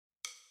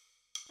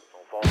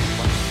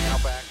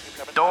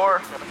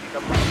Door.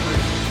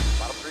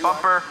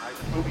 Bumper.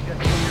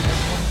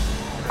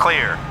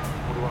 Clear.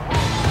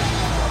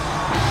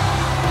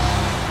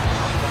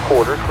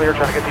 Quarter clear,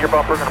 trying to get to your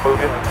bumper, gonna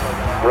move you.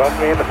 Run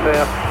me in the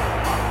fence.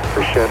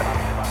 Appreciate it.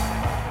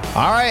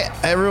 All right,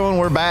 everyone,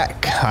 we're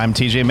back. I'm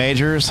TJ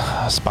Majors,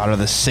 spotter of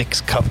the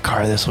 6 Cup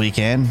car this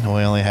weekend.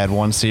 We only had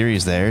one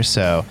series there,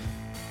 so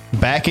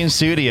back in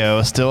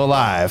studio, still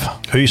alive.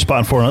 Who are you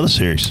spotting for in another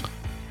series?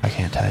 I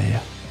can't tell you.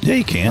 Yeah,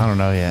 you can. I don't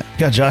know yet. You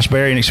got Josh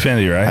Berry in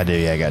Xfinity, right? I do,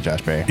 yeah, I got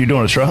Josh Berry. You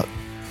doing a truck?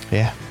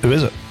 Yeah. Who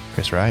is it?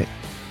 Chris Wright.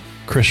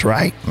 Chris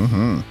Wright?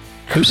 Mm-hmm.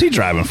 Who's he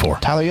driving for?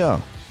 Tyler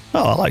Young.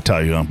 Oh, I like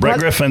Tyler Young. Brett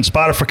Griffin,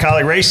 spotter for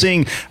Colleague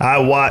Racing. I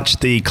watched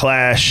the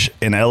Clash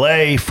in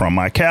L.A. from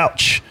my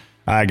couch.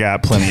 I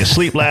got plenty of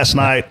sleep last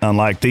night,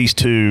 unlike these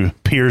two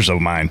peers of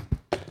mine.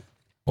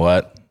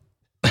 What?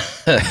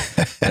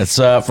 It's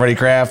Freddie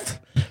Kraft,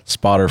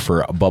 spotter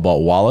for Bubba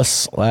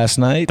Wallace last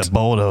night. The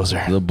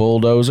bulldozer. The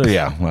bulldozer,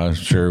 yeah. Well, I'm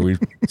sure we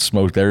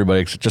smoked everybody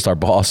except just our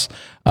boss.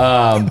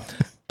 Yeah,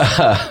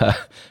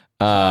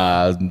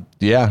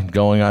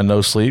 going on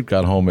no sleep.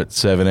 Got home at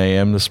 7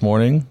 a.m. this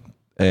morning.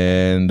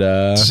 And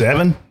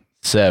 7?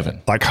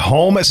 7. Like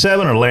home at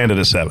 7 or landed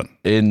at 7?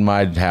 In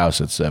my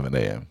house at 7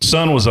 a.m.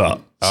 Sun was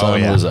up.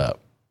 Sun was up.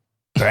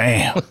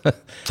 Damn.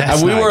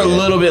 We were a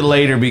little bit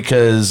later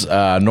because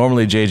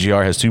normally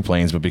JGR has 2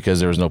 planes, but because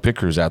there was no pit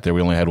crews out there,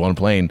 we only had 1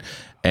 plane.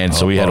 And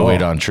so we had to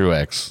wait on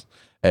Truex.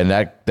 And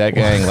that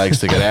gang likes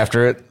to get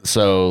after it.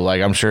 So,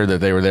 like, I'm sure that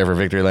they were there for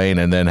Victory Lane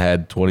and then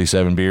had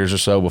 27 beers or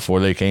so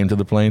before they came to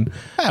the plane.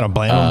 I don't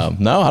blame them.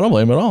 No, I don't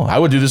blame them at all. I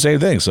would do the same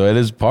thing. So it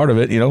is part of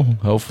it, you know,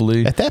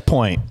 hopefully. At that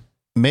point,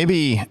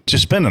 maybe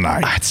just spend the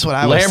night. That's what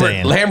I was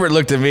saying. Lambert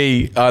looked at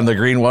me on the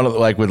green one,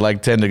 like with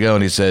like 10 to go,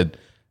 and he said,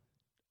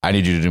 I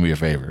need you to do me a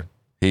favor.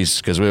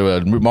 Because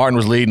Martin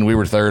was leading, we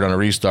were third on a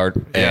restart,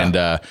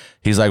 and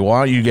he's like, "Why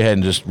don't you go ahead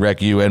and just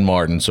wreck you and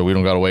Martin, so we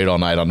don't got to wait all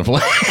night on the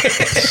plane?"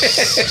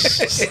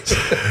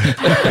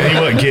 He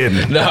wasn't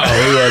kidding. No,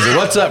 he wasn't.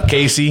 What's up,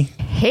 Casey?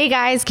 Hey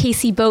guys,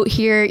 Casey Boat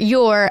here,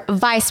 your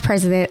Vice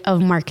President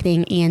of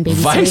Marketing and Babysitting.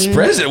 Vice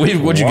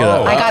President? What'd you get?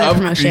 I got a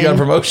promotion. You got a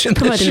promotion?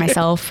 Promoted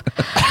myself,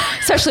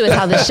 especially with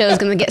how this show is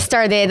going to get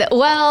started.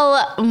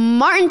 Well,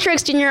 Martin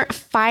Truex Jr.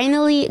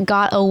 finally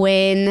got a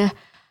win.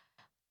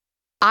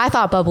 I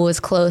thought Bubba was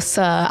close.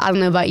 I don't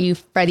know about you,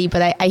 Freddie,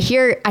 but I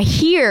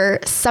hear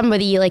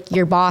somebody like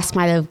your boss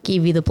might have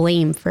gave you the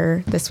blame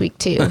for this week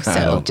too.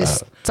 So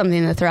just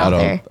something to throw out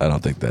there. I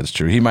don't think that's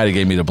true. He might have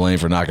gave me the blame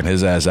for knocking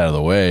his ass out of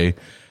the way.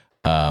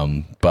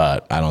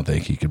 But I don't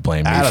think he could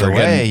blame me out for of the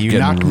way. You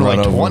knocked him like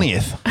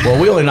 20th. Well,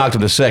 we only knocked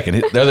him to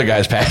second. The other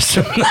guys passed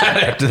him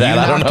after that.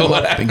 I don't know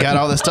what happened. Got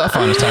all this stuff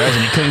on his tires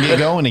and he couldn't get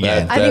going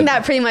again. I think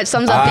that pretty much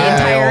sums up the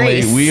entire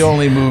race. We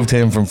only moved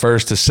him from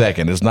first to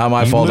second. It's not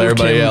my fault.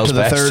 Everybody else to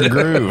the passed third him.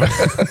 groove.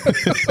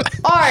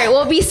 All right.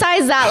 Well,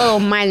 besides that little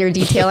minor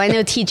detail, I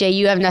know TJ,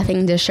 you have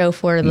nothing to show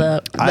for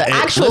the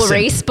actual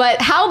race.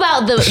 But how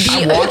about the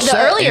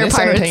earlier it's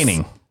parts?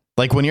 Entertaining.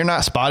 Like when you're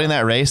not spotting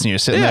that race and you're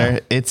sitting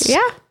there, it's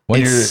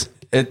When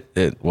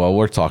well,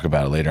 we'll talk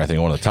about it later. I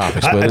think one of the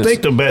topics. I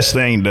think the best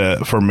thing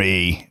for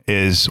me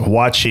is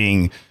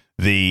watching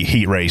the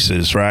heat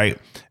races, right?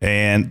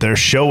 And they're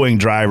showing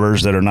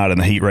drivers that are not in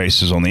the heat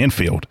races on the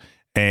infield.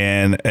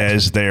 And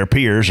as their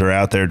peers are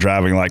out there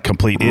driving like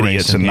complete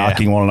idiots and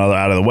knocking one another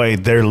out of the way,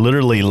 they're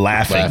literally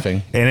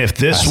laughing. And if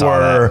this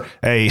were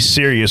a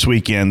serious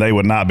weekend, they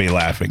would not be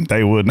laughing.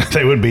 They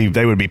would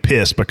be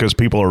pissed because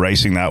people are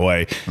racing that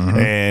way.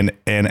 Mm-hmm.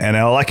 And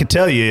all I can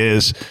tell you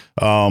is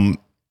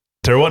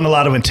there wasn't a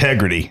lot of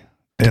integrity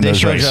in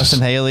those races. Justin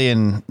Haley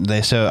and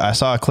I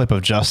saw a clip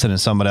of Justin and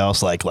somebody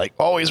else like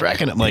oh, he's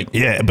wrecking it. Like,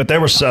 yeah, but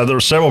there were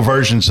several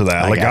versions of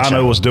that.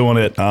 Logano was doing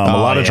it. A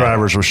lot of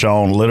drivers were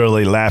shown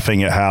literally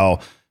laughing at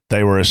how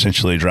they were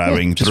essentially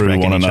driving through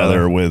one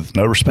another with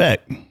no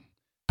respect.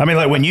 I mean,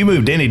 like when you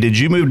moved Denny, did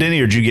you move Denny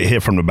or did you get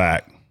hit from the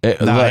back?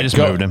 I just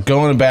moved him.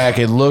 Going back,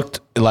 it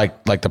looked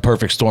like the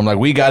perfect storm. Like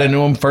we got into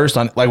him first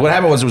on. Like what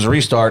happened was it was a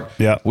restart.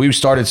 Yeah, we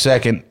started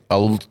second.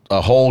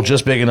 A hole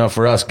just big enough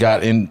for us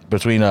got in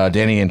between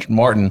Denny and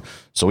Martin,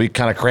 so we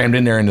kind of crammed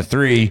in there into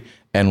 3,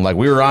 and like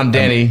we were on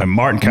Denny, and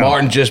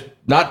Martin just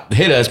not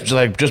hit us,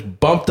 but just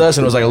bumped us,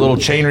 and it was like a little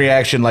chain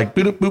reaction, like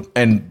boop boop,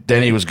 and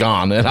Denny was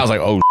gone, and I was like,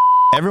 oh.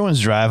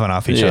 Everyone's driving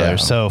off each other.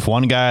 So if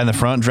one guy in the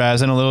front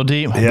drives in a little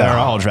deep, they're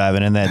all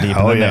driving in that deep,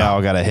 and then they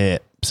all got a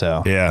hit.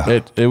 So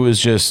it was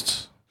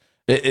just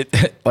the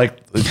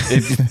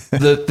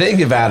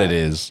thing about it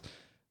is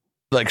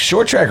like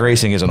short track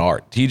racing is an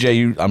art.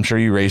 TJ, I'm sure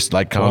you raced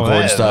like Concord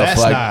and stuff.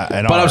 That's not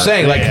an art. I'm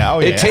saying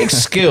it takes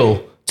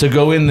skill to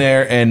go in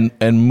there and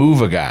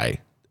move a guy.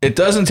 It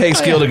doesn't take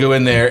skill to go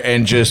in there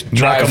and just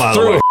drive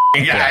through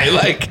a guy.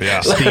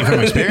 Speed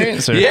from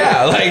experience. Or?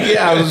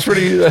 It was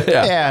pretty.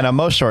 No,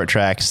 most short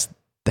tracks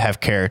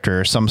have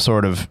character, some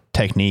sort of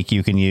technique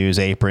you can use,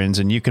 aprons,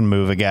 and you can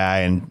move a guy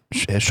and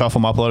shuffle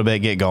them up a little bit,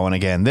 get going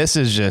again. This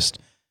is just,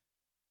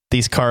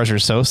 these cars are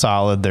so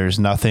solid. There's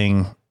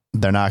nothing,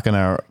 they're not going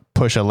to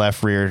push a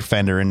left rear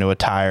fender into a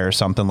tire or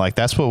something. Like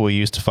that's what we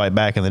used to fight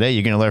back in the day.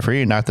 You get a left rear,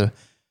 you knock the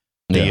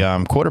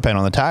quarter panel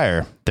on the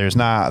tire. That's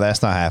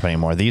not happening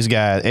anymore. These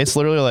guys, it's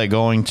literally like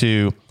going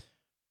to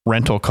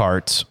rental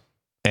carts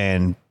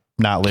and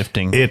not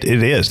lifting. It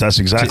is. That's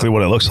exactly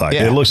what it looks like.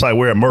 Yeah. It looks like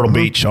we're at Myrtle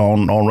Beach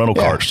on rental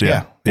carts.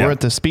 Yeah. We're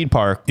at the speed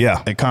park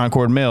at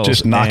Concord Mills.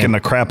 Just knocking the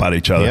crap out of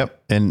each other.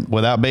 Yep. And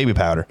without baby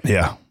powder.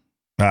 Yeah.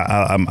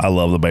 I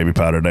love the baby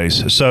powder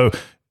days. So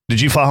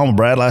did you fly home with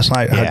Brad last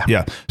night?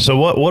 Yeah. So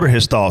what are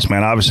his thoughts,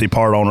 man? Obviously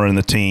part owner in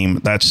the team.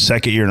 That's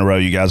second year in a row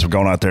you guys have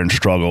gone out there and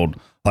struggled.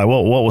 Like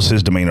what was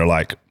his demeanor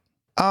like?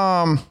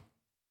 I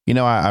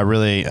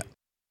really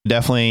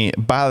definitely,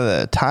 by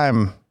the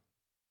time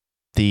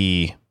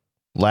the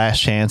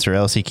last chance or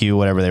LCQ,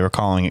 whatever they were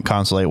calling it,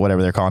 Consulate,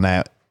 whatever they're calling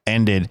that,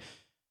 ended,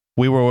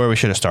 we were where we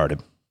should have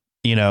started,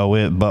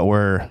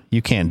 but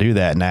you can't do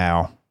that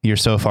now. You're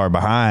so far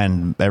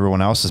behind.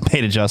 Everyone else has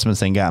made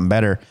adjustments and gotten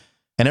better,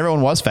 and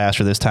everyone was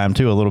faster this time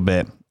too, a little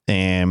bit.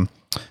 And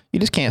you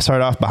just can't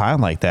start off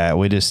behind like that.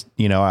 We just,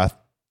 I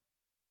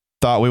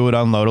thought we would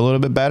unload a little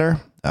bit better.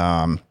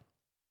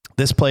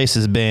 This place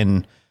has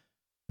been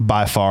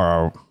by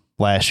far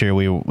last year.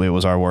 It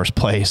was our worst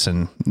place.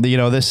 And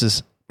this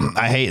is,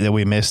 I hate that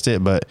we missed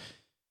it, but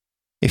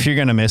if you're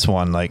going to miss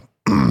one, like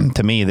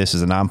to me, this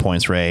is a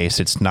non-points race.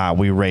 It's not,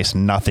 we race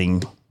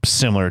nothing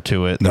similar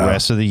to it the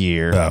rest of the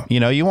year.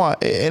 No. You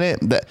want,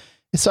 and it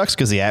sucks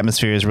because the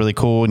atmosphere is really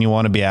cool and you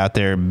want to be out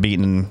there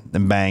beating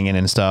and banging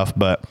and stuff.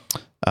 But,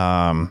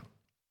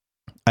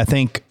 I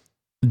think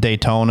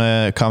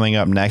Daytona coming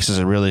up next is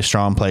a really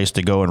strong place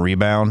to go and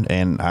rebound.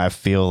 And I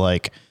feel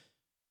like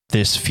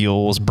this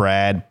fuels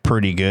Brad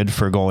pretty good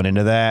for going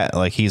into that.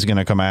 Like he's going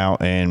to come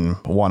out and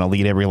want to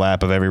lead every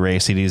lap of every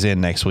race that he's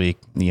in next week,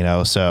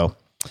 so,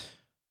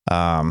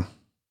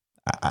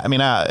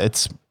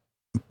 it's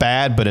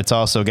bad, but it's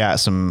also got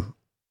some,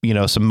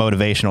 some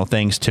motivational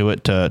things to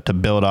it to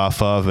build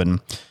off of. And,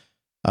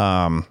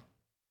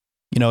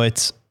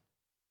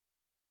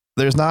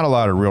 there's not a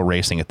lot of real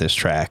racing at this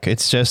track.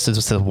 It's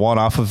just a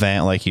one-off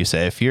event. Like you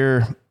say,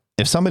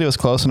 if somebody was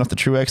close enough to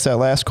Truex that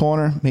last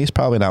corner, he's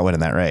probably not winning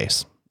that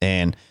race.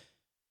 And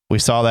we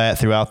saw that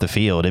throughout the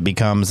field. It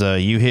becomes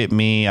you hit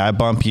me, I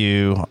bump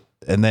you,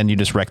 and then you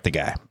just wreck the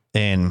guy.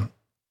 And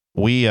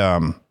we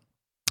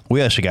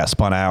actually got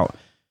spun out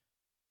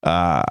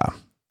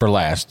for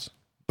last.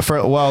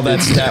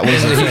 That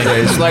was the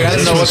race. Like I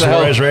didn't know what the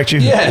hell. Resurrect you?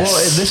 Yes.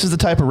 Well, this is the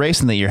type of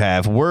racing that you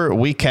have.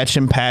 We catch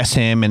him, pass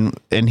him,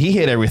 and he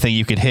hit everything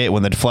you could hit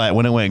when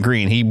it went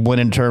green. He went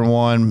into turn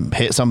one,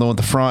 hit something with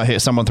the front, hit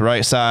someone with the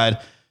right side,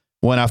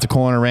 went off the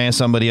corner, ran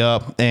somebody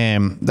up,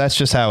 and that's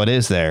just how it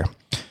is there.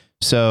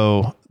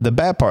 So the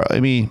bad part,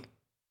 we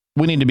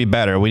need to be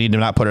better. We need to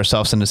not put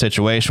ourselves in a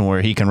situation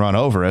where he can run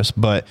over us,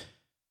 but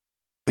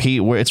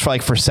it's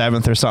like for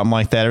seventh or something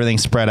like that.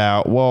 Everything's spread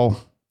out. Well,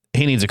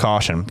 he needs a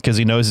caution because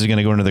he knows he's going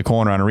to go into the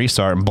corner on a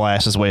restart and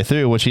blast his way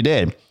through, which he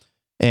did.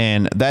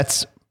 And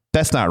that's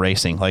not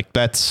racing. Like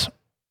that's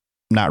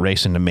not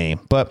racing to me,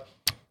 but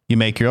you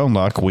make your own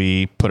luck.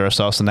 We put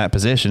ourselves in that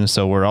position.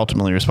 So we're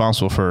ultimately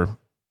responsible for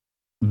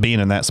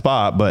being in that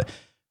spot, but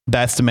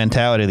that's the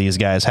mentality these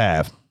guys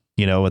have,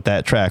 with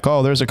that track.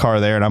 Oh, there's a car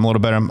there and I'm a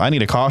little better. I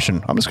need a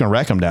caution. I'm just going to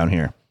wreck him down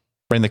here,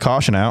 bring the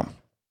caution out.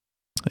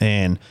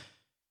 And,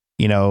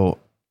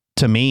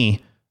 to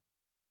me,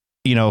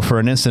 for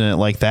an incident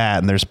like that,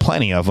 and there's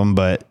plenty of them,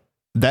 but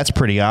that's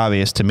pretty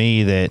obvious to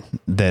me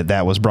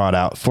that was brought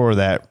out for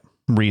that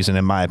reason,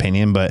 in my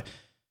opinion. But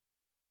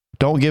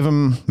don't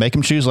make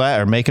him choose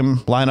or make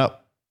him line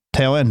up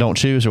tail end, don't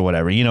choose or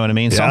whatever. You know what I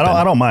mean? Yeah,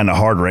 I don't mind the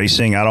hard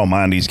racing. I don't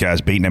mind these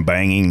guys beating and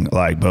banging,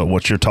 but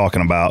what you're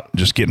talking about,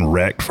 just getting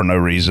wrecked for no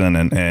reason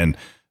and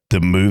the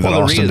move that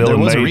Austin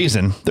Dillon made. There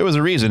was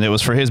a reason. It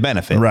was for his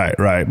benefit.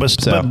 Right.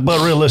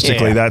 But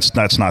realistically, that's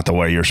not the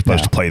way you're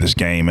supposed to play this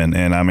game.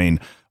 And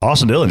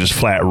Austin Dillon just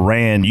flat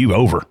ran you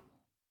over.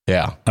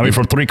 Yeah.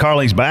 From 3 car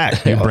lengths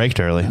back. You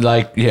braked early.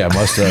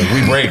 Must have.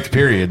 We braked,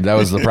 period. That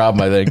was the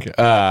problem, I think.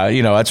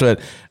 That's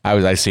what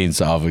I seen.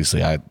 So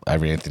obviously,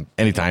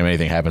 anytime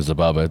anything happens to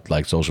Bubba,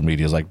 like social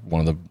media is like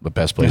one of the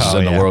best places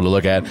in the world to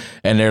look at.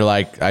 And they're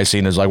like, I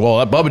seen it's like,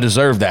 well, Bubba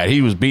deserved that.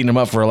 He was beating him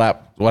up for a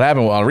lap. What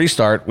happened on a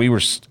restart, we were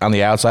on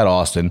the outside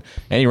Austin,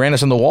 and he ran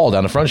us in the wall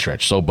down the front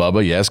stretch. So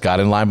Bubba, yes, got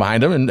in line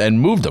behind him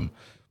and moved him.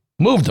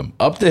 Moved him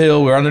up the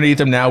hill. We're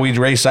underneath him now. We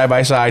race side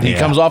by side. He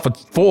comes off at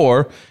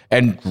 4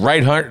 and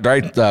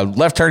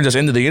left turns us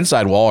into the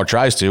inside wall, or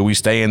tries to. We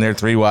stay in there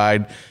 3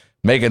 wide,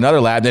 make another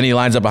lap. Then he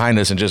lines up behind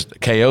us and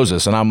just KOs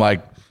us. And I'm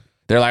like,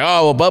 they're like,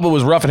 oh, well, Bubba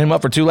was roughing him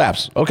up for 2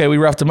 laps. Okay, we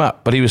roughed him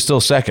up, but he was still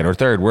second or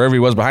third, wherever he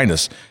was behind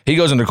us. He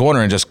goes in the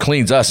corner and just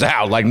cleans us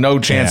out. Like no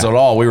chance at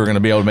all we were going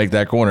to be able to make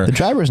that corner. The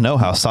drivers know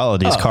how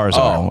solid these cars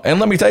are. And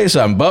let me tell you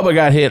something. Bubba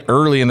got hit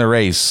early in the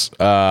race.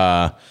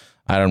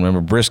 I don't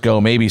remember, Briscoe,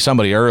 maybe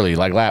somebody early,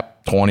 like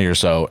lap 20 or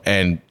so.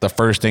 And the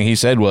first thing he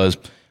said was,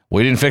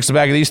 we didn't fix the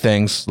back of these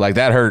things. Like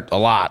that hurt a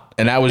lot.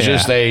 And that was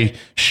just a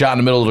shot in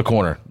the middle of the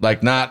corner.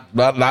 Like not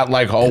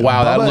like, oh,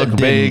 wow, that looked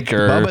big.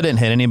 Or Bubba didn't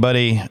hit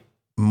anybody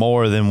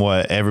more than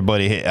what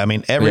everybody hit. I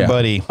mean,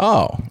 everybody. Yeah.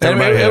 Oh,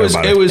 Everybody hit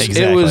everybody.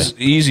 It was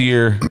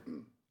easier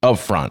up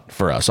front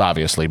for us,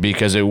 obviously,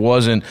 because it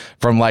wasn't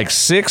from like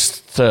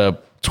 6th to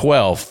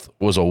 12th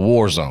was a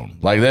war zone.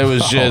 Like that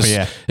was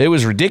just, it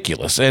was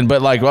ridiculous.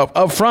 But like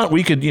up front,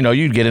 we could,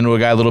 you'd get into a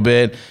guy a little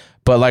bit,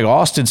 but like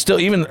Austin still,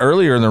 even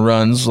earlier in the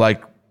runs,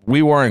 like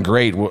we weren't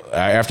great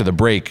after the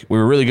break. We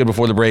were really good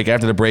before the break.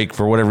 After the break,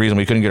 for whatever reason,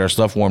 we couldn't get our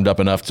stuff warmed up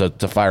enough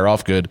to fire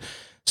off good.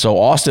 So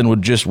Austin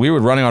we were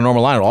running our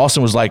normal line.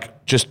 Austin was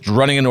like just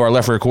running into our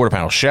left rear quarter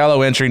panel.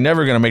 Shallow entry,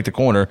 never going to make the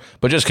corner,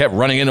 but just kept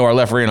running into our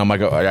left rear. And I'm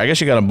like, I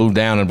guess you got to move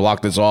down and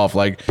block this off.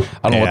 Like,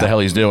 I don't know what the hell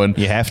he's doing.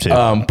 You have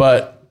to.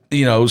 But,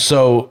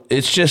 so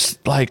it's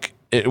just like,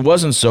 it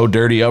wasn't so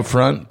dirty up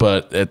front,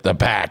 but at the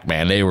back,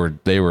 man, they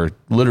were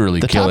literally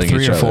the killing top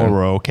each 3 or 4 other.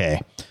 were okay.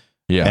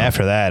 Yeah.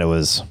 After that, it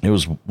was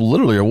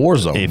literally a war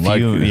zone.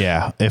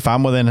 If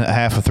I'm within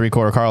half a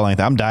 3/4 car length,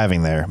 I'm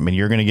diving there. I mean,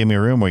 you're going to give me a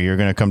room where you're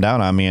going to come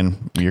down on me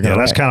and you're going to.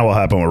 Yeah, that's kind of what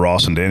happened with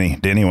Ross and Denny.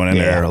 Denny went in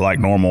there like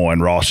normal,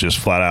 and Ross just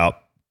flat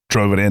out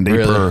drove it in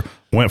deeper,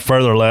 went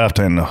further left,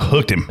 and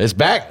hooked him. It's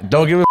back.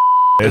 Don't give a.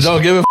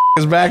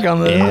 It's back on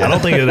the. I don't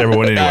think it ever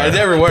went anywhere. It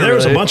never went. There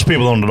was a bunch of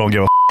people on that don't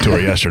give a to her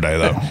yesterday,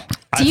 though.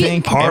 I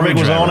think Harvick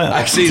was on it.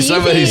 I see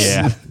somebody's.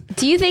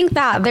 Do you think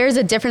that there's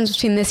a difference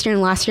between this year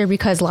and last year?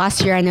 Because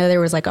last year I know there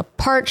was like a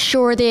part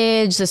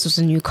shortage. This was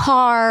a new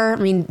car. I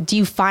mean, do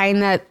you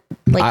find that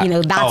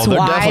that's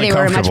why they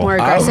were much more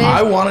aggressive?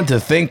 I wanted to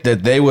think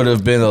that they would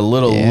have been a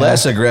little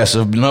less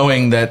aggressive,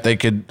 knowing that they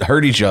could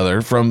hurt each other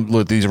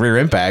with these rear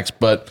impacts,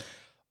 but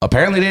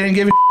apparently they didn't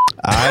give a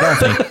I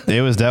don't think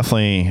it was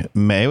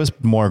it was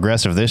more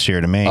aggressive this year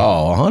to me.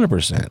 Oh,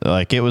 100%.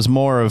 Like it was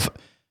more of,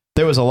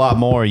 there was a lot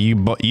more. You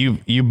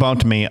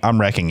bumped me, I'm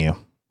wrecking you.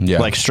 Yeah.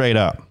 Like straight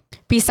up.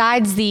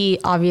 Besides the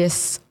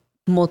obvious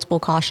multiple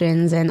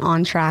cautions and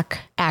on-track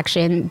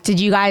action, did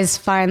you guys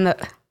find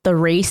that the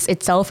race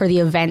itself or the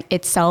event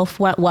itself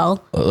went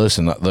well?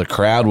 Listen, the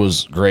crowd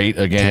was great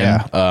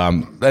again. Yeah.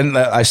 And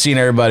I seen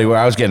everybody where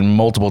I was getting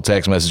multiple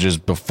text messages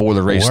before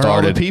the race Where are all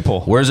the started.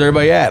 people? Where's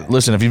everybody at?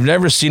 Listen, if you've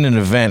never seen an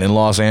event in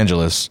Los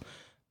Angeles,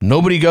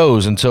 nobody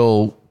goes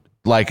until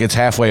like it's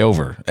halfway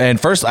over. And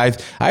first I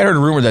heard a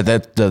rumor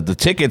that the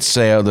tickets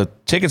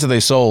that they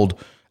sold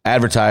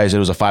advertised it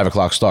was a 5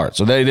 o'clock start.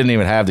 So they didn't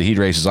even have the heat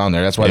races on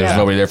there. That's why there was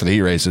nobody there for the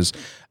heat races.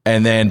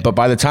 And then, but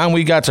by the time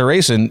we got to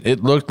racing,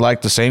 it looked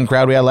like the same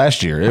crowd we had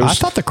last year. I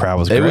thought the crowd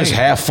was great. It was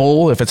half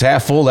full. If it's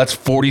half full, that's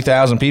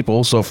 40,000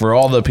 people. So for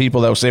all the people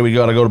that say we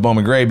got to go to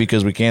Bowman Gray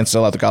because we can't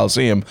sell out the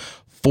Coliseum,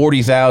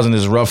 40,000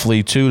 is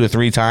roughly 2 to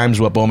 3 times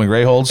what Bowman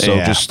Gray holds. So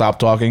just stop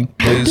talking,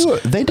 please.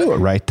 They do it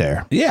right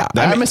there. Yeah.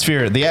 The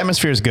atmosphere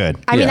is good.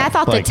 I mean, I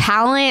thought the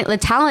talent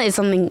is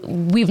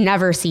something we've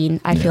never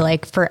seen, I feel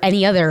like, for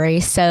any other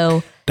race.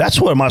 So that's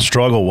what my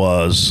struggle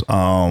was.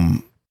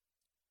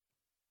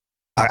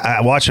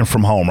 I watching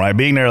from home, right?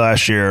 Being there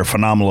last year,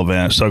 phenomenal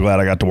event. So glad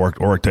I got to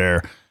work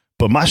there.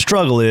 But my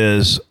struggle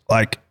is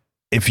like,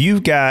 if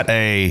you've got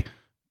a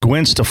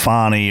Gwen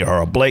Stefani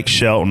or a Blake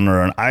Shelton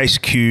or an Ice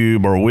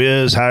Cube or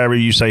Wiz, however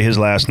you say his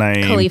last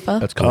name. Khalifa.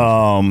 That's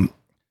cool.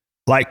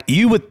 Like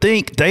you would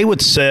think they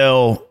would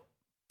sell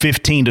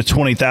 15 to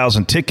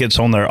 20,000 tickets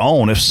on their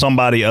own if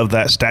somebody of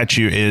that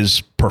stature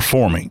is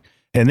performing.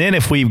 And then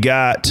if we've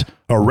got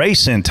a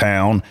race in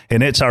town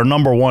and it's our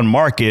number one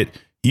market,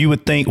 you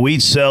would think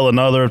we'd sell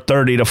another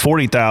 30 to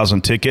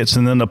 40,000 tickets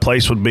and then the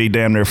place would be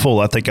damn near full.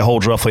 I think it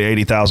holds roughly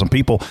 80,000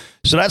 people.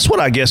 So that's what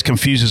I guess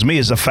confuses me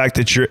is the fact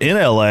that you're in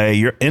LA,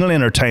 you're in an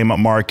entertainment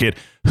market.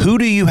 Who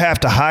do you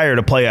have to hire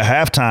to play a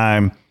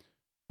halftime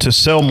to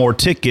sell more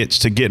tickets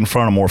to get in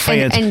front of more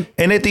fans?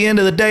 And at the end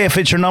of the day, if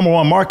it's your number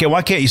one market,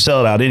 why can't you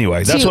sell it out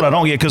anyway? That's what I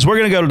don't get, because we're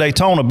going to go to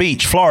Daytona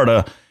Beach,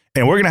 Florida,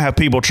 and we're going to have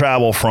people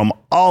travel from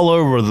all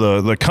over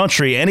the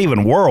country and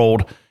even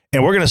world,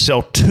 and we're going to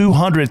sell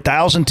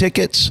 200,000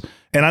 tickets.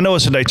 And I know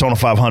it's a Daytona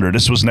 500.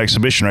 This was an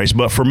exhibition race.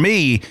 But for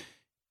me,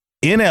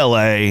 in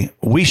LA,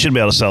 we should be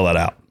able to sell that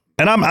out.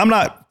 And I'm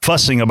not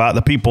fussing about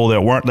the people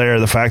that weren't there,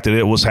 the fact that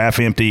it was half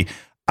empty.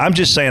 I'm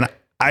just saying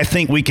I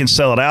think we can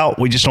sell it out.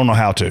 We just don't know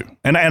how to.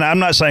 And I'm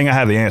not saying I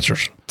have the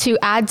answers. To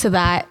add to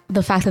that,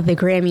 the fact that the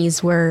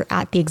Grammys were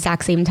at the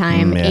exact same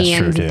time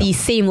and the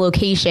same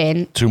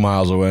location. 2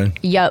 miles away.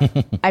 Yep.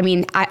 I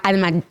mean,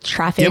 I'm at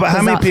traffic. Yeah, but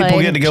how many people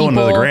get to go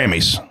into the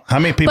Grammys? How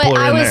many people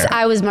are in there?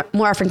 I was more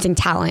referencing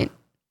talent.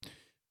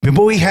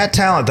 But we had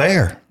talent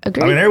there.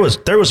 Agreed. I mean,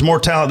 there was more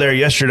talent there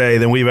yesterday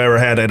than we've ever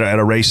had at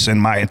a race in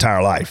my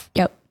entire life.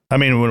 Yep. I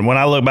mean, when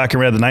I look back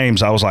and read the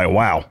names, I was like,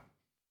 wow.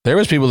 There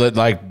was people that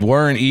like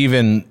weren't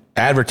even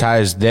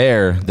advertised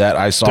there that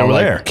I saw. They were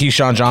like there.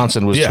 Keyshawn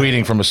Johnson was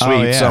tweeting from a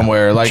suite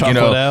somewhere. Like, Chuck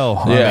Liddell,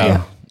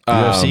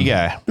 UFC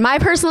guy. My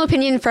personal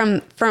opinion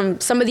from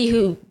somebody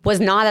who was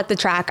not at the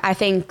track, I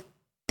think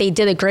they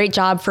did a great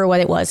job for what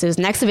it was. It was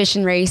an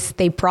exhibition race.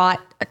 They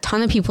brought a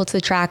ton of people to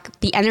the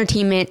track, the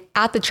entertainment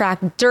at the track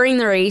during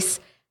the race,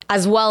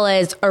 as well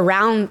as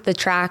around the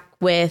track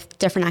with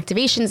different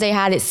activations they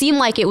had. It seemed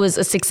like it was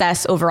a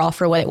success overall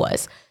for what it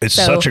was. It's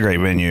such a great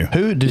venue.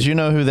 Who did you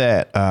know who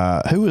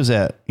was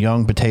that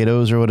Young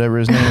Potatoes or whatever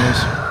his name is?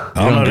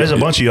 I don't know. There's a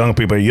bunch of young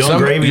people. Young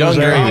Gravy. Young was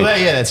there. Gravy. Oh,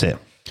 yeah, that's it.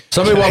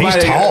 Somebody walked He's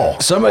by. tall.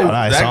 Somebody,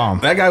 I saw him.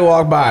 that guy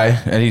walked by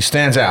and he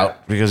stands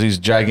out because he's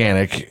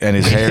gigantic and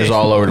his hair's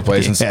all over the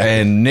place. Yeah.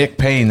 And Nick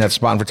Payne, that's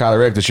spotting for Tyler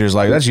Reddick this year, is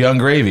like, that's Young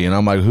Gravy. And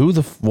I'm like,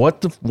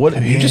 what?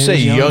 You just say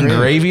Young Young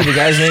Gravy. Gravy? The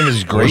guy's name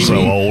is Gravy. so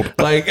old.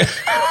 Like,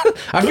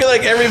 I feel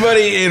like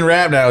everybody in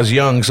rap now is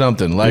young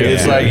something. Like,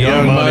 it's like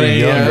Young Young Money, Money,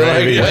 Young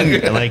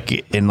Gravy.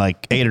 Like in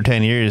like 8 or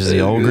 10 years, is the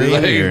old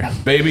Gravy. or-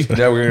 baby.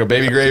 Now we're going to go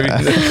Baby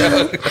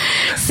Gravy.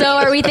 So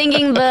are we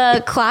thinking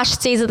the Clash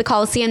stays at the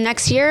Coliseum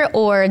next year,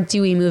 or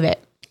do we move it?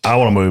 I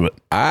want to move it.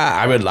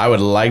 I would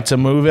like to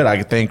move it.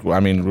 I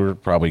mean, we're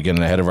probably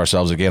getting ahead of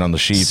ourselves again on the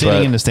sheet. Sitting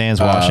but in the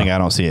stands watching, I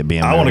don't see it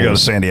being. I want to go to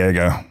moved. San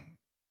Diego.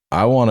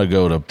 I want to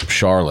go to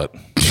Charlotte.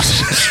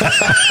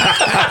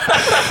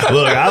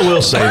 Look, I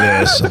will say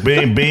this: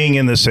 being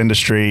in this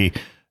industry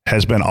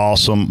has been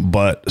awesome,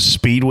 but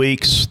speed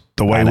weeks,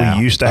 the way we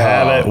used to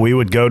have it, we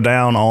would go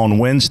down on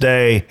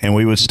Wednesday and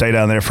we would stay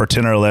down there for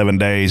 10 or 11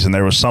 days, and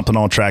there was something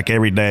on track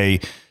every day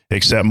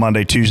except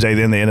Monday, Tuesday.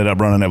 Then they ended up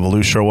running at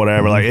Volusia or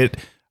whatever. Like it.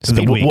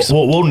 Speed weeks.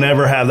 We'll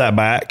never have that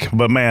back,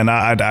 but man,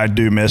 I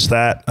do miss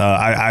that.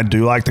 I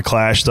do like the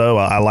Clash though.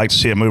 I like to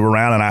see it move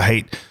around, and I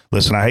hate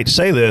to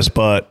say this,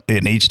 but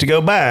it needs to go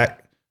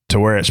back to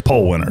where it's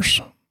pole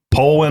winners,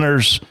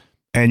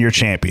 and your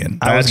champion.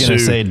 I was going to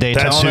say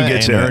that's Daytona who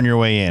gets and in. earn your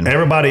way in.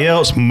 Everybody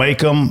else, make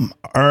them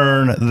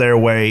earn their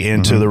way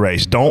into the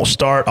race. Don't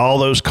start all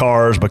those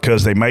cars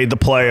because they made the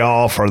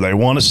playoff or they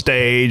won a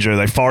stage or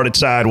they farted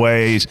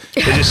sideways.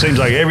 It just seems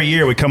like every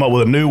year we come up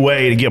with a new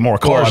way to get more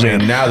cars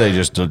in. Now they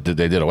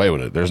did away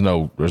with it. There's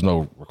no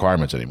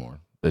requirements anymore.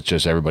 It's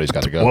just everybody's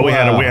got to go. Well, we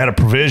had a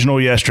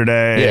provisional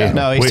yesterday. Yeah.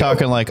 No, he's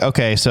talking like,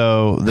 okay,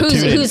 so the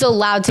Who's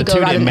allowed to the go two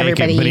rather didn't than make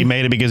everybody? it, but he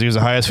made it because he was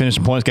the highest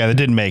finishing points guy that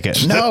didn't make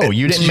it. No,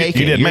 you didn't make it.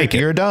 You didn't make it.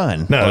 You're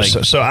done. No, Like,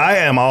 so I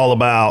am all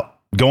about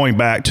going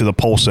back to the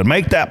pole set.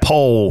 Make that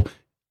pole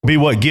be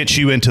what gets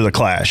you into the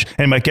Clash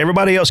and make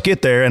everybody else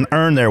get there and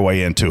earn their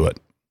way into it.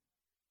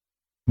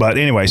 But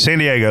anyway, San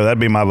Diego, that'd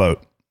be my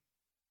vote.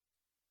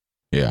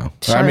 Yeah. I mean,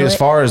 Charlotte. as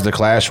far as the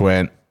Clash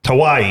went,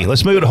 Hawaii.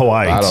 Let's move to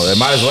Hawaii. I don't. It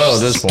might as well at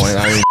this point.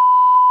 I mean,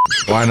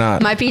 why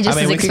not? Might be just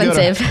as we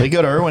expensive. could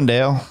go to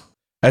Irwindale.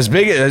 As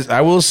big as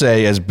I will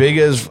say, as big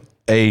as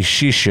a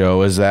she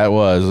show as that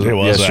was, It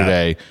was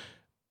yesterday,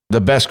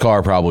 the best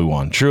car probably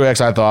won. Truex,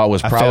 I thought,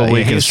 was I felt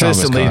probably he was the strongest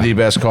consistently car. the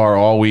best car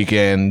all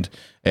weekend.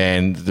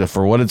 And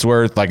for what it's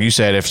worth, like you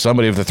said, if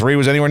the three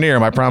was anywhere near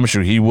him, I promise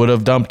you, he would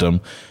have dumped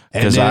him.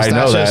 Because And I it's know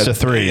not that. just a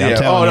three. I'm Yeah.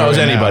 telling Oh no, you it was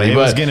right now. anybody. It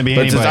but was gonna be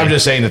but anybody. I'm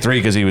just saying the three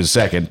because he was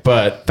second.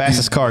 But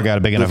Fastest car got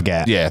a big enough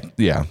gap.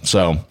 yeah.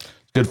 So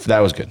good. That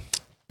was good.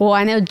 Well,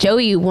 I know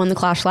Joey won the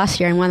Clash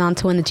last year and went on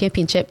to win the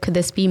championship. Could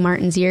this be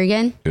Martin's year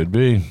again? Could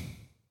be. We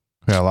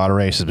got a lot of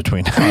races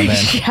between now and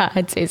then. Yeah,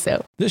 I'd say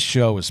so. This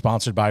show is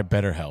sponsored by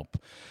BetterHelp.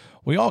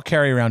 We all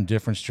carry around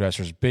different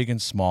stressors, big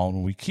and small, and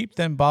when we keep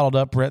them bottled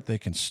up, Brett, they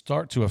can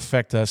start to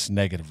affect us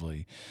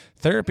negatively.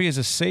 Therapy is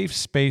a safe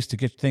space to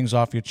get things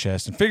off your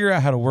chest and figure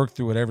out how to work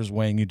through whatever's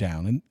weighing you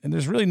down. And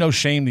there's really no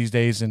shame these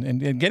days in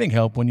getting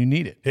help when you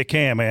need it. It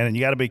can, man, and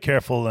you got to be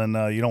careful, and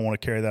you don't want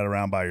to carry that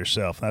around by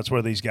yourself. That's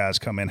where these guys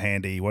come in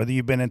handy. Whether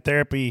you've been in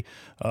therapy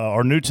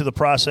or new to the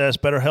process,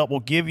 BetterHelp will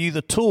give you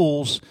the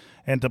tools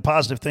and to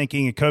positive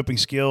thinking and coping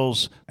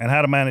skills and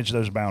how to manage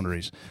those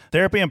boundaries.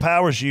 Therapy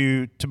empowers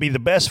you to be the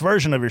best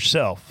version of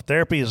yourself.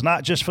 Therapy is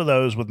not just for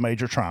those with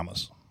major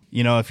traumas.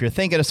 You know, if you're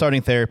thinking of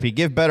starting therapy,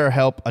 give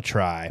BetterHelp a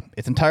try.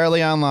 It's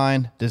entirely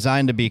online,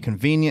 designed to be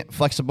convenient,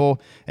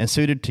 flexible, and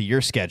suited to your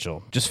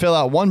schedule. Just fill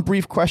out one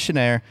brief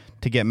questionnaire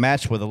to get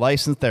matched with a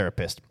licensed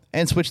therapist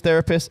and switch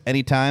therapists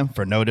anytime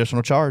for no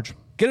additional charge.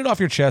 Get it off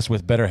your chest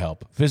with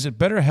BetterHelp. Visit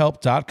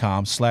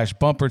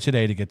BetterHelp.com/bumper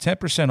today to get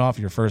 10% off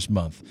your first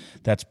month.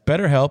 That's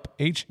BetterHelp,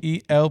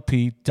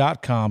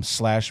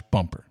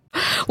 HELP.com/bumper.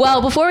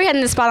 Well, before we head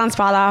into Spot On,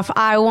 Spot Off,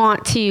 I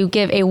want to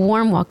give a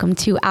warm welcome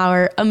to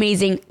our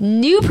amazing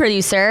new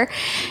producer,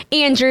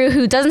 Andrew,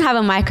 who doesn't have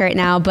a mic right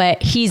now,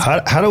 but he's How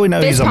do we know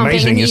he's fist pumping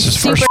amazing? and It's he's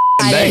his first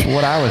super day. excited.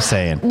 What I was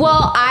saying.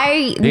 Well,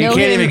 I He know can't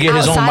him even get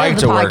his own outside mic of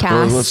to the work.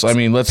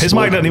 podcast. His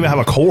mic doesn't even have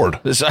a cord.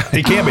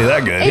 He can't be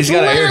that good. It's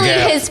got an air literally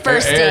gap. his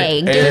first Air-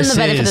 day. air- Give him the this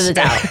benefit of is- the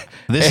doubt.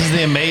 This is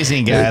the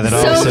amazing guy that So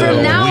also,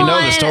 from now we know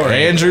on- the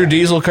story. Andrew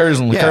Diesel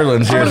Curlin's I'm here,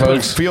 gonna put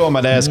folks. fuel on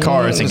my dad's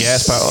car. It's a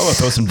gas pile. I'm going to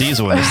throw some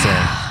diesel in this thing.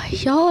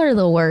 Y'all are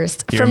the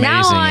worst. You're From now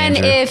amazing, on,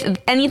 Andrew. if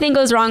anything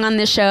goes wrong on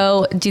this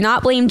show, do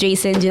not blame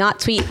Jason. Do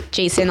not tweet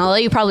Jason, although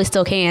you probably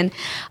still can.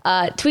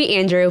 Tweet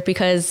Andrew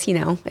because, you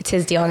know, it's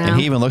his deal now. And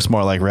he even looks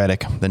more like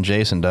Reddick than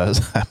Jason does.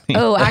 I mean,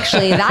 Oh,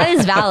 actually, that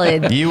is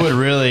valid. you would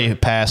really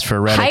pass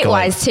for Reddick.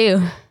 Height-wise,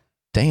 too.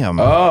 Damn.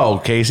 Oh,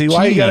 Casey,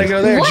 why you gotta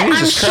go there? What? I'm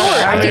Jesus short.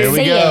 Christ. I can Here we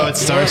say go. it. It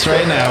starts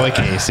right now with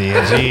Casey.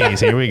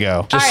 Jeez, here we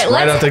go. All right, right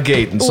let's, out the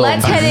gate and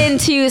let's sold. head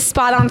into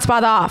Spot On,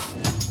 Spot Off.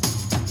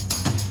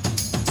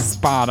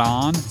 Spot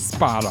on,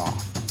 spot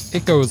off.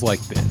 It goes like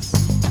this.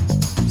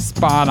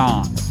 Spot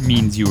on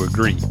means you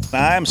agree.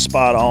 I'm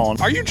spot on.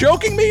 Are you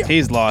joking me?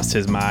 He's lost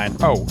his mind.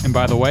 Oh, and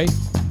by the way,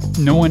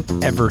 no one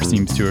ever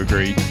seems to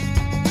agree.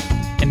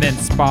 And then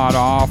spot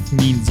off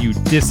means you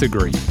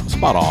disagree.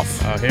 Spot off.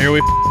 Here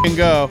we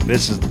go.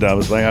 This is the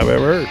dumbest thing I've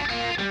ever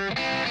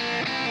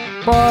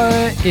heard.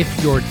 But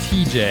if you're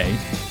TJ,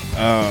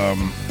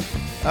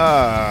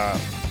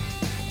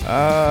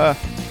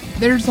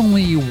 there's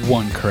only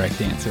one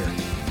correct answer.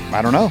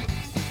 I don't know.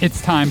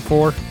 It's time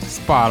for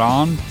spot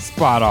on,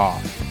 spot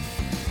off.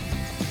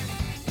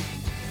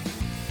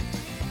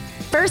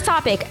 First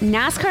topic,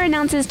 NASCAR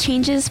announces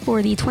changes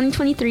for the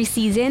 2023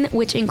 season,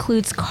 which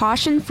includes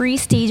caution-free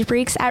stage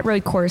breaks at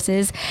road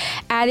courses,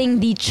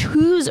 adding the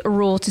choose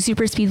rule to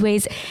super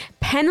speedways,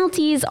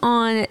 penalties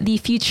on the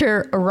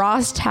future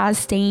Ross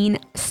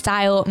Chastain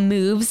style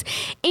moves,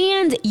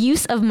 and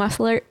use of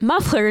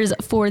mufflers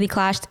for the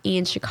Clash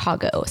in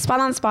Chicago.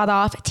 Spot on, spot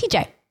off.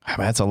 TJ. I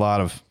mean, that's a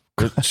lot of.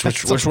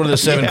 Which one of the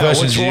 7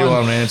 questions do you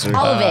want to answer?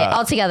 All of it,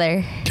 all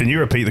together. Can you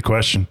repeat the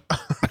question?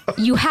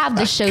 You have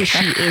the show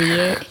sheet,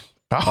 idiot.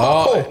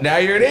 Oh, now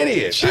you're an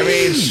idiot. I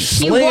mean,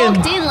 He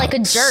walked in like a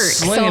jerk,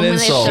 so I'm going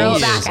to throw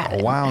it back at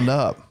him. Wound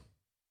up.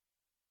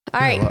 All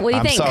right, what do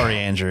you think? I'm sorry,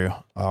 Andrew,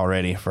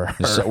 already for.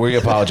 We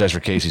apologize for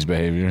Casey's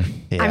behavior.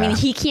 Yeah. I mean,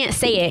 he can't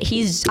say it.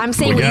 I'm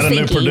saying We what got he's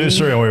a new thinking.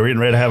 producer and we're getting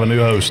ready to have a new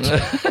host. All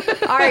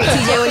right,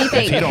 TJ, what do you If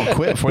think? you don't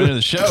quit before the end of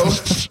the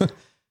show.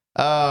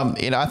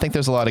 I think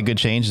there's a lot of good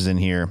changes in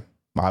here.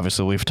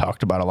 Obviously, we've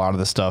talked about a lot of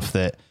the stuff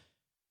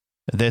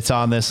that's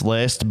on this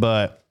list,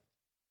 but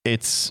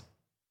it's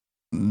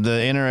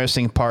the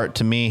interesting part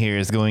to me here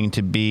is going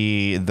to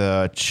be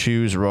the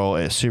choose role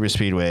at super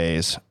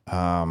speedways.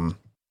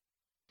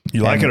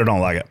 You like it or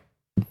don't like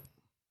it?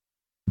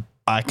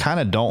 I kind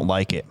of don't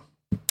like it.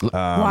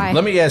 Why?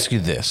 Let me ask you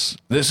this.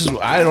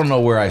 I don't know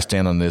where I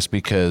stand on this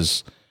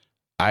because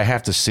I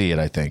have to see it,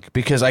 I think.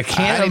 Because I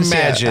can't I didn't see it.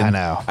 imagine. I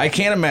know. I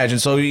can't imagine.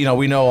 So,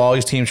 we know all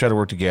these teams try to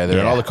work together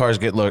and Yeah. all the cars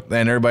get looked.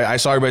 And I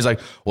saw everybody's like,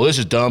 well, this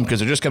is dumb because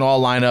they're just going to all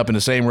line up in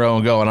the same row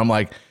and go. And I'm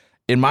like,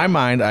 in my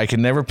mind, I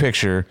can never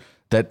picture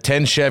that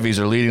 10 Chevys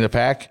are leading the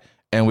pack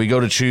and we go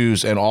to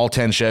choose and all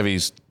 10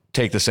 Chevys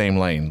take the same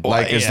lane.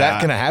 Is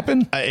that going to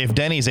happen? If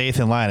Denny's 8th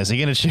in line, is he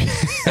going to choose?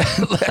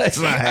 That's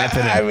not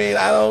happening. I mean,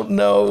 I don't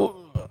know.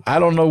 I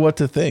don't know what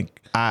to think.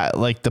 I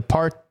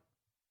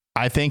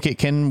think it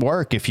can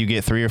work if you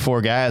get 3 or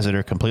 4 guys that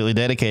are completely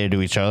dedicated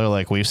to each other,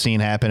 like we've seen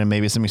happen in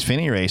maybe some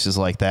Xfinity races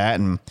like that.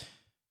 And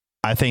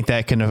I think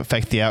that can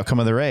affect the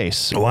outcome of the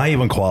race. Why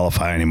even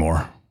qualify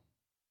anymore?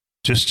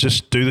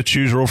 Just do the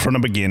choose rule from the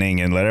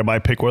beginning and let everybody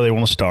pick where they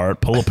want to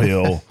start, pull a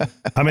pill.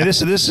 I mean,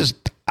 this is,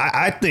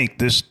 I think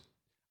this,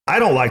 I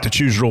don't like the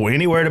choose rule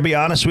anywhere, to be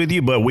honest with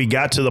you, but we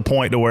got to the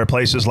point to where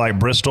places like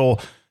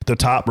Bristol, the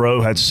top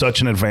row had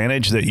such an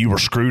advantage that you were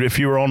screwed if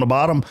you were on the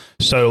bottom.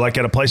 So like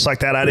at a place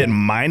like that, I didn't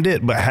mind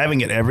it, but having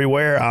it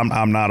everywhere,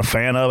 I'm not a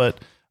fan of it.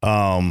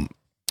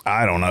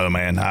 I don't know,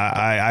 man.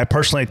 I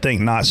personally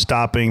think not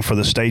stopping for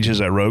the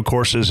stages at road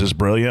courses is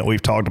brilliant.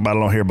 We've talked about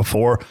it on here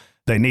before.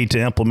 They need to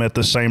implement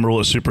the same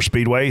rule at super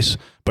speedways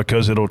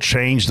because it'll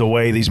change the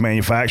way these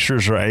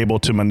manufacturers are able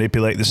to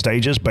manipulate the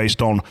stages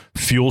based on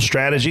fuel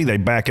strategy. They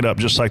back it up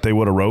just like they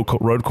would a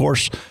road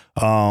course.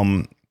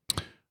 I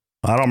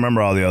don't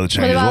remember all the other What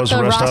changes. about What's the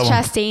the rest Ross of them?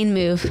 Chastain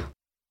move?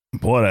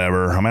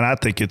 Whatever. I mean, I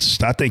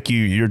think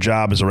your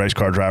job as a race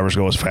car driver is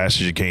go as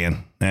fast as you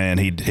can, and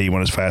he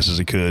went as fast as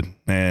he could,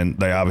 and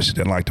they obviously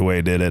didn't like the way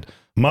he did it.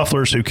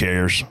 Mufflers, who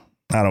cares?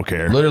 I don't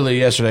care. Literally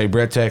yesterday,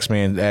 Brett texted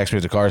me and asked me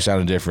if the car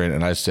sounded different,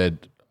 and I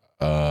said,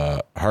 Herm,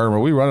 are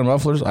we running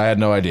mufflers? I had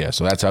no idea.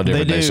 So that's how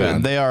different they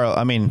sound. They are.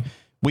 I mean,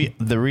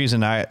 the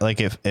reason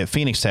if at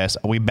Phoenix test,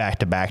 we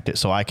backed it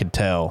so I could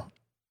tell,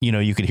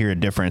 you could hear a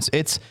difference.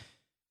 It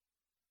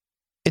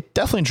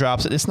definitely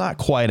drops it. It's not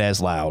quite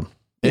as loud.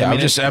 Yeah, I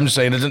mean, I'm just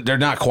saying they're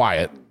not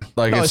quiet.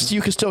 Like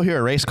you can still hear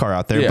a race car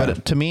out there. Yeah.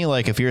 But to me,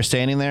 like if you're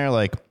standing there,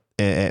 like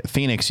at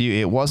Phoenix,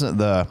 it wasn't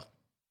the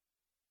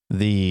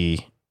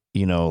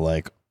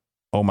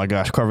oh my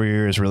gosh, cover your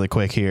ears really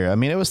quick here. I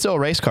mean, it was still a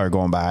race car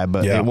going by,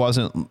 but it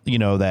wasn't,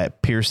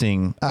 that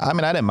piercing. I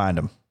mean, I didn't mind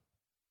them.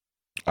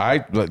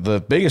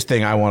 The biggest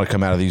thing I want to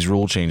come out of these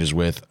rule changes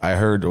with, I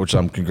heard, which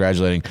I'm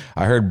congratulating,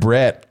 I heard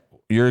Brett,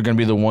 you're going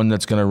to be the one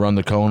that's going to run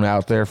the cone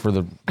out there for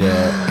the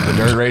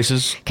dirt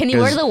races. Can you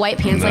wear the white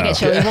pants like at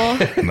Chili Bowl?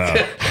 No.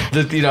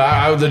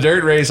 The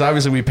dirt race,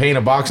 obviously we paint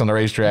a box on the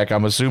racetrack.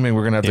 I'm assuming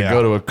we're going to have to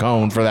go to a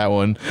cone for that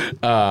one.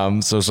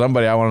 So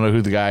somebody, I want to know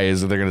who the guy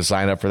is that they're going to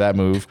sign up for that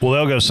move. Well,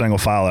 they'll go single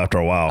file after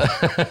a while.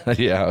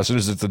 Yeah, as soon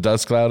as it's a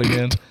dust cloud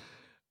again.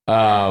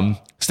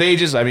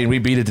 Stages, I mean, we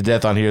beat it to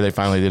death on here. They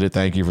finally did it.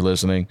 Thank you for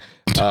listening.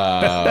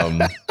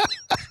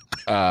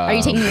 Are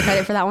you taking the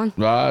credit for that one?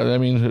 I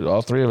mean,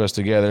 all three of us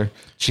together.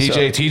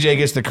 TJ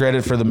gets the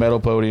credit for the medal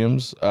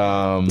podiums.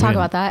 Talk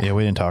about that. Yeah,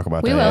 we didn't talk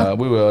about We that. will.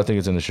 We will. I think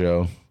it's in the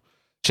show.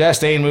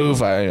 Chastain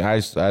move.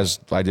 As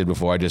I did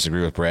before, I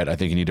disagree with Brett. I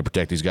think you need to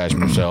protect these guys from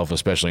themselves,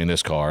 especially in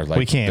this car. Like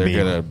We can't They're be.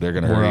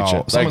 gonna We're hurt each all-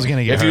 other. someone's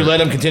gonna get If you hurt. let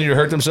them continue to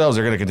hurt themselves,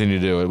 they're gonna continue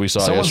to do it. We saw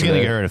Someone's yesterday.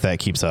 going to get hurt if that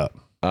keeps up.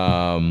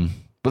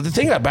 But the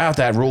thing about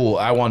that rule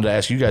I wanted to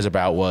ask you guys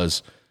about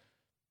was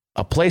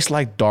a place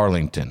like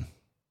Darlington.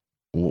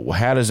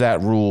 How does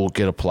that rule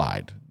get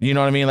applied? You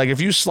know what I mean? Like if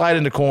you slide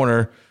in the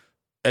corner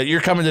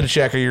you're coming to the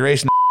checker, you're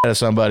racing at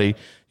somebody,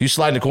 you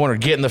slide in the corner,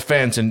 get in the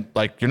fence, and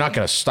like you're not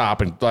going to stop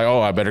and like, oh,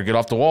 I better get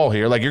off the wall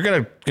here. Like you're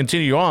going to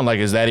continue on. Like,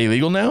 is that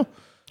illegal now?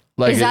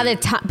 Like, is that a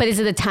time? But is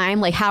it the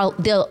time? Like how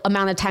the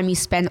amount of time you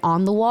spend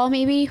on the wall,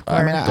 maybe?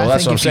 I mean, Well, I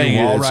that's think what I'm if you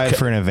saying. wall It's ride ca-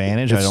 for an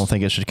advantage, I don't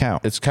think it should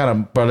count. It's kind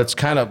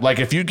of like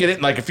if you get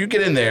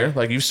in there,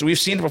 like we've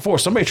seen it before.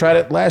 Somebody tried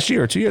it last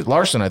year or 2 years.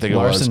 Larson, I think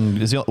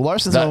Larson's the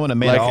only one that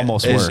made it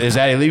almost work. Is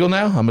that illegal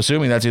now? I'm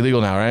assuming that's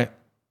illegal now, right?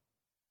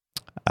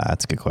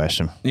 That's a good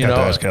question. You Got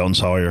to know, ask Kelton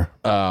Sawyer.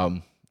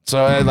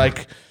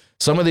 like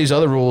some of these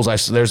other rules,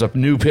 there's a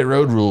new pit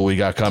road rule we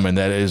got coming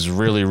that is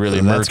really,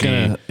 really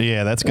murky.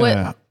 That's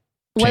gonna.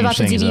 What about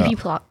the change things DVP up.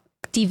 clock?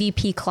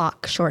 DVP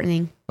clock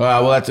shortening.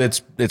 Well,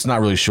 it's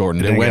not really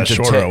shortened. It went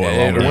shorter, a little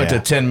longer. It went to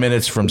 10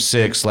 minits from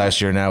 6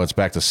 last year. Now it's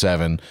back to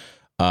 7.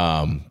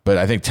 But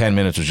I think 10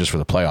 minutes was just for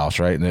the playoffs,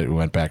 right? And it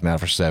went back now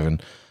for 7.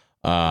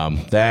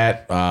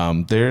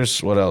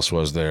 There's what else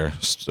was there?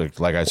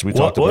 Like we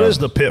talked about. What is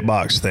the pit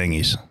box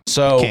thingies?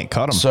 So You can't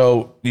cut 'em.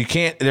 So you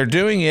can't. They're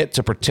doing it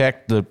to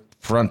protect the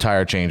front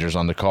tire changers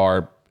on the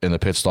car in the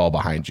pit stall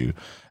behind you,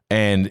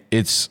 and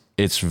it's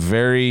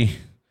very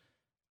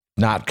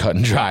not cut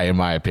and dry in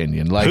my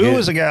opinion. Like Who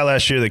was the guy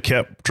last year that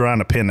kept trying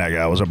to pin that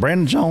guy? Was it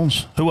Brandon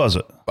Jones? Who was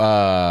it?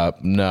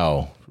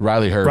 No,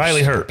 Riley Herbst.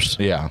 Riley Herbst.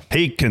 Yeah.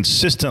 He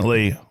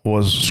consistently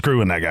was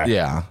screwing that guy.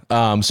 Yeah.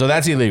 So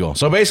that's illegal.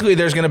 So basically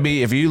there's going to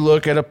be, if you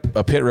look at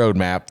a pit road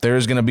map,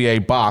 there's going to be a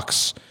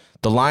box,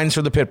 the lines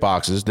for the pit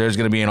boxes. There's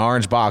going to be an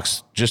orange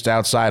box just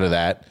outside of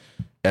that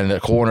and the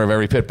corner of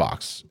every pit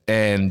box.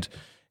 And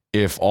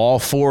if all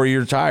 4 of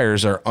your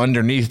tires are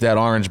underneath that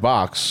orange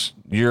box,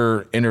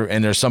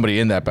 and there's somebody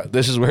in that, but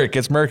this is where it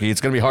gets murky. It's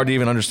going to be hard to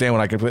even understand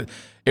what I could put.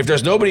 If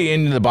there's nobody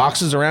in the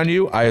boxes around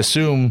you, I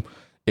assume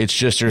it's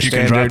just your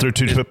standard. You can drive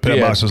through 2 pit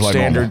boxes like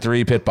standard normal.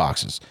 3 pit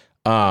boxes.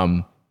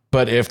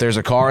 But if there's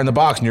a car in the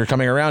box and you're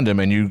coming around him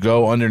and you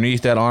go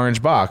underneath that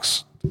orange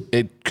box,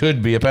 it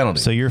could be a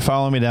penalty. So you're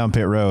following me down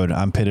pit road.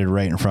 I'm pitted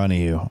right in front of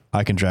you.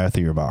 I can drive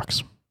through your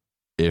box.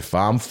 If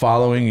I'm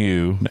following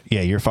you,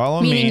 Yeah, you're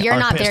following Meaning me. you're Our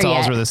not pit there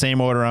stalls yet. are the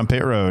same order on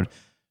pit road.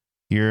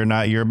 You're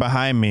not. You're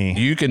behind me.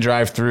 you can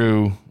drive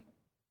through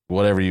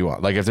whatever you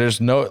want. Like if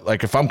there's no,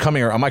 like if I'm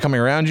coming, am I coming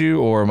around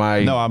you or am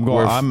I? No, I'm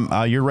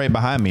going. You're right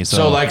behind me.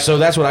 So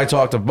that's what I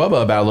talked to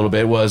Bubba about a little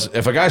bit was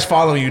if a guy's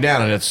following you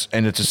down and it's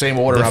the same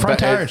order. the I'm front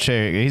ba- tire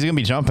chair. He's gonna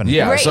be jumping.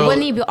 Yeah. Right, So,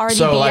 wouldn't he already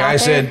so be like out I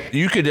there? said,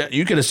 you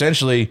could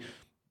essentially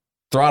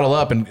throttle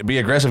up and be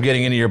aggressive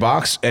getting into your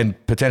box and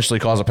potentially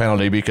cause a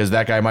penalty because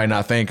that guy might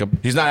not think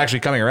he's not actually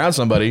coming around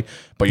somebody,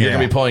 but you're Yeah.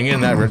 going to be pulling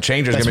in that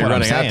changer's going That's to be what I'm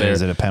running out saying. there.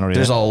 Is it a penalty?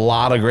 There's a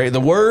lot of the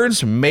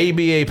words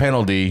maybe a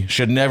penalty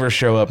should never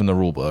show up in the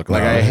rule book.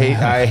 Like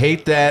I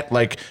hate that.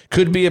 Like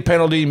could be a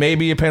penalty,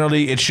 maybe a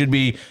penalty. It should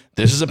be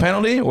this is a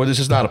penalty or this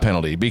is not a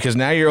penalty because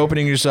now you're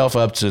opening yourself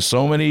up to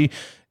so many,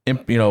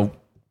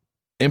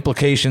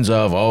 implications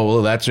of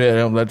that's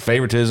it, that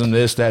favoritism,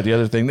 this, that, the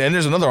other thing, and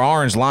there's another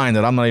orange line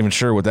that I'm not even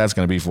sure what that's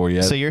going to be for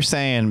yet. So you're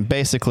saying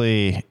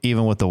basically,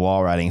 even with the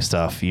wall riding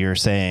stuff, you're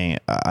saying,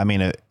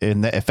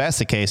 if that's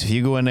the case, if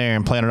you go in there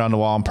and plant it on the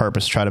wall on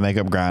purpose, try to make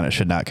up ground, it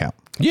should not count.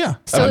 Yeah.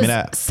 So, I mean,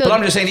 But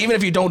I'm just saying, even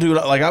if you don't do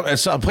it, like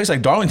at a place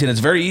like Darlington, it's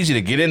very easy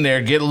to get in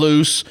there, get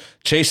loose,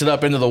 chase it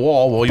up into the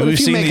wall. Well, But we've if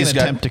you seen make these an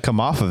guys. attempt to come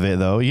off of it,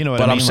 though, you know what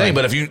But I mean? I'm saying,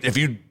 Like, but if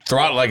you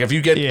throttle, like if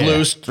you get Yeah.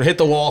 loose, hit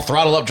the wall,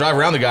 throttle up, drive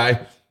around the guy,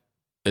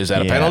 is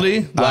that a yeah. penalty?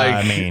 Like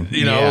I mean,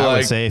 I I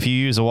would say if you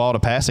use a wall to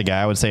pass a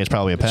guy, I would say it's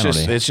probably a penalty.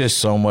 it's just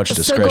so much So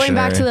discretionary. going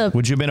back to the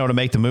Would you have been able to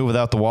make the move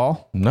without the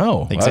wall?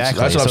 no,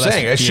 Exactly. That's what So I'm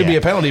saying. It should be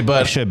a penalty,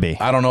 but It should be.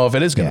 I don't know if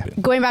it is going to Yeah.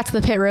 be. going back to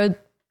the pit road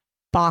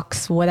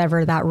box,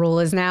 whatever that rule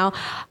is now.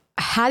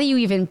 How do you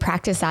even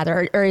practice that?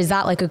 Or is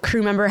that like a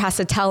crew member has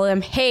to tell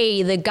him,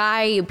 hey, the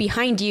guy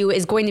behind you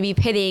is going to be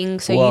pitting,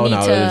 so you need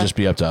to... it'd just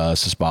be up to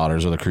us, the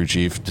spotters or the crew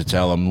chief, to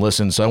tell them,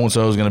 listen,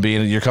 so-and-so is going to be,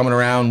 you're coming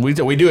around. We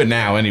do it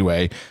now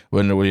anyway.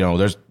 When,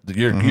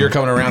 you're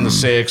coming around the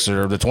 6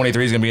 or the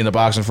 23 is going to be in the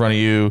box in front of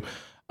you.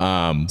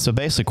 So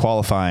basically,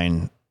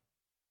 qualifying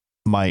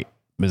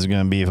is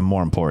going to be even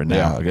more important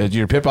now. Yeah,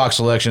 your pit box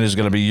selection is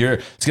going to be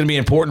it's going to be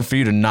important for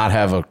you to not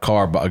have a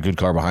good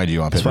car behind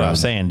you on pit That's what road. I'm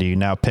saying. Do you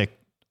now pick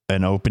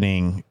an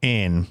opening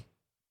in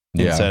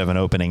instead of an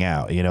opening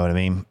out? You know what I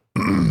mean?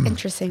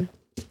 Interesting.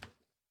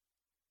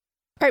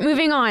 All right,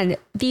 moving on.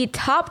 The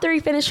top 3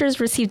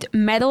 finishers received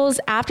medals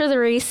after the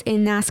race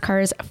in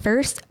NASCAR's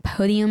first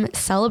podium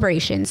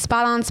celebration.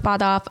 Spot on,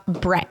 spot off,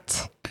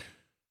 Brett.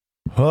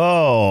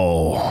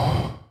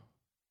 Oh,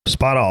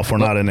 spot off. We're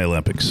not in the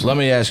Olympics. Let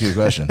me ask you a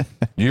question.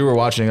 You were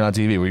watching it on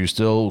TV. Were you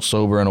still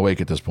sober and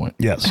awake at this point?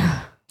 Yes.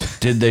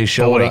 Did they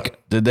show Awake.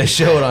 Did they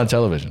show it on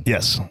television?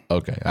 Yes.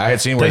 Okay, I had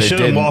seen where They they showed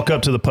him didn't. walk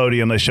up to the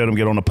podium. They showed him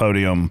get on the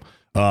podium.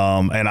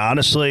 And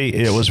honestly,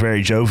 it was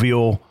very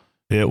jovial.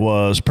 It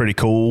was pretty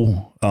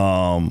cool.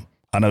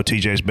 I know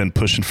TJ's been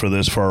pushing for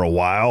this for a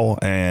while,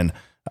 and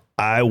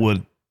I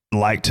would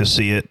like to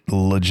see it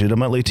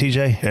legitimately,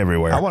 TJ,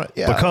 everywhere.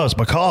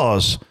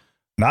 Because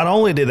not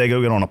only did they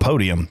go get on a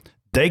podium,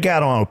 they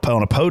got on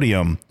a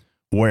podium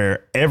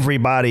where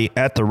everybody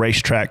at the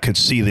racetrack could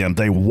see them.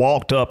 They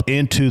walked up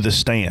into the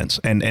stands,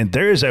 and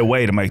there is a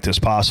way to make this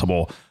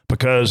possible,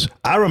 because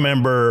I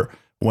remember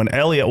when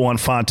Elliott won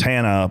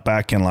Fontana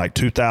back in like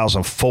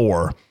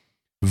 2004,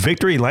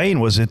 Victory Lane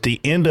was at the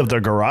end of the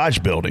garage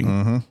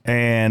building.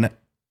 And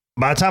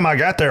by the time I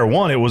got there,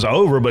 one, it was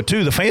over, but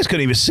two, the fans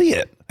couldn't even see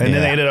it. And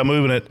then they ended up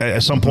moving it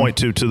at some point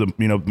to the,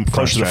 you know,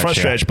 close to the front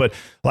stretch. But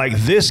like,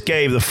 this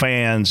gave the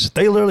fans,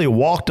 they literally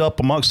walked up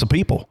amongst the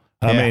people.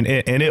 I mean,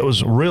 and it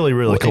was really,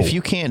 really cool. If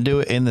you can't do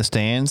it in the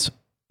stands,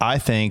 I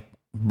think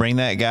bring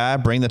that guy,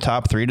 bring the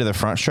top 3 to the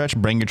front stretch,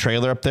 bring your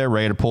trailer up there,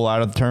 ready to pull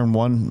out of the turn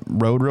 1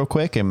 road real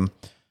quick, and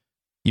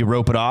you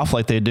rope it off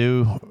like they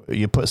do.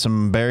 You put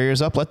some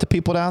barriers up, let the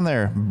people down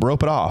there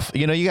rope it off.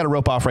 You know, you got to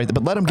rope off right there,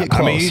 but let them get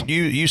close. I mean,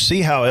 you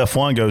see how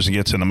F1 goes and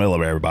gets in the middle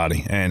of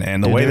everybody.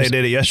 And the way they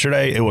did it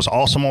yesterday, it was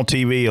awesome on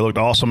TV. It looked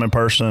awesome in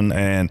person,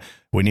 and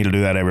we need to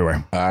do that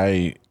everywhere.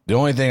 The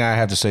only thing I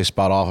have to say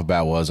spot off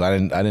about was I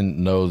didn't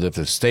know if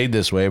it stayed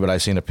this way, but I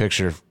seen a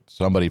picture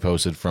somebody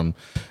posted from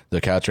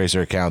the Couch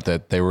Racer account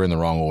that they were in the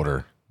wrong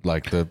order.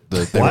 Like I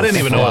didn't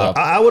even know.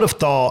 I would have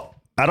thought,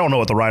 I don't know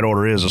what the right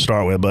order is to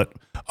start with, but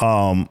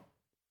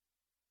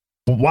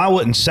why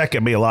wouldn't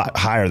second be a lot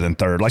higher than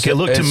third? Like, it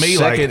looked to me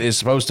like second is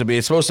supposed to be.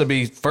 It's supposed to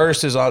be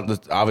first is on the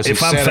obviously.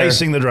 If I'm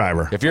facing the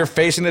driver, if you're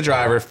facing the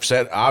driver,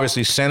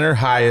 obviously center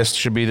highest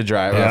should be the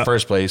driver.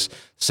 First place,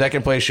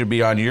 second place should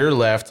be on your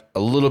left, a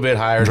little bit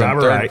higher than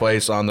third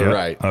place on the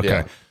right. Okay.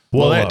 Yeah.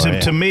 Well,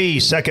 to me,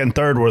 second and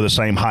third were the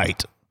same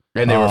height,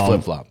 and they were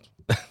flip flopped.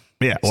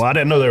 Yeah. Well, I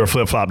didn't know they were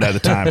flip flopped at the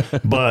time,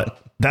 but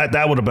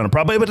that would have been a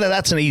problem. But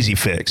that's an easy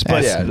fix.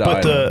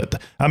 But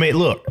I mean,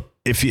 look,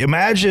 if you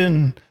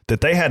imagine that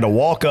they had to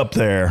walk up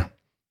there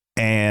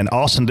and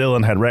Austin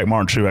Dillon had wrecked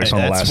Martin Truex on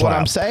the last lap. That's what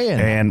I'm saying.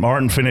 And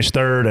Martin finished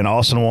third and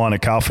Austin won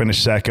and Kyle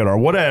finished second or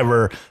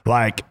whatever,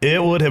 like,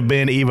 it would have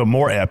been even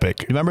more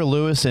epic. You remember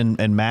Lewis and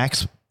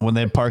Max when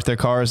they'd park their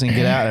cars and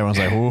get out? Everyone's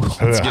like,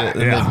 ooh, let's get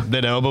it. And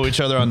they'd elbow each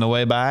other on the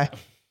way by.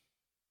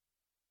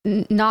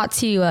 Not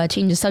to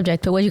change the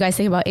subject, but what do you guys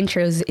think about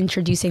intros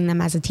introducing them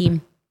as a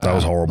team? That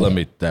was horrible.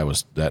 That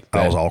was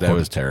awkward. That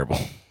was terrible.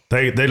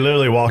 They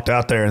literally walked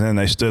out there and then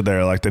they stood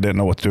there like they didn't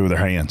know what to do with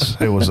their hands.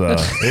 It was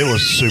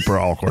super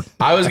awkward.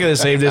 I was going to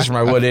save this for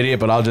my What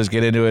Idiot, but I'll just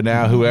get into it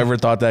now. Whoever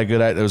thought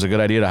it was a good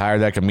idea to hire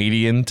that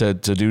comedian to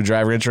do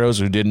driver intros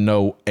who didn't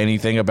know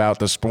anything about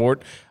the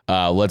sport,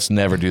 let's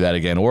never do that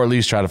again. Or at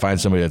least try to find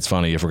somebody that's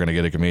funny if we're going to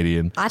get a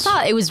comedian. I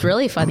thought it was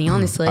really funny,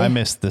 honestly. I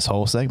missed this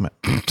whole segment.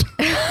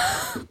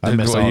 I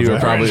missed all you.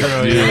 Probably.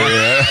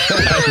 I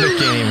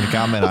can't even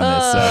comment on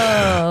this.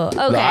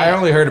 So. Okay. I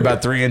only heard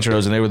about 3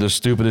 intros, and they were the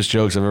stupidest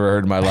jokes I've ever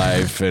heard in my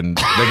life. And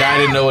the guy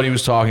didn't know what he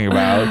was talking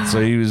about,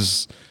 so he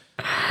was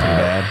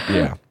bad.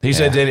 Yeah, he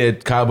said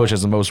that Kyle Busch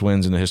has the most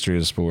wins in the history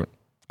of the sport.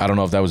 I don't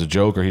know if that was a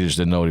joke or he just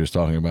didn't know what he was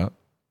talking about.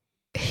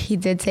 He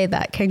did say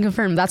that. Can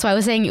confirm. That's why I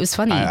was saying it was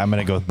funny. I'm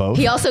going to go with both.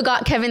 He also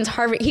got Kevin's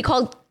Harvard. He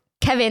called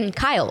Kevin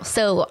Kyle,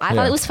 so I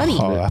thought it was funny.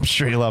 Oh, I'm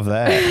sure you love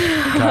that.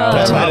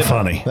 That's not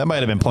funny. That might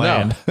have been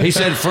planned. No. He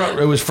said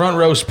it was Front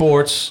Row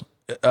Sports.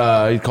 He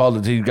called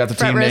it. He got the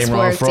team name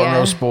wrong. Front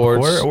Row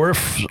Sports.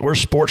 We're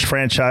sports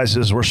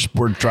franchises.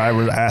 We're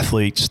drivers,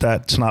 athletes.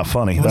 That's not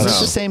funny. Is this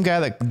the same guy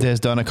that has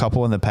done a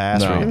couple in the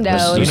past? No.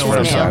 No, You know what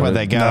I'm talking about?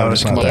 That guy. No,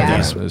 it's not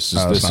that guy. This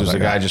is a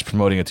guy just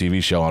promoting a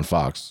TV show on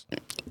Fox.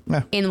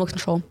 Animal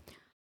Control.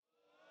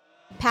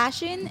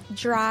 Passion,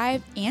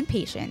 drive, and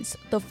patience.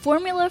 The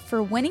formula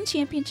for winning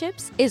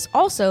championships is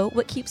also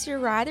what keeps your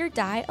ride or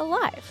die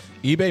alive.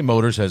 eBay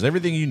Motors has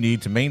everything you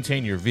need to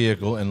maintain your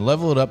vehicle and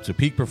level it up to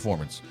peak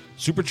performance.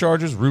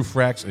 Superchargers, roof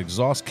racks,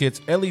 exhaust kits,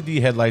 LED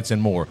headlights,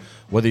 and more.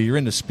 Whether you're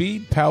into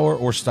speed, power,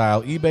 or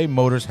style, eBay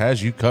Motors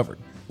has you covered.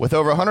 With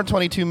over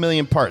 122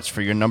 million parts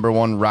for your number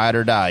one ride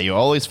or die, you'll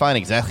always find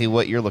exactly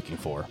what you're looking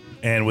for.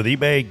 And with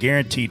eBay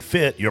Guaranteed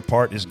Fit, your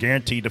part is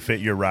guaranteed to fit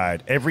your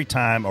ride every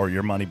time or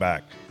your money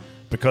back.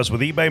 Because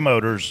with eBay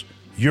Motors,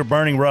 you're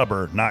burning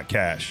rubber, not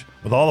cash.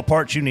 With all the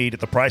parts you need at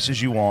the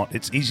prices you want,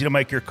 it's easy to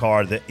make your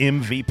car the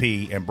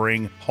MVP and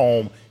bring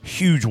home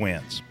huge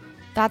wins.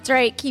 That's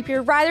right. Keep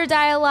your ride or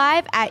die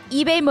alive at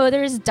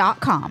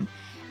ebaymotors.com.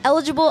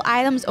 Eligible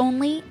items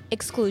only.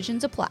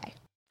 Exclusions apply.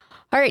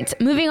 All right,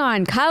 moving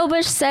on. Kyle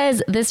Busch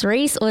says this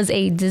race was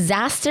a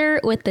disaster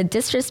with the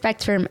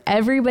disrespect from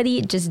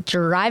everybody just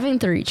driving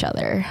through each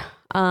other.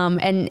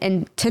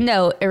 And to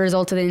note, it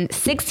resulted in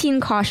 16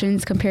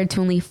 cautions compared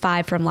to only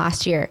 5 from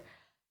last year.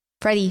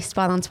 Freddie,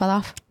 spot on, spot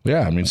off?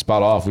 Yeah, I mean,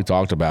 spot off. We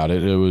talked about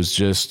it. It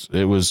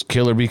was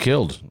kill or be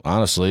killed.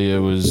 Honestly,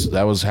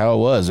 that was how it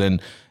was. And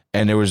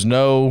there was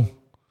no,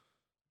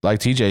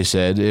 like TJ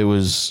said,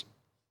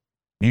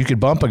 you could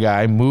bump a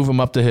guy, move him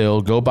up the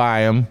hill, go by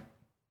him.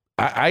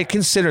 I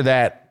consider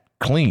that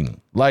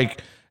clean.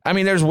 Like, I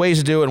mean, there's ways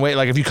to do it. And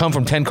like if you come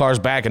from 10 cars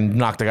back and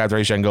knock the guy off the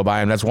racetrack and go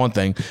by him, that's one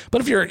thing.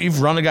 But if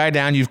you've run a guy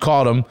down, you've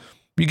caught him,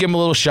 you give him a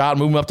little shot,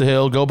 move him up the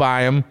hill, go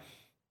by him.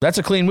 That's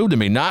a clean move to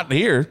me. Not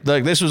here.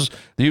 Like this was,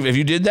 if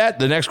you did that,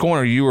 the next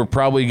corner, you were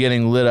probably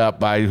getting lit up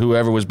by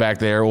whoever was back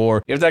there.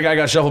 Or if that guy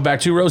got shuffled back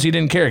 2 rows, he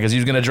didn't care because he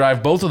was going to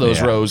drive both of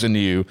those rows into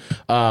you.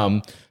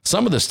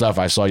 Some of the stuff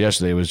I saw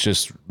yesterday was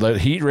just, the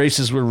heat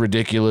races were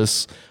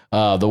ridiculous.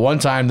 The one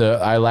time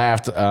that I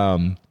laughed,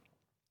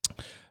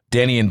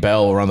 Danny and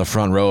Bell were on the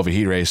front row of a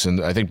heat race, and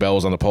I think Bell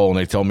was on the pole, and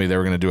they told me they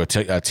were going to do a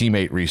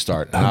teammate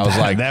restart. And I was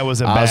like, that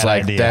was a bad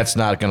idea. That's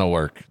not going to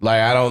work.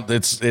 Like,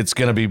 it's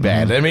going to be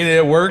bad. I mean,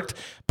 it worked,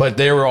 but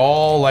they were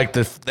all like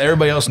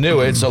everybody else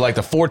knew it. So like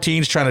the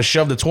 14s trying to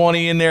shove the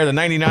 20 in there, the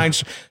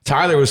 99s,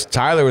 Tyler was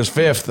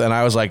 5th. And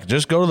I was like,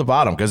 just go to the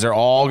bottom because they're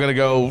all going to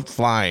go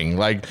flying.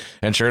 Like,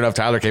 and sure enough,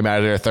 Tyler came out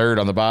of there 3rd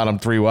on the bottom,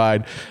 3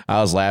 wide.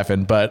 I was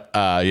laughing, but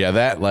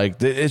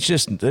it's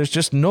just, there's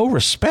just no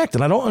respect.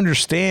 And I don't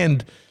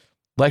understand.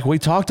 Like we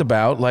talked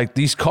about, like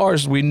these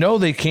cars, we know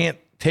they can't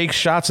take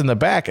shots in the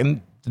back,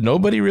 and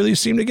nobody really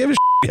seemed to give a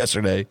shit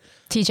yesterday.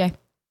 TJ.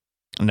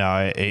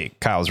 No,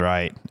 Kyle's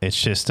right. It's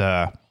just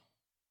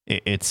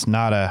it's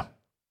not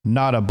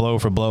a blow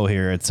for blow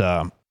here. It's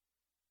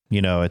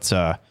it's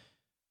a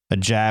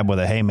jab with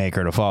a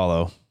haymaker to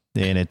follow,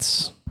 and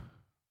it's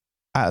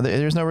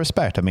there's no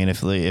respect. I mean,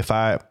 if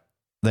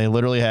they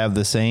literally have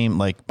the same,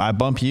 like I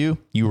bump you,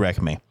 you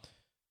wreck me.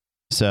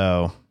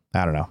 So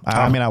I don't know.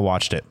 I mean, I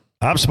watched it.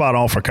 I'm spot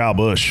on for Kyle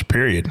Busch,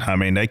 period. I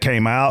mean, they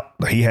came out.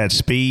 He had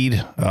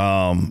speed.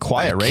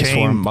 Quiet race for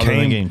him, other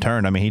than getting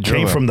turned. I mean, he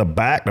came from the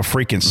back to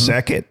freaking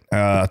second.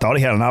 I thought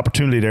he had an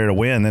opportunity there to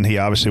win. Then he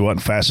obviously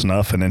wasn't fast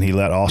enough, and then he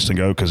let Austin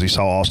go because he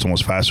saw Austin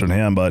was faster than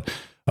him. But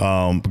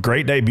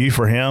great debut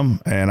for him,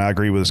 and I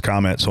agree with his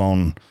comments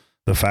on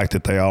the fact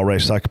that they all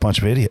raced like a bunch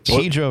of idiots.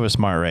 He drove a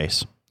smart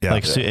race. Yeah,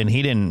 and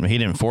he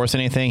didn't force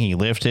anything. He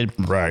lifted.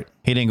 Right.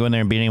 He didn't go in there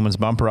and beat anyone's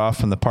bumper off.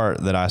 From the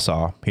part that I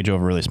saw, he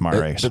drove a really smart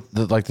race.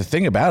 The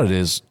thing about it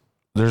is,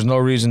 there's no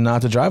reason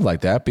not to drive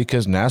like that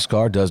because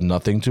NASCAR does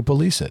nothing to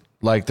police it.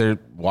 Like,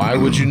 why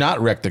would you not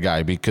wreck the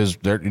guy? Because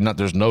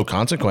there's no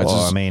consequences.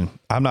 Well, I mean,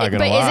 I'm not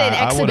going to lie. But is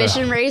an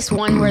exhibition race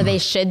one where they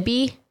should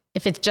be?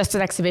 If it's just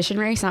an exhibition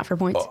race, not for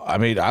points? I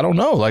mean, I don't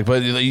know. Like,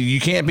 but you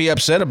can't be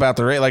upset about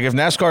the race. Like, if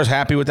NASCAR's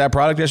happy with that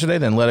product yesterday,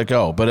 then let it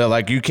go.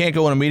 But you can't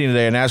go in a meeting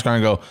today at NASCAR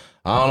and go,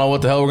 I don't know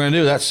what the hell we're going to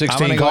do. That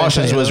 16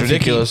 cautions was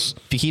ridiculous.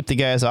 If you keep the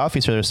guys off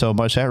each other so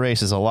much, that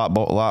race is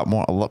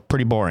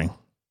pretty boring.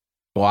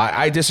 Well,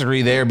 I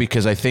disagree there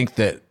because I think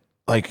that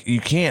you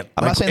can't.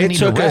 I'm not saying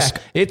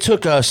it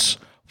took us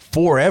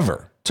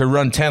forever to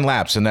run 10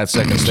 laps in that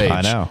second stage.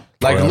 I know.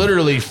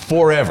 Literally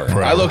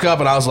forever. I look up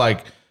and I was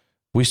like,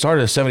 we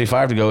started at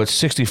 75 to go. It's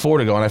 64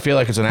 to go, and I feel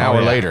like it's an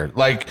hour later.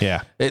 I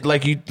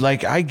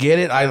get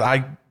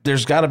it.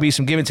 There's got to be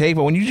some give and take,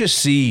 but when you just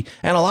see,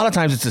 and a lot of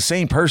times it's the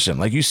same person.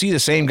 Like you see the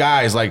same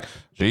guys. Like,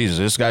 Jesus,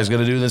 this guy's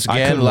gonna do this again.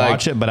 I couldn't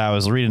watch it, but I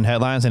was reading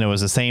headlines, and it was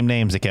the same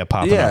names that kept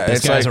popping up.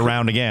 This guy's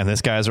around again.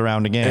 This guy's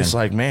around again. It's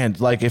like, man,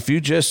 if you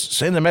just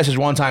send the message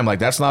one time, like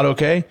that's not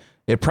okay.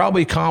 It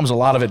probably calms a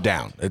lot of it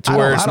down to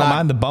where it's not. I don't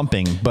mind the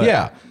bumping, but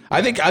yeah.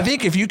 I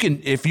think if you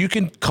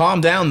can calm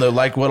down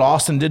like what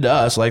Austin did to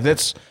us, like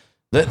that's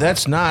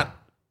not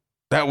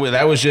that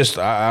was just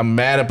I'm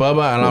mad at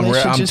Bubba and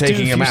I'm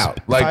taking him out.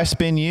 Like if I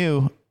spin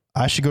you,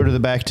 I should go to the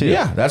back too.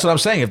 Yeah, that's what I'm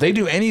saying. If they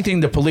do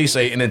anything to police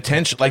an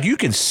intention, like you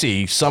can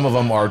see some of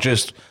them are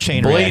just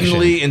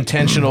blatantly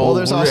intentional. Well,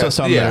 there's also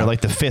some that are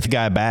like the 5th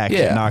guy back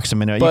knocks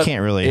him in. You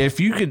can't really.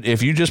 If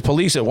you just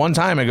police it one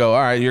time and go,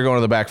 all right, you're going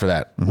to the back for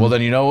that. Mm-hmm. Well,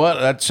 then you know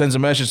what? That sends a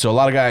message to a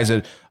lot of guys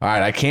that, all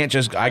right,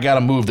 I got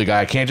to move the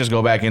guy. I can't just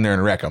go back in there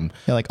and wreck him.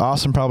 Yeah, like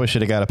Austin probably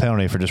should have got a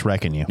penalty for just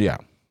wrecking you. Yeah.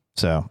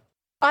 So.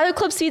 Auto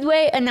Club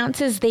Speedway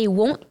announces they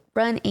won't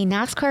run a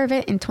NASCAR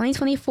event in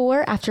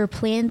 2024 after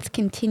plans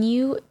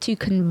continue to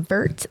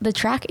convert the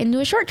track into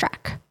a short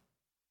track.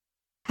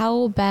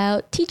 How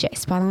about TJ?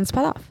 Spot on,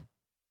 spot off.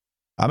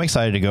 I'm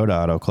excited to go to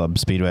Auto Club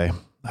Speedway.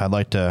 I'd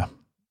like to.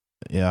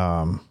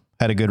 Had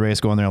a good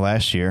race going there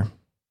last year.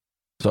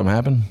 Something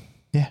happened?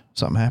 Yeah,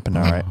 something happened.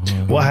 All right.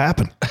 What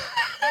happened?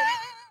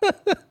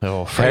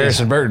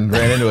 Harrison Burton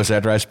ran into us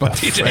after I spun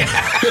TJ.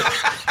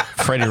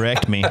 Freddie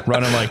wrecked me,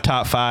 running like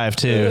top 5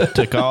 too.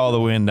 Took all the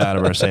wind out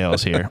of our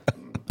sails here.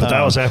 But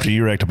that was after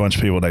you wrecked a bunch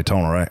of people at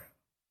Daytona, right?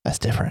 That's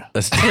different.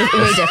 Way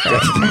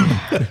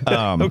different.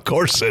 Of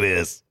course it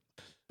is.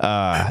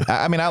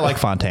 I mean, I like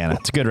Fontana.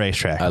 It's a good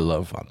racetrack. I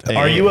love Fontana.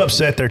 Are you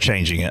upset they're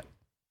changing it?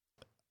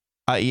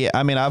 Yeah,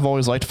 I mean, I've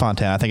always liked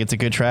Fontana. I think it's a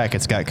good track.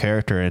 It's got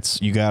character.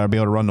 You got to be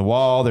able to run the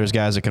wall. There's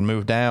guys that can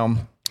move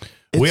down.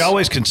 We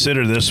always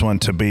consider this one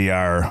to be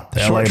our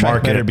LA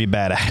market. Better be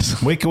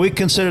badass. We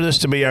consider this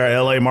to be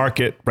our LA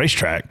market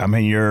racetrack. I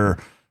mean, you're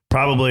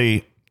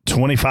probably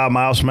 25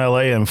 miles from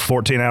LA and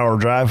 14-hour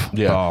drive.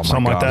 Yeah,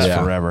 something like that.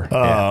 Yeah. Forever.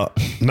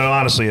 No,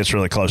 honestly, it's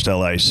really close to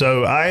LA.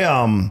 So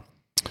I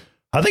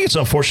think it's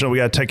unfortunate we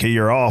got to take a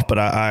year off, but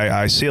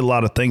I see a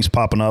lot of things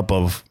popping up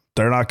of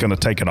they're not going to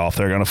take it off.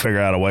 They're going to figure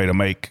out a way to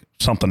make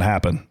something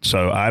happen.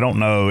 So I don't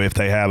know if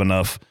they have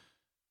enough.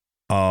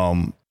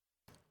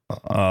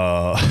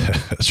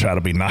 Let's try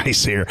to be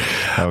nice here.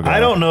 Okay.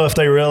 I don't know if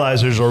they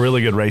realize there's a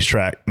really good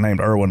racetrack named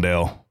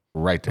Irwindale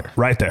right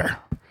there.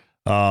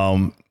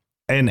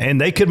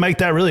 And they could make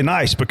that really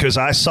nice, because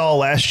I saw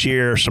last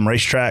year some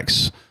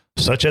racetracks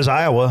such as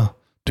Iowa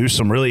do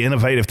some really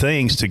innovative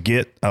things to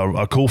get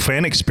a cool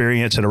fan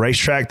experience at a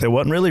racetrack that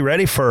wasn't really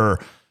ready for,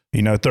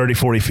 30,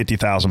 40,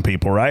 50,000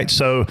 people, right?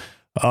 So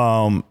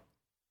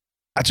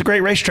that's a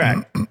great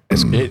racetrack.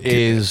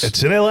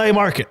 It's an LA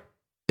market.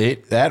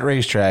 That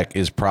racetrack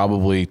is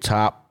probably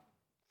top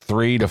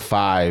 3 to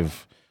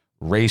 5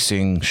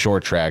 racing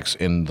short tracks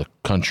in the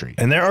country.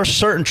 And there are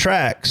certain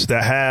tracks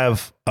that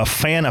have a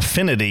fan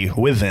affinity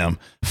with them.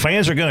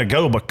 Fans are going to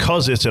go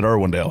because it's at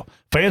Irwindale.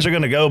 Fans are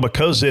going to go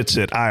because it's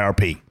at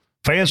IRP.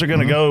 Fans are going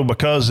to go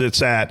because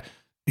it's at,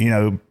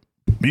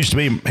 used to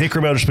be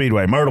Hickory Motor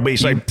Speedway, Myrtle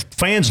Beach. Like,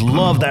 fans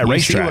love that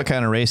racetrack. You see what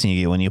kind of racing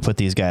you get when you put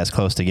these guys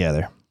close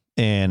together.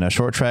 In a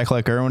short track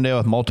like Irwindale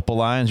with multiple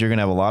lines, you're going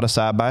to have a lot of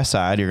side by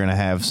side. You're going to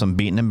have some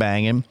beating and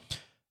banging.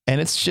 And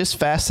it's just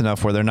fast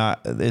enough where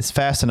it's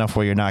fast enough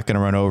where you're not going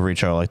to run over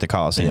each other like the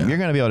Coliseum. Yeah. You're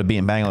going to be able to beat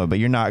and bang a little, but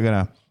you're not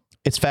going to,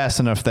 it's fast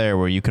enough there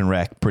where you can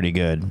wreck pretty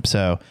good.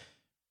 So,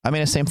 I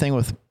mean, the same thing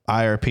with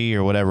IRP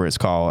or whatever it's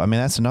called. I mean,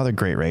 that's another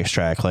great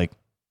racetrack. Like,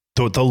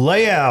 the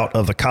layout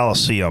of the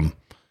Coliseum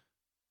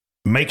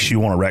makes you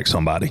want to wreck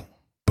somebody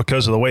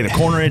because of the way the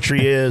corner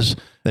entry is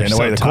and the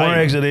way the corner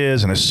exit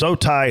is. And it's so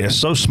tight. It's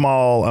so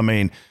small. I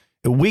mean,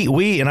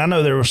 and I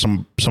know there were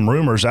some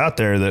rumors out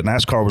there that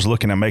NASCAR was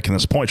looking at making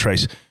this points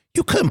race.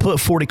 You couldn't put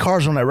 40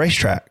 cars on that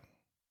racetrack.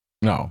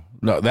 No,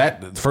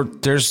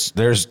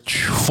 there's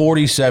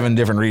 47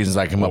 different reasons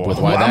I come up with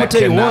why I'm that gonna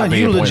tell you one.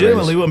 You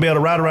legitimately race. wouldn't be able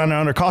to ride around there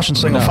under caution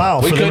single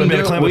file. We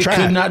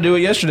could not do it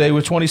yesterday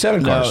with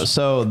 27 cars. No,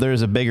 so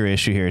there's a bigger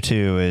issue here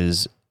too.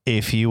 Is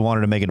if you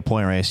wanted to make it a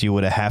point race, you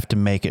would have to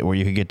make it where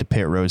you could get to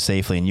pit road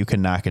safely, and you could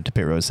not get to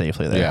pit road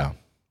safely there.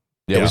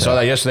 Yeah. We saw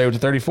that yesterday with the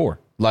 34.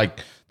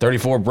 Like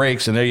 34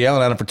 breaks, and they're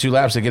yelling at him for 2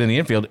 laps to get in the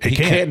infield. He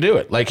can't do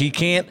it. Like, he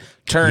can't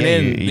turn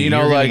in.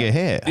 Get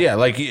hit. Yeah,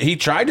 like he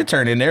tried to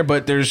turn in there,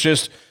 but there's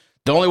just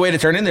the only way to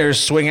turn in there is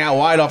swing out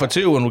wide off of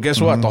 2. And guess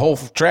what? The whole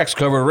track's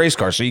covered with race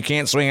cars, so you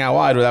can't swing out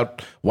wide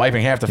without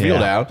wiping half the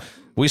field out.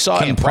 We saw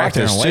it in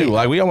practice too.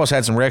 Like, we almost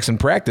had some wrecks in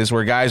practice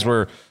where guys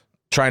were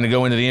trying to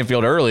go into the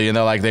infield early, and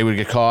they would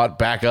get caught,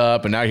 back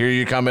up, and now here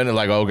you come in and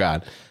like, oh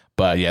God.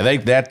 But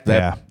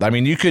yeah, I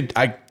mean, you could,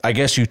 I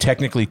guess you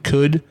technically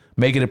could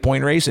make it a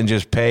point race and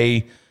just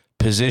pay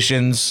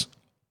positions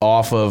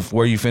off of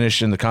where you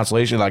finish in the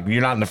consolation. Like,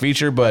 you're not in the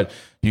feature, but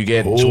you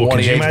get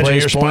 28th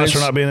place your sponsor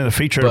not being in the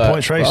feature of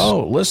points race.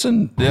 Oh,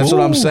 listen, that's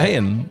what I'm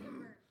saying.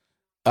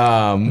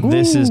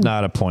 This is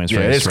not a points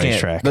race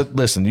racetrack.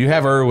 Listen, you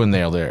have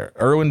Irwindale there.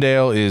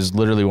 Irwindale is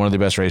literally one of the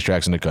best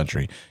racetracks in the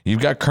country. You've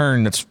got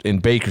Kern that's in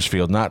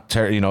Bakersfield,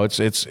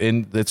 it's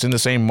in the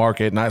same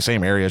market, not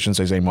same area. I shouldn't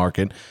say same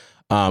market.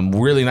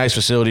 Really nice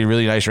facility,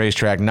 really nice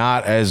racetrack.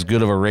 Not as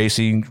good of a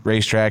racing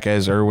racetrack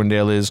as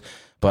Irwindale is,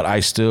 but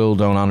I still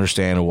don't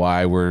understand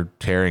why we're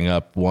tearing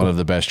up one of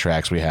the best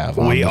tracks we have.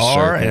 We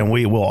are, and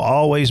we will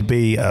always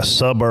be a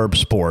suburb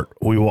sport.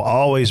 We will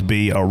always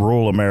be a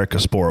rural America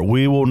sport.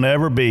 We will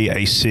never be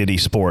a city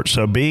sport.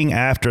 So being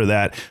after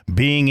that,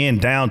 being in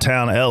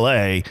downtown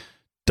LA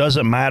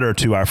doesn't matter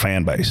to our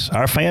fan base.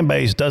 Our fan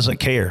base doesn't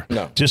care.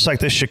 No. Just like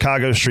this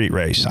Chicago street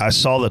race. I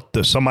saw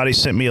that somebody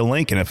sent me a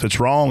link, and if it's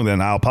wrong,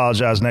 then I'll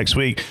apologize next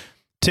week.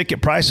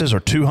 Ticket prices are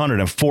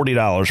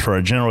 $240 for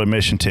a general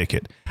admission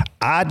ticket.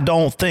 I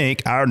don't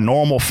think our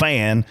normal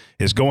fan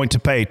is going to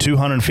pay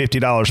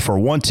 $250 for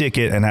one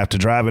ticket and have to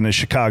drive into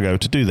Chicago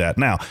to do that.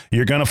 Now,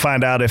 you're going to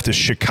find out if the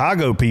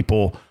Chicago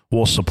people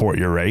will support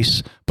your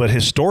race, but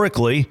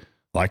historically,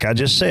 like I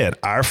just said,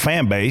 our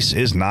fan base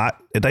is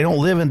not, they don't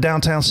live in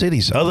downtown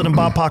cities other than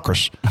Bob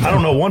Pockris. I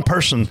don't know one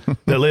person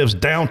that lives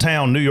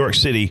downtown New York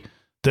City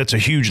that's a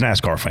huge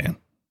NASCAR fan.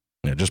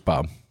 Yeah, just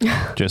Bob.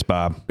 Just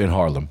Bob. In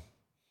Harlem.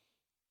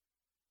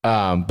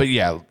 But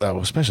yeah,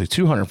 especially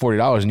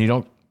 $240, and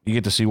you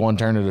get to see one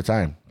turn at a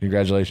time.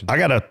 Congratulations. I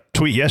got a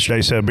tweet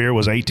yesterday said beer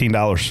was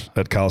 $18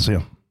 at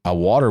Coliseum.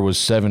 Water was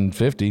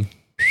 $7.50.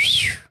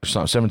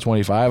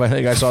 $7.25. I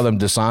think I saw them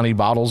Dasani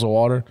bottles of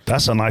water.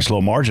 That's a nice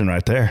little margin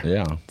right there.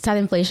 Yeah. Is that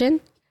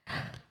inflation?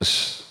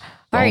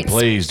 All right.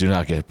 Please do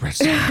not get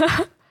pressed.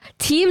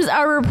 Teams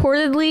are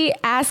reportedly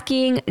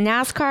asking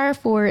NASCAR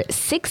for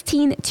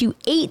 $16 to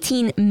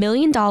 $18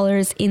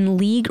 million in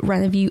league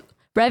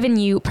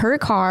revenue per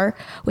car,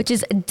 which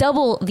is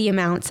double the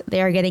amount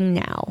they are getting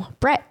now.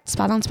 Brett,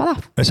 spot on, spot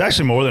off. It's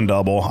actually more than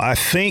double. I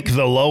think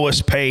the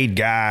lowest paid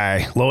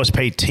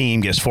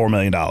team gets $4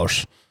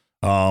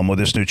 million with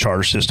this new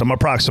charter system,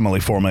 approximately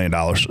 $4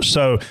 million.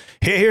 So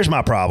here's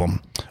my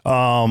problem.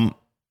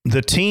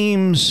 The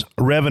team's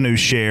revenue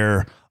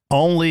share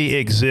only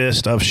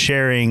exists of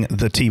sharing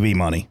the TV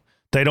money.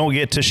 They don't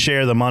get to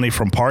share the money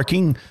from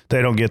parking.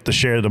 They don't get to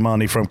share the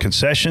money from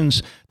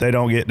concessions. They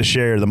don't get to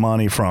share the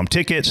money from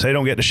tickets. They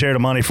don't get to share the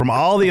money from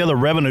all the other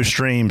revenue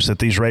streams that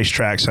these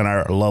racetracks and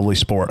our lovely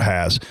sport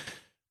has.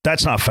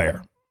 That's not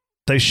fair.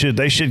 They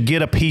should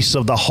get a piece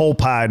of the whole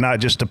pie,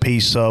 not just a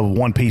piece of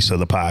one piece of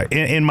the pie,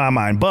 in my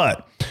mind.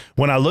 But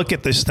when I look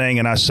at this thing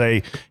and I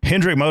say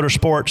Hendrick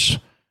Motorsports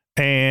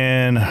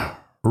and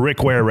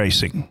Rick Ware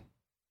Racing,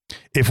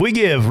 If we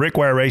give Rick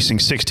Ware Racing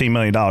 $16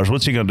 million,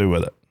 what's he going to do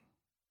with it?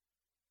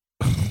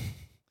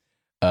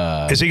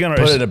 Is he going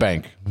to put it in a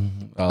bank?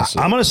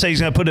 I'm going to say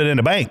he's going to put it in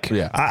a bank.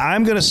 Yeah.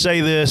 I'm going to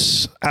say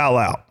this out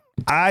loud.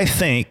 I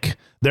think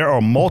there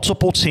are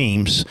multiple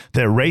teams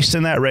that raced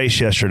in that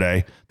race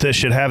yesterday that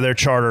should have their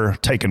charter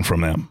taken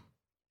from them.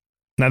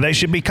 Now, they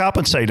should be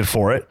compensated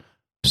for it.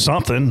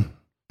 Something,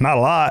 not a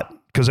lot,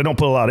 because they don't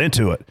put a lot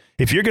into it.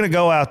 If you're going to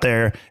go out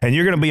there and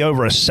you're going to be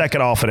over a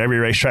second off at every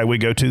racetrack we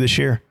go to this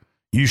year,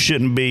 you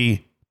shouldn't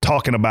be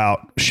talking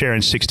about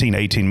sharing $16,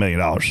 $18 million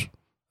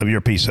of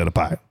your piece of the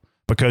pie,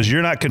 because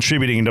you're not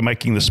contributing to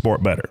making the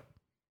sport better.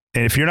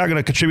 And if you're not going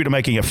to contribute to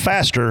making it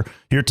faster,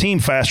 your team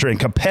faster and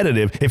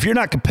competitive, if you're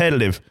not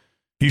competitive,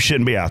 you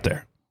shouldn't be out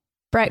there.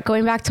 Brett,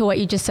 going back to what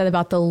you just said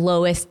about the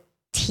lowest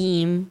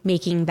team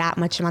making that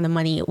much amount of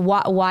money,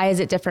 why is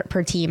it different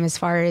per team as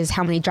far as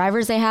how many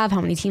drivers they have, how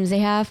many teams they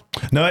have?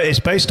 No, it's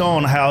based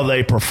on how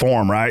they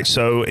perform, right?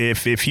 So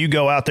if you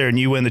go out there and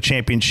you win the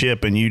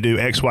championship and you do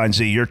X, Y, and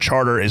Z, your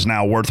charter is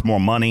now worth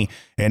more money,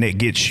 and it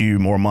gets you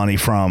more money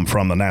from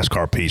the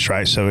NASCAR piece,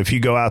 right? So if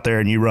you go out there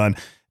and you run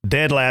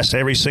dead last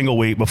every single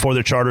week before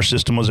the charter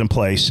system was in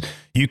place,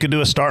 you could do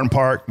a start and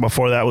park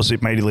before that was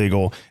made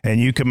illegal, and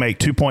you could make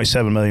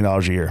 $2.7 million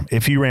a year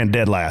if you ran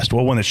dead last.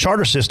 Well, when the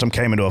charter system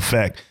came into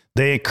effect,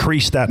 they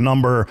increased that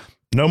number.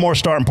 No more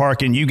start and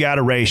parking. You got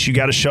to race. You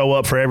got to show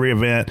up for every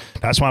event.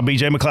 That's why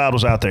BJ McLeod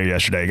was out there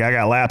yesterday. Guy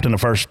got lapped in the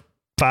first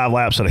 5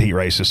 laps of the heat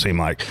race, it seemed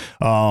like.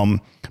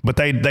 But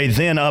they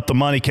then upped the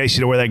money, Casey,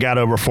 to where they got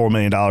over $4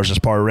 million as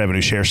part of revenue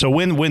share. So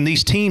when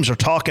these teams are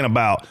talking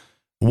about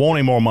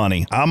wanting more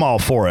money, I'm all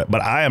for it, but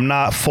I am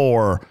not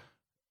for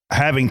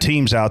having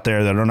teams out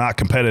there that are not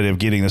competitive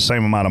getting the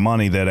same amount of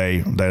money that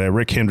a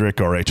Rick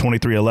Hendrick or a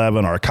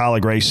 2311 or a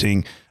Colleague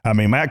Racing. I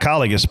mean, Matt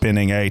Colleague is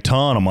spending a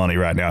ton of money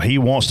right now. He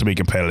wants to be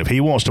competitive.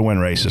 He wants to win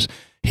races.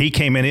 He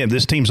came in.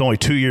 This team's only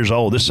 2 years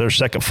old. This is their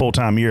second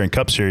full-time year in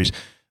Cup Series.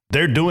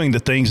 They're doing the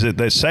things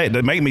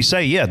that make me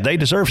say, yeah, they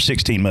deserve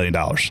 $16 million.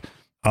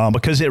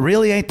 Because it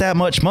really ain't that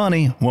much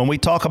money when we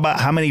talk about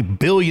how many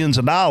billions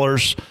of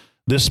dollars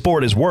this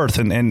sport is worth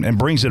and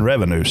brings in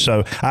revenue.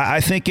 So I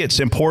think it's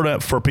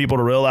important for people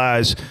to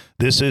realize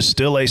this is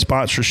still a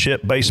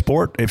sponsorship-based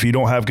sport. If you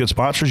don't have good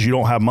sponsors, you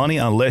don't have money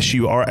unless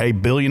you are a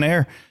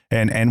billionaire.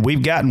 And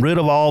we've gotten rid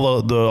of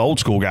all the old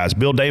school guys.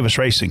 Bill Davis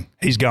Racing,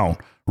 he's gone.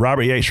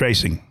 Robert Yates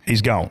Racing,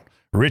 he's gone.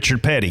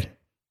 Richard Petty,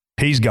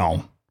 he's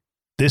gone.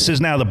 This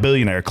is now the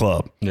billionaire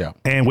club. Yeah.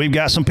 And we've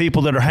got some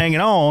people that are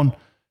hanging on.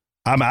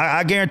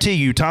 I guarantee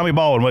you, Tommy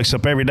Baldwin wakes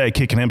up every day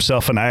kicking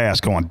himself in the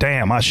ass going,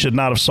 damn, I should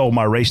not have sold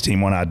my race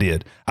team when I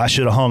did. I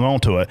should have hung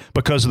on to it,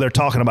 because they're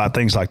talking about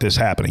things like this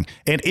happening.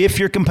 And if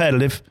you're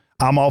competitive,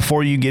 I'm all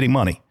for you getting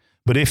money.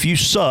 But if you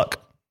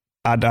suck,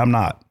 I'm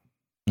not.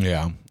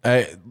 Yeah.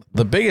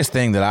 The biggest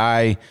thing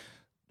that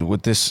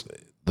with this,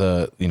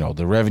 the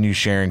revenue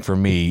sharing for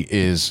me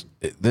is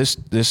this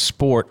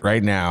sport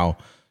right now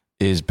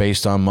is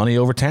based on money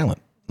over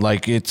talent.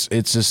 Like it's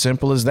as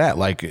simple as that.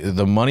 Like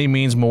the money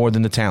means more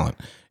than the talent.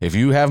 If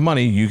you have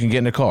money, you can get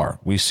in a car.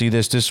 We see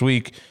this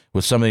week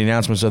with some of the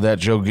announcements of that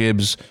Joe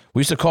Gibbs. We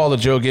used to call the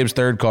Joe Gibbs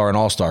third car an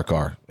all-star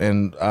car,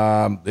 and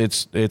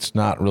it's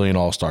not really an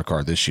all-star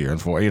car this year.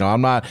 And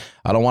I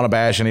don't want to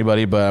bash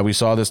anybody, but we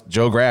saw this.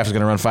 Joe Graff is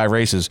going to run 5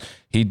 races.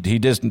 He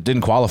just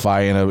didn't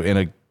qualify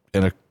in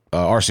a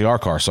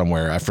RCR car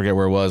somewhere. I forget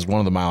where it was. One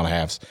of the mile and a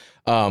halves.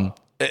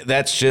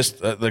 That's just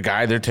the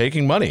guy. They're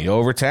taking money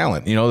over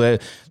talent.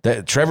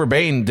 That Trevor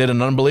Bayne did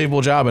an unbelievable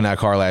job in that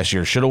car last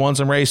year. Should have won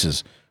some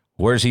races.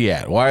 Where's he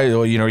at? Why?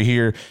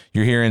 You're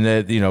hearing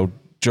that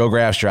Joe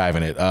Graff's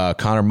driving it.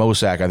 Connor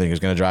Mosack, I think, is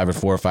going to drive it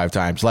 4 or 5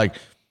 times. Like,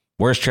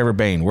 where's Trevor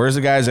Bayne? Where's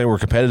the guys that were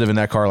competitive in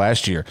that car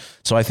last year?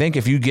 So I think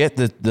if you get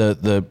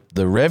the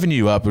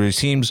revenue up, or it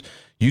seems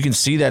you can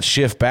see that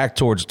shift back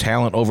towards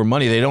talent over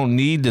money. They don't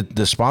need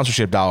the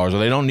sponsorship dollars, or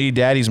they don't need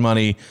daddy's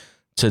money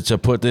to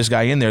put this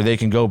guy in there. They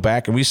can go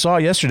back. And we saw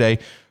yesterday,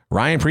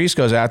 Ryan Preece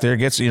goes out there,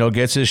 gets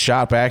his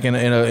shot back in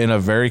a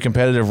very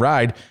competitive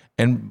ride,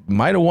 and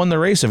might have won the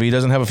race if he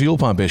doesn't have a fuel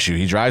pump issue.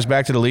 He drives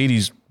back to the lead.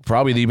 He's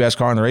probably the best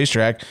car on the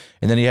racetrack,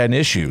 and then he had an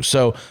issue.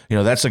 So,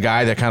 that's a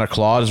guy that kind of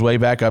clawed his way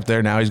back up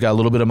there. Now he's got a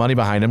little bit of money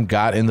behind him,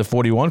 got in the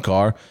 41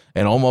 car,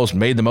 and almost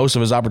made the most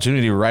of his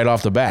opportunity right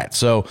off the bat.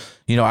 So,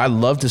 I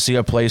love to see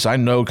a place. I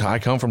know I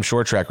come from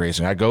short track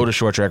racing. I go to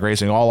short track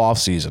racing all off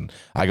season.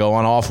 I go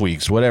on off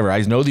weeks, whatever. I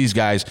know these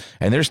guys,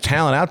 and there's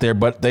talent out there,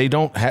 but they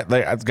don't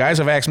have, guys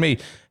have asked me,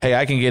 hey,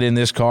 I can get in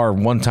this car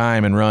one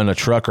time and run a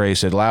truck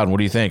race at Loudon. What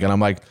do you think? And I'm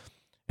like,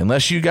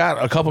 unless you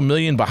got a couple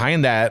million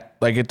behind that,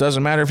 like, it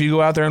doesn't matter if you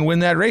go out there and win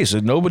that race.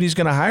 Nobody's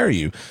going to hire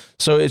you.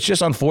 So it's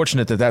just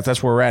unfortunate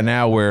that's where we're at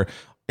now, where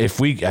I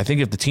think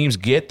if the teams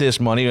get this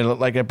money, and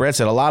like Brett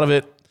said, a lot of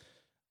it,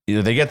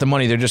 they get the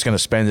money, they're just going to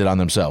spend it on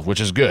themselves,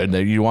 which is good.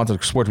 You want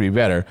the sport to be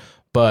better.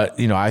 But,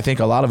 I think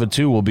a lot of it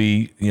too will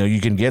be,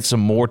 you can get some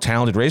more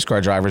talented race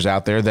car drivers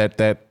out there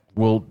that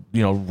will,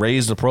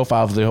 raise the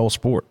profile of the whole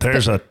sport.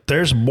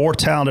 There's more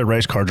talented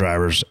race car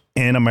drivers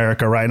in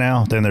America right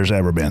now than there's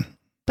ever been.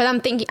 But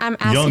I'm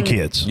asking young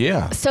kids.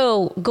 Yeah.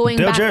 So going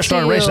Dale back Jarrett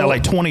started racing at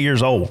like 20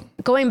 years old.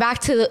 Going back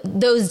to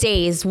those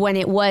days when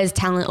it was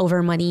talent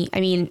over money. I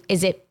mean,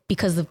 is it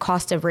because the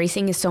cost of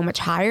racing is so much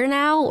higher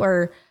now,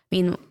 or I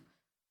mean,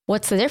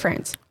 what's the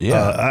difference?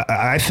 Yeah.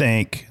 I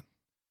think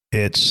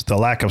it's the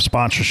lack of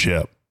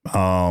sponsorship.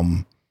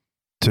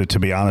 To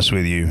be honest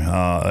with you,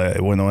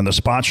 when the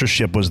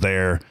sponsorship was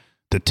there,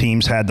 the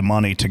teams had the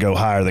money to go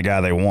hire the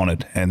guy they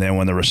wanted. And then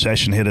when the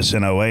recession hit us in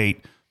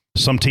 2008,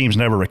 some teams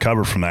never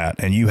recovered from that.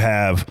 And you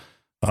have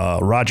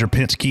Roger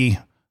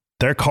Penske,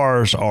 their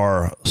cars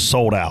are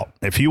sold out.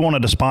 If you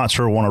wanted to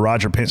sponsor one of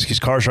Roger Penske's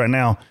cars right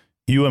now,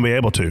 you wouldn't be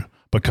able to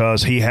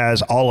because he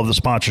has all of the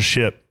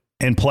sponsorship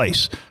in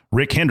place.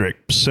 Rick Hendrick,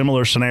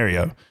 similar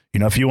scenario. You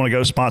know, if you want to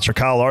go sponsor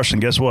Kyle Larson,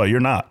 guess what? You're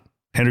not.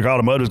 Hendrick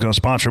Automotive is going to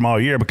sponsor him all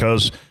year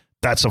because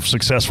that's a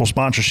successful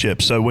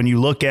sponsorship. So when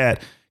you look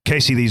at,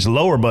 Casey, these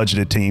lower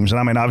budgeted teams, and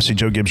I mean, obviously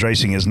Joe Gibbs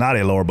Racing is not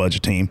a lower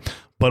budget team,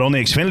 but on the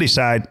Xfinity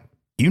side,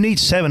 you need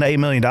 $7 to $8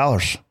 million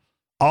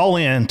all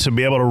in to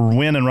be able to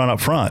win and run up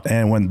front.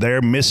 And when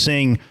they're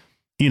missing,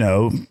 you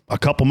know, a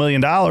couple $1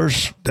 million,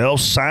 they'll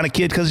sign a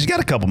kid because he's got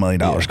a couple $1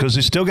 million because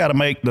he's still got to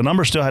make, the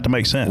numbers still have to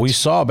make sense. We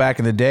saw back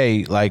in the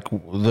day, like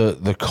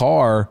the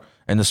car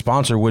and the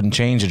sponsor wouldn't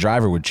change, the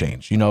driver would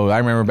change. You know, I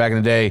remember back in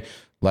the day,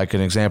 like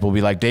an example would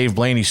be like Dave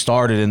Blaney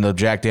started in the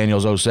Jack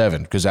Daniels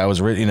 07 because that was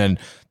written, and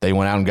they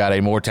went out and got a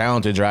more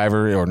talented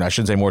driver, or I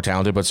shouldn't say more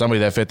talented, but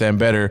somebody that fit them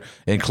better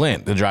in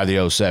Clint to drive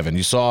the 07.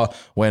 You saw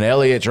when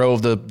Elliott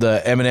drove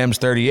the M&M's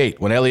 38.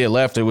 When Elliott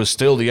left, it was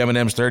still the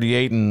M&M's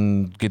 38,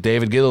 and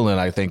David Gilliland,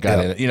 I think,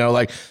 got in it. You know,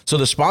 like, so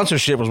the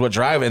sponsorship was what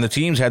drive, and the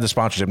teams had the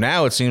sponsorship.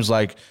 Now it seems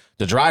like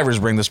the drivers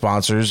bring the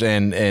sponsors,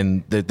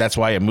 and that's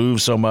why it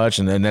moves so much,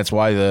 and then that's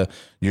why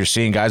you're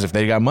seeing guys, if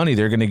they got money,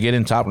 they're going to get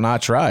in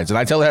top-notch rides. And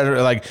I tell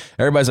her, like,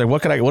 everybody's like,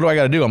 what do I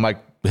got to do? I'm like,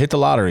 hit the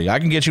lottery. I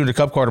can get you in a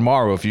Cup car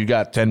tomorrow if you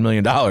got $10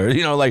 million.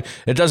 You know, like,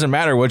 it doesn't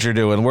matter what you're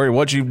doing,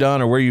 what you've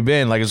done or where you've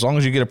been. Like, as long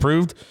as you get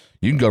approved,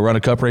 you can go run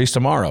a Cup race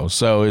tomorrow.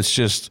 So it's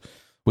just,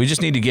 we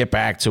just need to get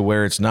back to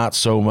where it's not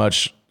so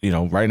much, you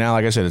know, right now,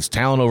 like I said, it's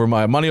talent over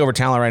money over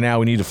talent right now.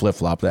 We need to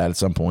flip-flop that at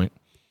some point.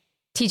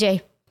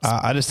 TJ.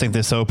 I just think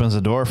this opens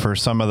the door for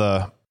some of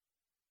the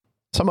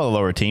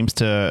lower teams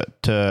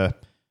to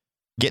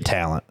get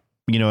talent.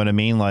 You know what I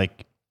mean?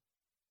 Like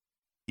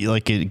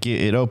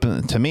it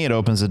opens, to me, it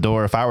opens the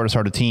door. If I were to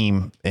start a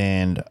team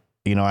and,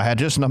 you know, I had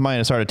just enough money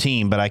to start a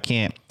team, but I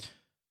can't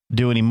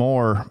do any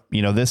more,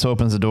 you know, this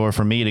opens the door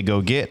for me to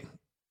go get,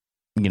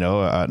 you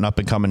know, an up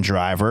and coming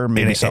driver,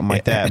 maybe something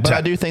like that. But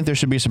I do think there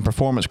should be some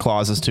performance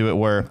clauses to it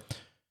where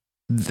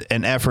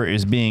an effort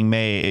is being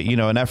made, you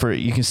know,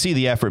 you can see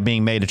the effort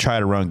being made to try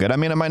to run good. I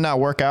mean, it might not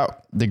work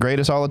out the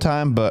greatest all the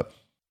time, but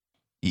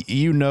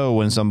you know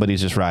when somebody's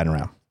just riding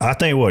around. I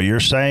think what you're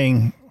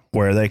saying,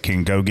 where they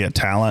can go get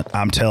talent,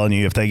 I'm telling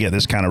you, if they get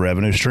this kind of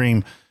revenue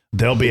stream,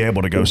 they'll be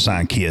able to go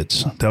sign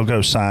kids. They'll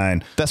go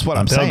sign. That's what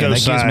I'm saying.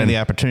 That gives me the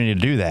opportunity to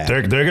do that.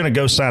 They're going to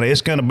go sign. It's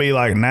going to be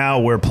like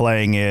now we're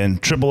playing in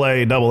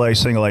AAA, AA,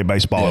 single A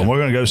baseball, and we're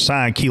going to go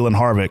sign Keelan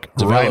Harvick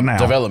right now.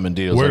 Development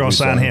deals. We're going to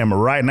sign him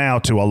right now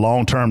to a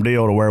long-term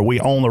deal to where we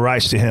own the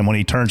rights to him when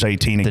he turns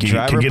 18 and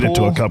can get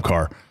into a Cup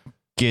car.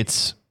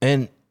 Gets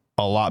a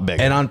lot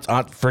bigger. And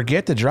on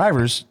forget the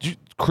drivers,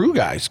 crew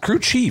guys, crew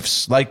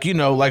chiefs. Like, you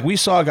know, like we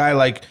saw a guy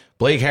like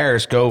Blake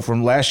Harris go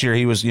from last year.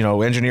 He was, you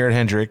know, engineer at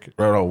Hendrick.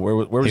 Or no, where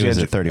was he? He was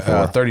at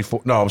 34.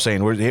 34. No, I'm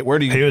saying where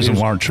did he was in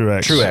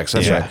Truex. Truex,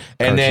 that's right.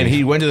 And then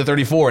he went to the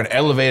 34 and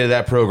elevated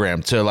that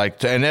program to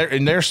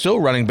and they're still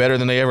running better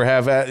than they ever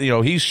have. You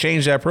know, he's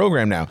changed that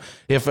program now.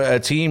 If a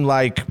team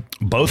like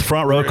both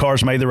front row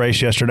cars made the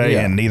race yesterday,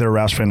 and neither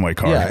Roush Fenway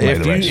car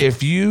made the race.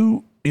 If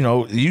you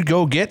know, you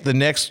go get the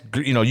next,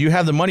 you know, you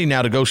have the money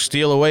now to go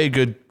steal away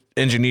good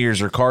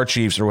engineers or car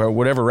chiefs or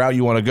whatever route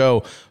you want to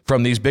go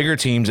from these bigger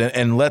teams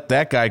and let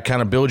that guy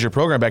kind of build your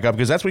program back up,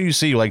 because that's what you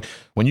see. Like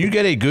when you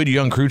get a good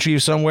young crew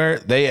chief somewhere,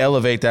 they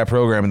elevate that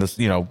program, and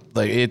you know,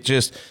 like it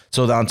just,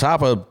 so on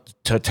top of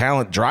to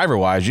talent driver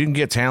wise, you can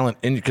get talent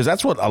in, because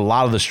that's what a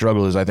lot of the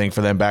struggle is, I think,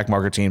 for them back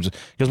market teams,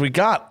 because we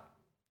got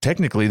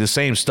technically the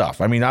same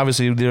stuff. I mean,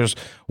 obviously there's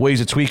ways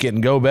to tweak it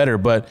and go better,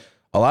 but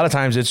a lot of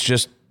times it's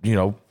just, you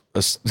know,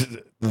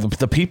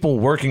 the people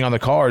working on the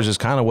cars is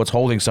kind of what's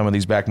holding some of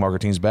these back market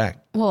teams back.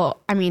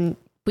 Well, I mean,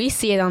 you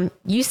see it on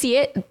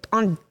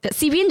the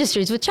CB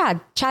Industries with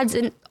Chad. Chad's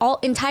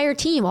entire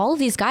team. All of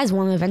these guys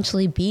want to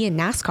eventually be in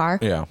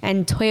NASCAR. Yeah.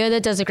 And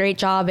Toyota does a great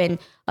job, and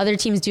other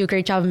teams do a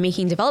great job of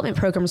making development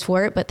programs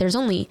for it, but there's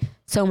only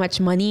so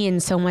much money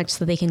and so much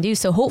that they can do.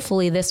 So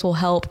hopefully this will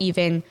help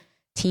even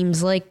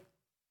teams like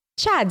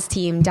Chad's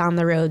team down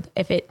the road,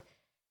 if it,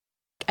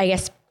 I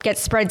guess,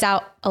 gets spreads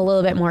out a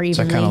little bit more evenly. Is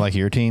that kind of like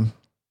your team?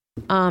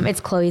 It's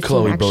Chloe's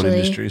team, actually. Boat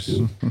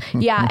Industries.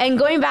 Yeah, and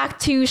going back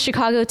to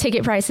Chicago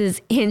ticket prices,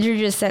 Andrew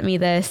just sent me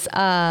this.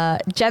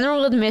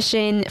 General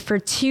admission for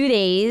 2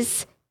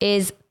 days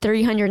is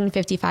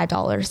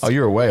 $355. Oh,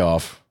 you were way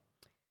off.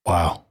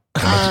 Wow.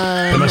 They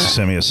must have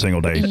sent me a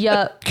single day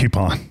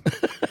coupon.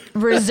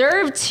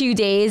 Reserved 2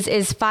 days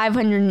is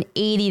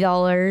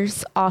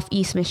 $580 off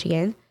East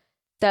Michigan.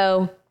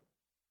 So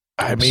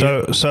I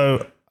mean,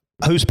 so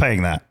who's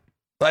paying that?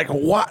 like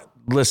what?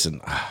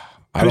 Listen,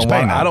 I Who's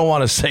paying that? don't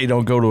want to say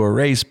don't go to a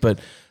race, but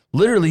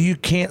literally you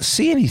can't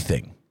see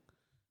anything.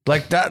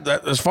 Like that,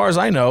 as far as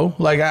I know,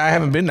 like I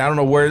haven't been. I don't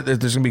know where if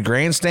there's gonna be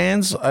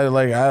grandstands. I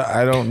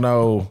don't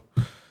know.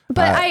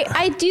 But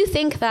I do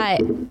think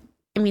that,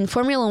 I mean,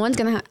 Formula One's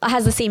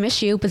has the same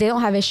issue, but they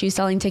don't have issues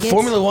selling tickets.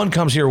 Formula One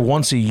comes here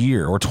once a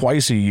year or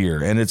twice a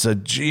year, and it's like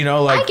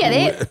I get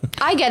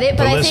it,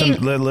 but I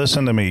think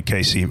listen to me,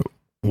 Casey.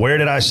 Where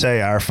did I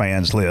say our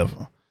fans live?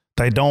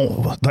 They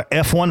don't. The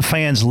F1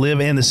 fans live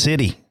in the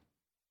city.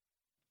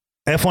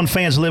 F1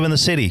 fans live in the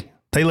city.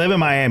 They live in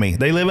Miami.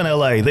 They live in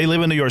LA. They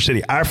live in New York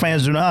City. Our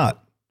fans do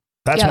not.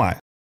 That's why.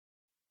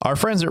 Our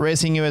friends at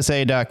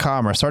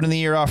RacingUSA.com are starting the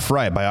year off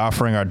right by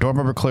offering our Door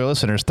Bumper Clear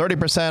listeners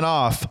 30%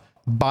 off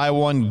buy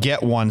one,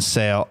 get one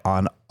sale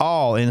on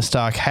all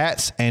in-stock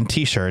hats and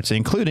t-shirts,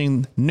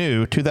 including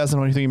new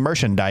 2023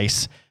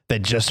 merchandise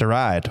that just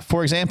arrived.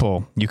 For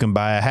example, you can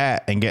buy a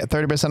hat and get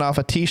 30% off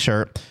a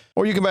t-shirt,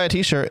 or you can buy a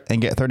t-shirt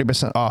and get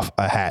 30% off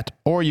a hat,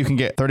 or you can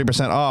get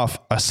 30% off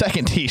a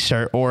second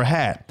t-shirt or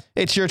hat.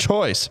 It's your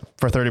choice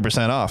for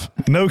 30% off.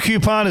 No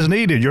coupon is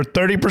needed. Your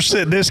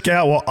 30%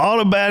 discount will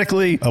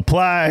automatically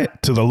apply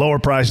to the lower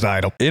priced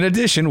item. In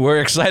addition,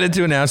 we're excited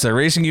to announce that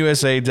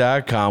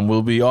RacingUSA.com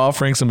will be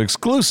offering some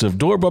exclusive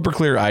Door Bumper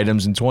Clear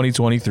items in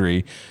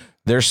 2023.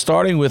 They're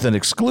starting with an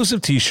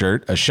exclusive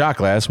t-shirt, a shot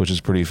glass, which is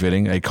pretty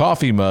fitting, a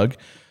coffee mug,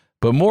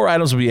 but more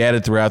items will be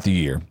added throughout the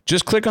year.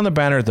 Just click on the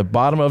banner at the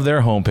bottom of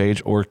their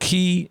homepage or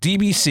key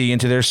DBC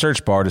into their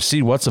search bar to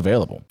see what's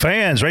available.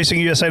 Fans,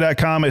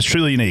 RacingUSA.com is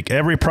truly unique.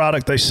 Every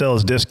product they sell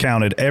is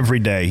discounted every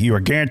day. You are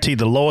guaranteed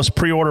the lowest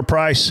pre-order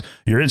price.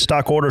 Your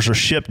in-stock orders are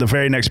shipped the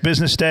very next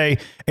business day,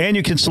 and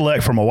you can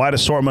select from a wide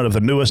assortment of the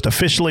newest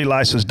officially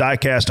licensed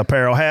die-cast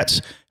apparel,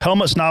 hats,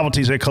 helmets,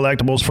 novelties, and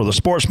collectibles for the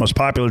sport's most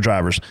popular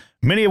drivers,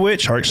 many of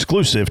which are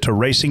exclusive to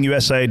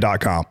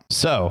RacingUSA.com.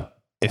 So,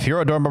 if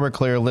you're a Door Bumper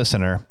Clear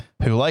listener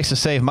who likes to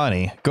save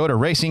money, go to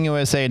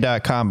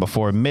RacingUSA.com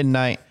before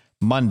midnight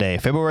Monday,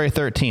 February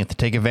 13th to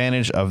take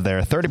advantage of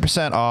their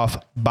 30% off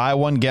buy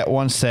one, get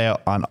one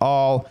sale on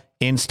all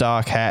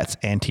in-stock hats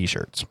and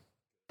t-shirts.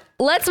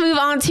 let's move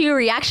on to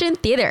Reaction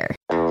Theater.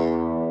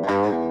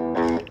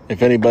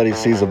 If anybody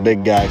sees a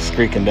big guy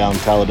streaking down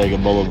Talladega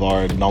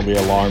Boulevard, don't be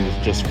alarmed,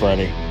 it's just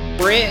Freddie.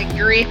 Brett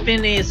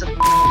Griffin is a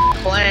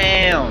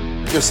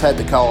clown. Just had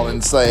to call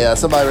and say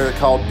somebody better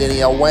call Denny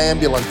a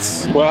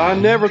wambulance. Well, I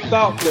never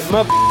thought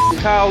that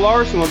Kyle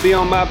Larson would be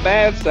on my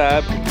bad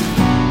side.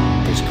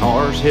 His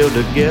car's held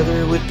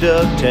together with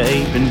duct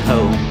tape and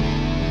hope.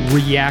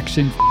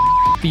 Reaction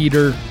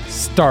Theater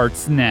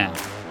starts now.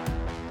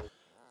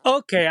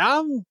 Okay,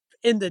 I'm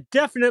in the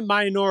definite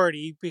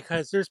minority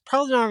because there's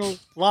probably not a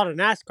lot of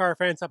NASCAR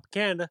fans up in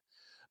Canada,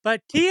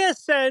 but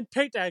TSN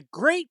picked a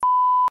great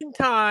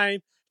time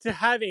to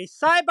have a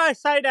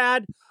side-by-side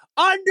ad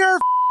under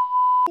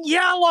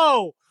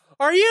yellow.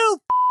 Are you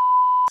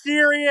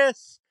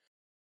serious?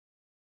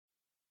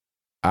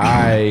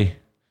 I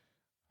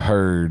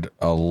heard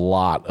a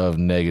lot of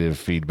negative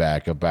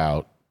feedback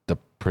about the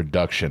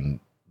production.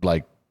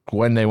 Like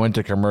when they went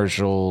to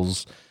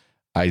commercials,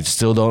 I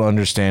still don't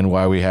understand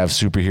why we have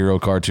superhero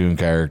cartoon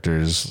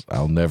characters.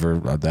 I'm never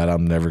going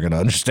to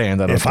understand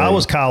that. If I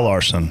was Kyle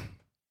Larson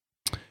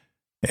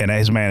and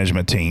his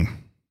management team,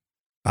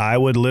 I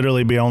would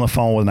literally be on the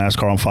phone with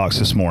NASCAR on Fox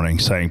this morning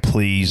saying,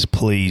 please,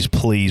 please,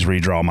 please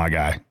redraw my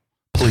guy.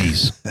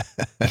 Please.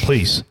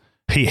 Please.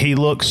 He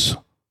looked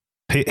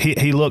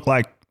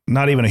like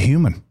not even a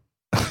human.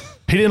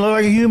 He didn't look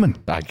like a human.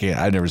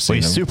 I've never seen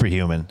him. He's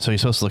superhuman, so he's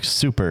supposed to look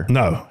super.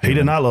 No, he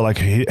did not look like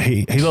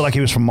he looked like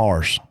he was from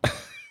Mars.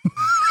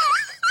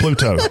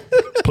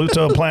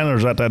 Pluto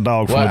Planners at that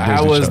dog.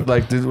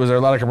 Was there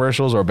a lot of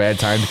commercials or bad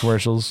timed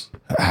commercials?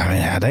 I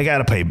mean, they got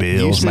to pay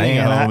bills,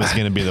 man. Home is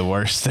going to be the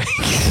worst thing.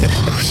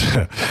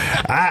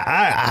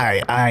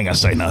 I ain't gonna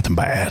say nothing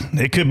bad.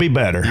 It could be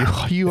better.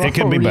 It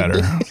could be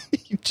better.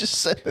 You just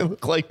said it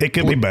looked like it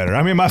could be better.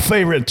 I mean, my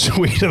favorite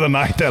tweet of the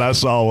night that I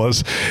saw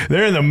was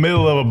they're in the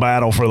middle of a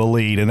battle for the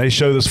lead, and they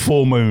show this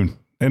full moon,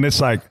 and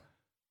it's like,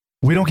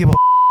 we don't give a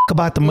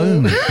about the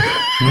moon.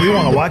 We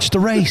want to watch the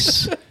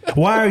race.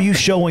 Why are you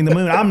showing the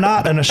moon? I'm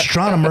not an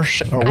astronomer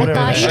or whatever.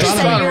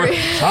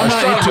 I'm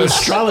not into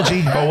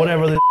astrology or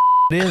whatever it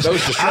is.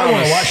 I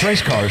want to watch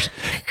race cars.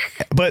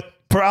 But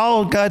for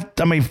all God,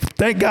 I mean,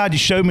 thank God you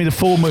showed me the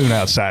full moon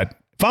outside.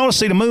 If I want to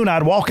see the moon,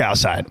 I'd walk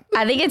outside.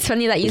 I think it's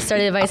funny that you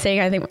started by saying,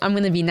 I think I'm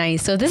going to be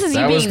nice. So this is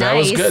you being nice. That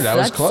was good. That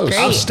was close. Great.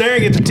 I'm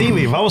staring at the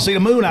TV. If I want to see the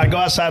moon, I'd go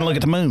outside and look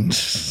at the moon.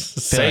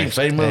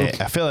 Same moon.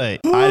 I feel like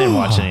I didn't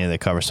watch any of the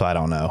cover, so I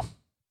don't know.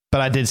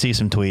 But I did see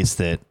some tweets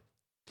that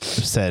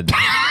said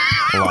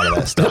a lot of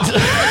that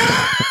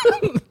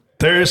stuff.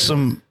 There is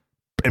some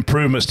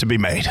improvements to be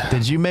made.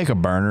 Did you make a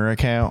burner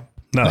account?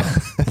 No.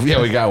 Yeah,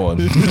 we got one.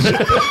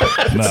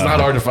 It's not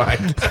hard to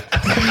find.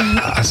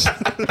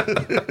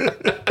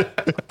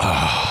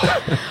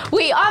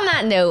 Wait, on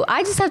that note,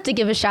 I just have to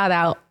give a shout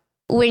out.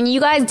 When you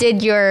guys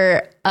did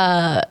your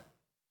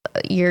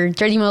your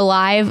Dirty Mo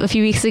Live a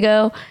few weeks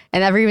ago,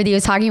 and everybody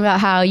was talking about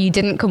how you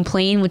didn't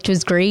complain, which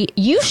was great.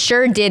 You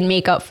sure did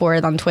make up for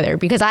it on Twitter,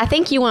 because I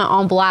think you went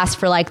on blast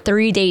for like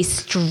 3 days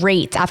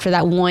straight after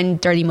that one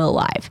Dirty Mo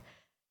Live.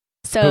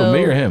 So who,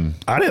 me or him?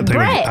 I didn't think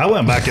I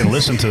went back and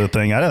listened to the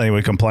thing. I didn't think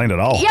we complained at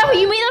all. Yeah, but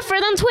you made up for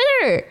it on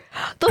Twitter.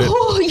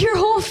 Your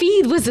whole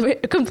feed was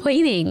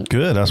complaining.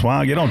 Good. That's why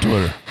I get on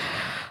Twitter.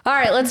 All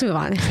right, let's move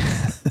on.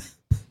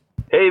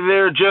 Hey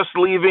there, just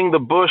leaving the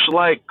Busch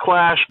Light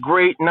Clash.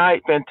 Great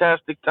night,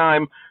 fantastic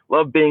time.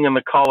 Love being in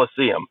the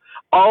Coliseum.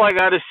 All I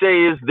got to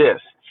say is this.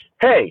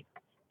 Hey,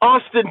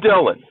 Austin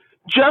Dillon,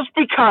 just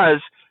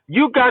because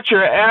you got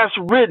your ass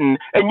ridden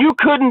and you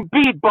couldn't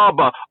beat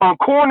Bubba on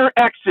corner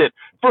exit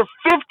for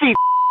 50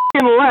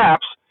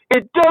 laps,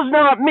 it does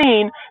not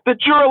mean that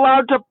you're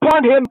allowed to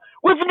punt him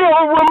with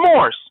no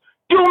remorse.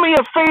 Do me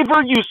a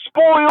favor, you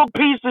spoiled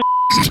piece of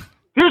shit.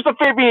 Here's the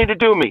favor you need to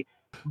do me.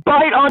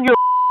 Bite on your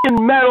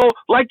metal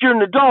like you're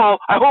Nadal.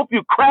 I hope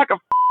you crack a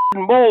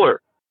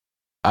molar.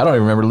 I don't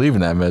even remember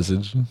leaving that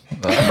message.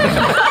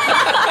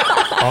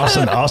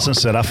 Austin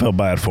said, I feel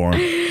bad for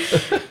him.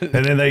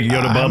 And then they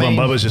go to Bubba, and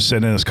Bubba's just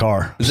sitting in his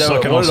car,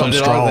 sucking on some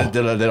straw.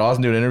 Did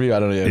Austin do an interview? I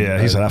don't know.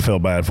 Yeah, he said, I feel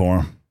bad for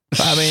him.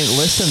 I mean,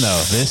 listen,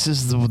 though. This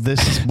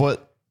is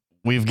what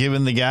we've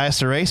given the guys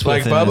to race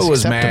with. Like, Bubba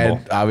was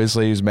mad.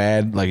 Obviously, he was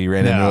mad. Like, he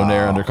ran into him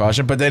there under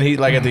caution. But then he,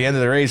 like, at the end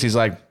of the race, he's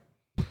like,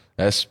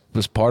 that's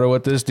part of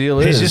what this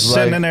deal is. He's just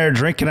sitting in there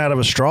drinking out of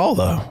a straw,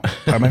 though.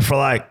 I mean, for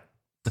like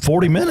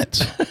 40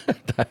 minutes.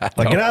 Like,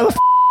 get out of the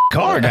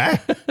car, guy.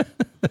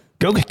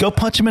 Go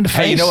punch him in the face.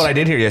 Hey, you know what I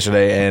did hear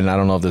yesterday, and I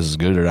don't know if this is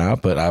good or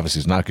not, but obviously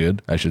it's not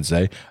good, I should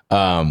say.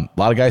 A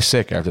lot of guys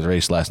sick after the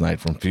race last night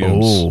from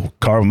fumes. Oh,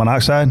 carbon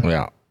monoxide?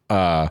 Yeah.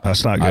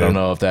 That's not good. I don't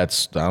know if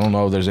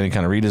there's any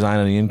kind of redesign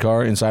on the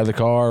inside the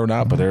car or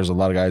not, but there's a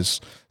lot of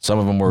guys. Some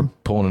of them were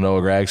pulling a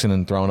Noah Gragson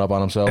and throwing up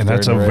on himself. And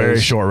that's a very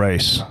short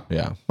race.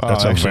 Yeah.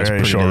 That's a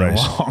very short race.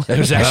 It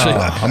was actually,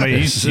 I mean,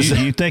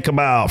 you think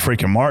about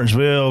freaking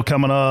Martinsville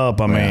coming up.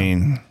 I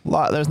mean,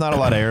 there's not a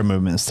lot of air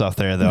movement and stuff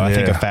there, though. I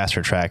think a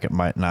faster track, it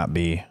might not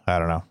be. I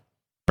don't know.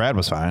 Brad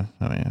was fine.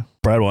 I mean,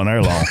 Brad wasn't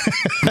there long.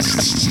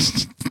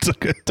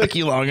 Took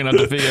you long enough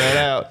to figure it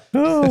out.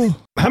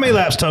 How many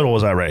laps total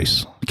was that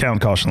race? Counting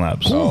caution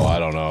laps. Oh, I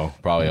don't know.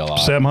 Probably a lot.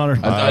 700?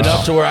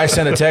 Enough to where I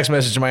sent a text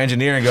message to my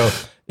engineer and go,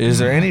 is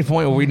there any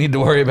point where we need to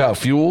worry about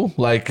fuel?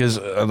 Like, because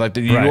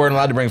you weren't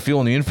allowed to bring fuel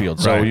in the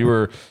infield. So you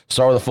were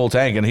start with a full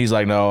tank. And he's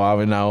like, no, I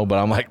would know. But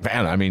I'm like,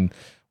 man, I mean,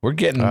 we're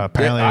getting,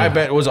 apparently, I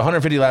bet it was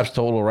 150 laps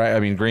total, right? I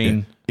mean,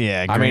 green.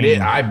 Yeah. I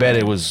mean, I bet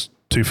it was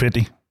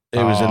 250. It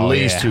was at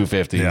least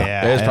 250.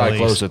 Yeah. It was probably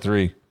close to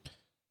 3.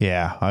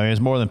 Yeah. I mean, it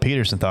was more than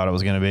Peterson thought it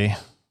was going to be.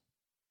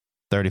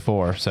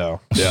 34.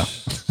 So, yeah.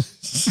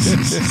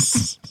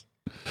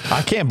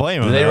 I can't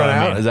blame him. Did they run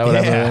out? Is that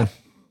what happened?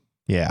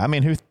 Yeah. I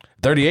mean, who?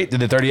 38? Did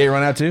the 38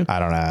 run out too? I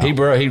don't know.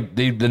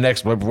 The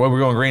next, when we're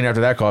going green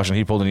after that caution,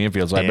 he pulled in the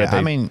infield. So I bet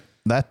I mean,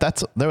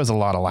 there was a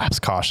lot of laps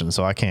caution,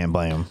 so I can't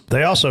blame him.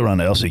 They also run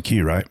the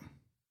LCQ, right?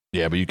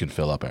 Yeah, but you can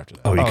fill up after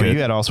that. Oh, you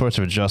had all sorts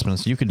of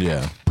adjustments. You could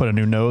put a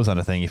new nose on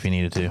a thing if you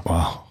needed to.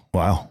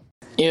 Wow.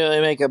 You know,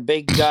 they make a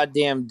big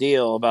goddamn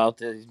deal about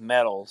these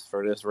medals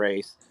for this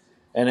race,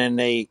 and then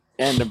they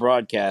end the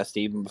broadcast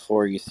even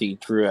before you see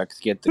Truex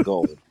get the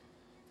gold.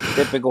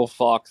 Typical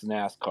Fox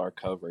NASCAR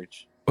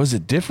coverage. Was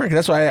it different?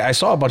 That's why I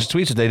saw a bunch of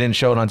tweets that they didn't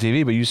show it on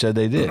TV, but you said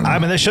they did. I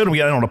mean, they showed him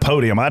getting on a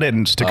podium. I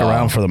didn't stick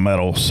around for the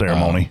medal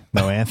ceremony.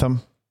 No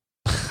anthem?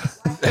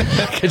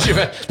 Could you?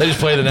 They just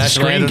play the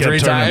national anthem 3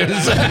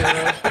 times.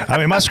 I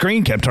mean, my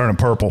screen kept turning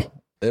purple.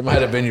 It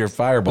might have been your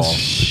Fireball.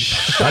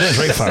 I didn't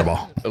drink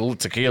Fireball. A little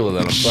tequila,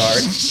 then. I'm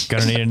sorry.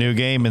 Gonna need a new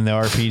game in the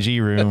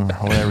RPG room,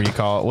 or whatever you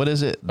call it. What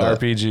is it?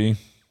 RPG.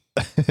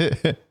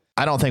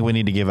 I don't think we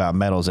need to give out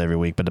medals every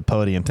week, but the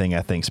podium thing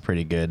I think is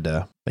pretty good.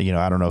 You know,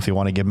 I don't know if you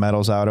want to give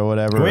medals out or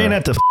whatever. We ain't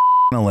at the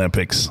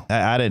Olympics.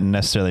 I didn't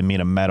necessarily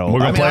mean a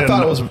medal. I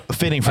thought it was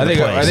fitting for the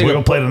place. I think we're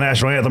going to play the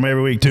national anthem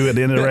every week, too, at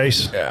the end of the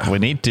race. Yeah. We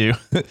need to.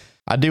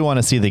 I do want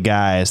to see the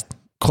guys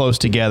close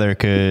together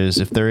because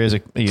if there is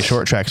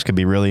short tracks could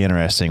be really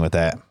interesting with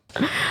that.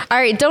 All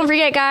right, don't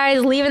forget,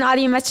 guys, leave an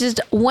audio message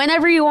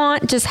whenever you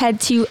want. Just head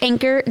to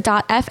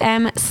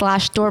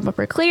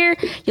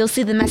anchor.fm/doorbumperclear. You'll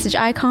see the message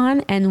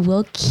icon, and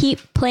we'll keep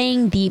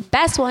playing the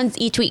best ones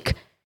each week.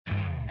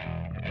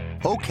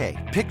 Okay,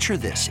 picture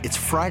this. It's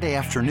Friday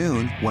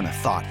afternoon when a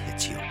thought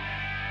hits you.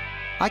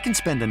 I can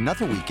spend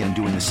another weekend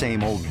doing the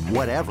same old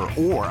whatever,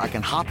 or I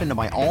can hop into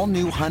my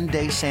all-new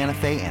Hyundai Santa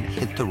Fe and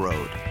hit the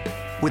road.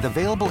 With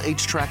available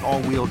H-Track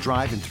all-wheel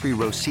drive and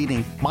 3-row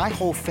seating, my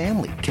whole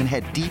family can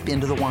head deep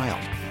into the wild.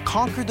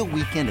 Conquer the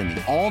weekend in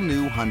the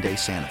all-new Hyundai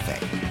Santa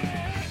Fe.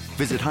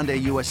 Visit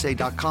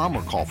HyundaiUSA.com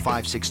or call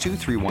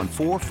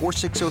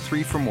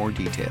 562-314-4603 for more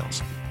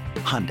details.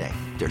 Hyundai,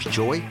 there's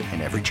joy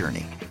in every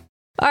journey.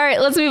 All right,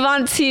 let's move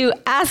on to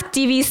Ask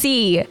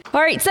DBC.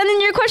 All right, send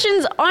in your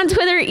questions on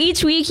Twitter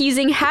each week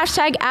using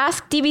hashtag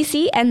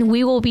AskDBC, and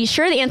we will be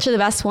sure to answer the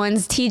best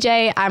ones.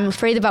 TJ, I'm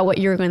afraid about what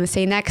you were going to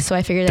say next, so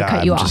I figured I'd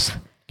cut you off.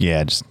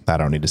 Yeah, I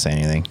don't need to say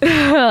anything.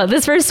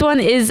 This first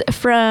one is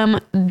from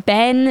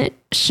Ben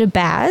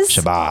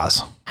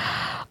Shabazz.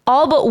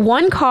 All but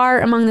one car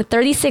among the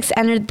 36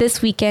 entered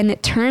this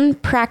weekend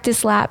turned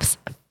practice laps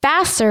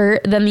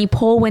faster than the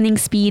pole winning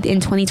speed in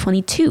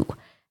 2022.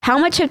 How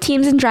much have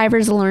teams and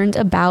drivers learned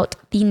about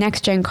the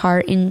next gen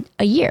car in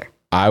a year?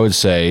 I would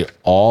say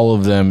all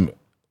of them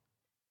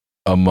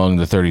among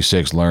the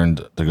 36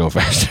 learned to go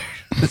faster.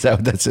 Is that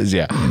what that says?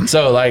 Yeah.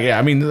 So like,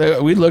 I mean, I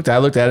looked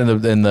at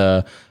it in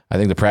the I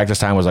think the practice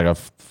time was like a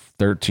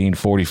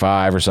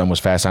 13:45 or something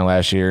was fast time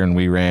last year. And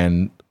we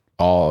ran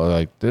all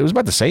like, it was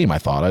about the same. I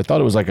thought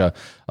it was like a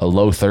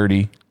low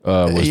 30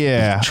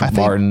 was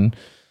Martin.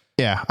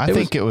 I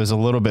think it was a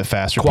little bit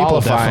faster.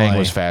 Qualifying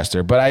was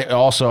faster, but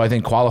I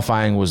think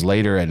qualifying was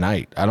later at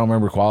night. I don't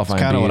remember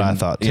qualifying. Kind of what I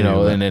thought too.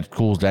 And it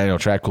cools down.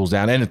 Track cools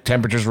down, and the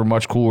temperatures were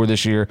much cooler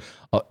this year.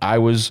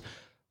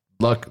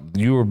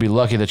 You would be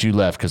lucky that you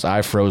left because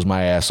I froze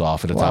my ass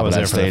off at the top of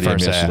that stadium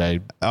yesterday.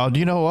 Oh, do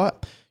you know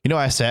what? You know,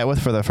 I sat with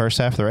for the first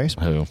half of the race.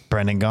 Who?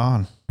 Brendan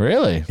Gaughan.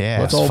 Really? Yeah,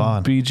 what's old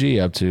fun. BG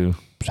up to?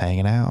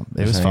 Hanging out.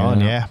 It was fun.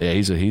 Yeah. Yeah.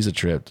 He's a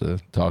trip to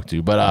talk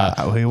to, but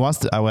he wants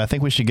to. I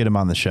think we should get him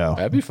on the show.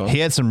 That'd be fun. He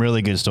had some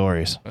really good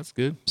stories. That's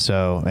good.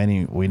 So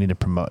we need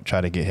to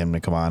try to get him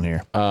to come on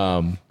here.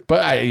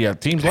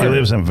 Teams. He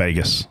lives in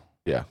Vegas.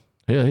 Yeah.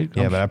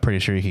 But I'm pretty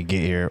sure he could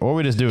get here, or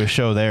we just do a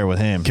show there with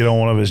him. Get on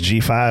one of his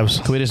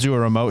G5s. Can we just do a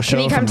remote show?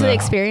 Can he come to the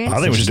experience?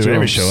 I think we should do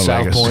every show in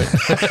South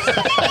Vegas.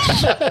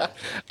 Point.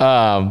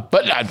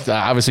 But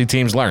obviously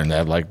teams learn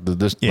that. Like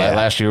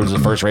last year was the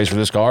first race for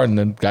this car, and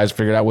then guys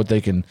figured out what they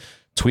can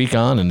tweak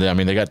on. And I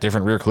mean, they got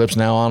different rear clips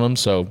now on them,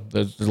 so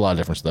there's a lot of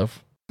different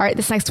stuff. All right,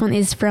 this next one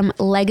is from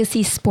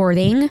Legacy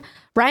Sporting.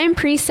 Ryan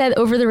Preece said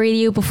over the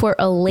radio before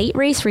a late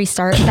race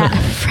restart that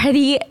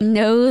Freddie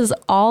knows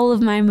all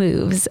of my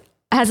moves.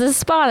 As a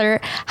spotter,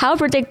 how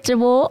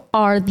predictable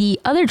are the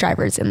other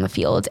drivers in the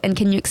field? And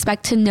can you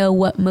expect to know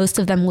what most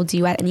of them will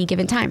do at any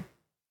given time?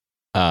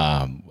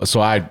 So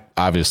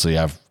Ryan's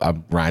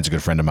a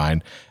good friend of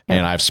mine,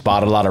 and I've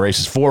spotted a lot of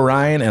races for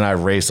Ryan, and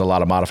I've raced a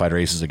lot of modified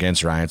races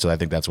against Ryan. So I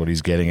think that's what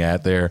he's getting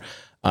at there.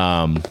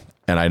 And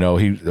I know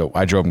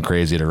I drove him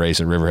crazy at a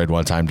race at Riverhead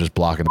one time, just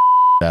blocking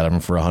the out of him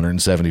for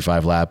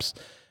 175 laps.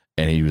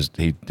 And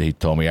he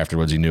told me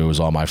afterwards he knew it was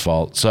all my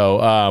fault.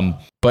 So,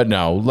 but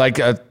no, like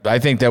I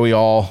think that you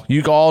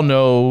all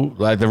know,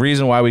 like the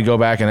reason why we go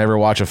back and ever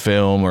watch a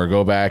film or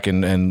go back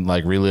and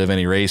like relive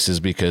any race is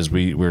because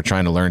we're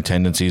trying to learn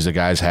tendencies that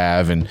guys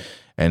have. And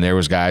there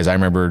was guys, I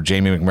remember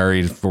Jamie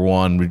McMurray for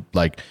one,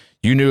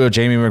 you knew if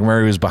Jamie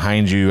McMurray was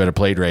behind you at a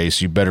plate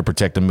race, you better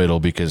protect the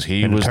middle because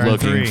he was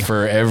looking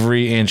for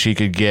every inch he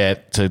could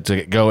get to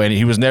go. And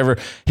he was never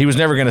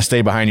going to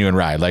stay behind you and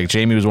ride. Like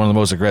Jamie was one of the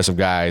most aggressive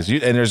guys.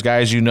 And there's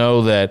guys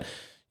that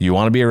you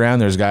want to be around.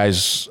 There's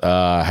guys,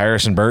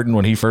 Harrison Burton,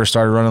 when he first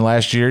started running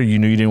last year, you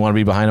knew you didn't want to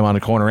be behind him on the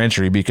corner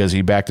entry because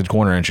he backed the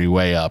corner entry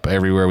way up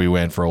everywhere we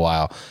went for a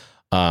while.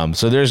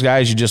 So there's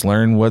guys you just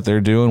learn what they're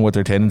doing, what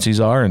their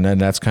tendencies are. And then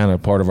that's kind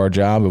of part of our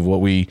job of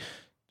what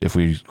if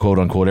we quote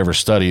unquote ever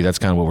study, that's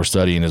kind of what we're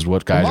studying is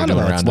what guys are doing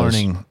around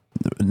learning.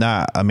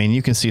 I mean,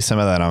 you can see some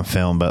of that on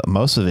film, but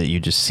most of it you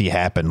just see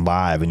happen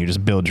live and you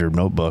just build your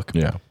notebook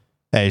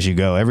as you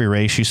go. Every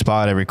race you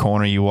spot, every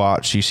corner you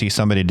watch, you see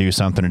somebody do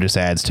something, it just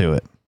adds to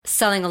it.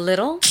 Selling a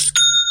little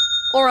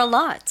or a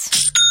lot?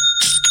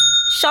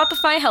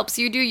 Shopify helps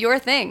you do your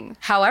thing,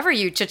 however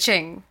you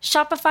cha-ching.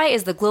 Shopify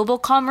is the global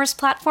commerce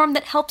platform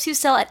that helps you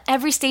sell at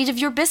every stage of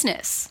your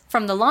business.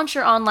 From the launch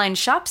your online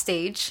shop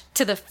stage,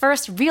 to the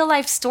first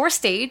real-life store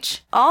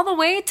stage, all the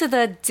way to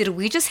the did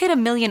we just hit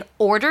 1 million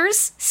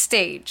orders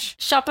stage.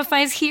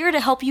 Shopify's here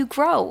to help you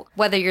grow.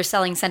 Whether you're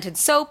selling scented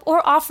soap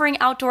or offering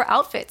outdoor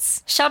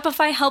outfits,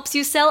 Shopify helps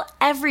you sell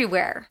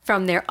everywhere.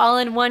 From their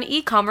all-in-one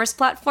e-commerce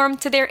platform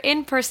to their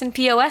in-person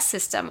POS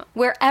system.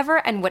 Wherever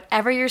and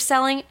whatever you're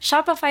selling,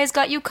 Shopify's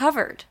got you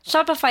covered.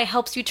 Shopify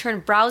helps you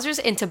turn browsers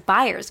into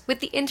buyers with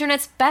the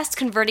internet's best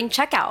converting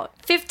checkout.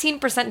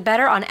 15%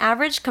 better on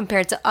average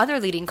compared to other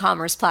leading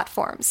commerce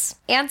platforms.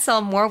 And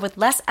sell more with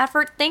less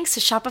effort thanks to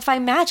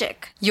Shopify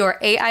Magic, your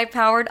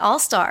AI-powered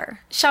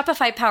all-star.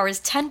 Shopify powers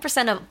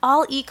 10% of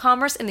all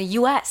e-commerce in the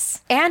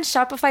US. And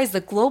Shopify is the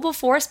global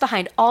force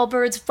behind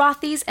Allbirds,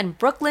 Rothy's, and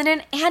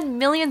Brooklinen, and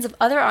millions of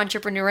other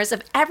entrepreneurs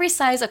of every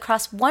size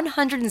across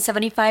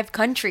 175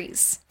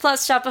 countries.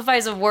 Plus,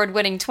 Shopify's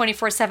award-winning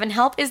 24/7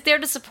 help is there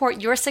to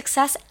support your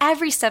success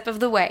every step of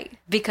the way.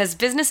 Because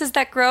businesses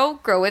that grow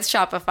with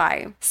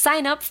Shopify.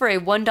 Sign up for a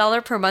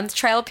 $1 per month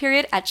trial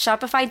period at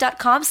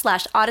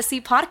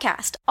shopify.com/Odyssey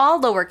Podcast,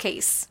 all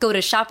lowercase. Go to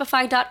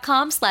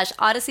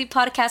shopify.com/Odyssey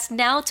Podcast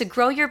now to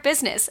grow your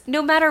business,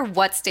 no matter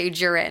what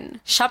stage you're in.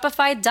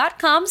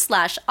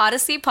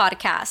 Shopify.com/Odyssey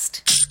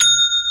Podcast.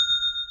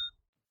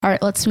 All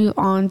right, let's move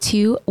on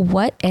to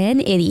What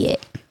an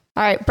Idiot.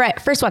 All right,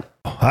 Brett, first one.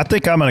 I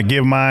think I'm going to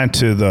give mine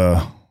to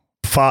the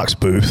Fox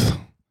booth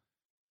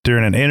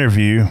during an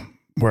interview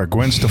where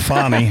Gwen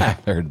Stefani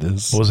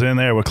was in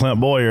there with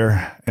Clint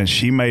Boyer, and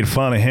she made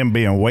fun of him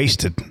being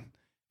wasted.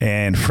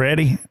 And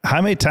Freddie,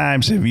 how many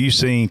times have you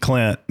seen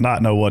Clint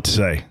not know what to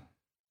say?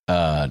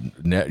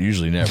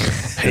 Usually never.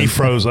 He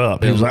froze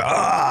up. He was like,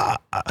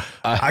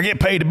 I get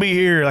paid to be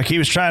here. Like he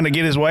was trying to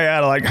get his way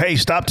out of like, hey,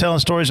 stop telling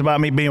stories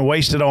about me being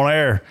wasted on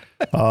air.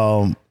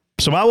 So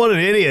my what an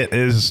idiot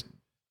is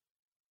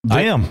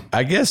them.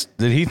 I guess,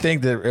 did he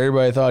think that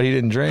everybody thought he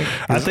didn't drink?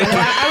 I was very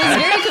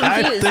confused.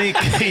 I think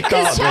he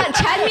thought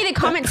Chad made a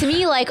comment to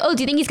me like, oh,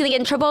 do you think he's going to get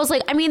in trouble? I was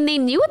like, I mean, they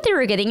knew what they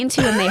were getting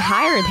into when they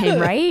hired him,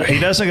 right? He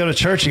doesn't go to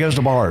church. He goes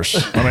to bars.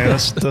 I mean,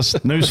 that's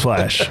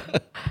newsflash.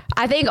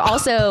 I think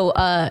also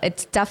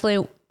it's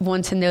definitely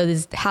one to know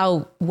is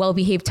how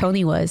well-behaved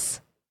Tony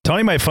was.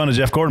 Tony made fun of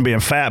Jeff Gordon being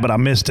fat, but I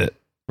missed it.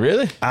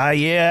 Really?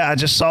 Yeah, I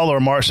just saw the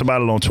remarks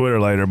about it on Twitter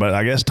later, but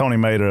I guess Tony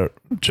made a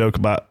joke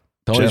about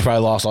Tony's Jeff.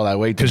 probably lost all that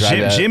weight because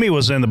Jimmy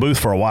was in the booth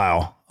for a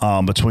while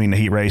between the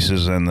heat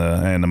races and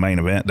the main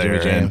event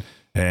there,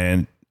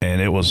 and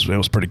it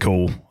was pretty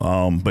cool.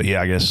 But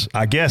yeah,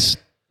 I guess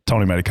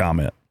Tony made a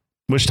comment,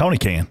 which Tony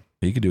can.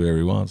 He can do whatever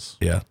he wants.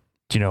 Yeah.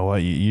 Do you know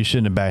what? You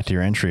shouldn't have backed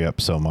your entry up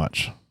so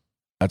much.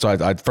 That's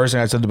why first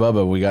thing I said to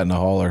Bubba, we got in the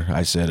hauler.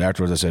 I said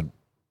afterwards,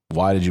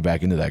 why did you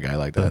back into that guy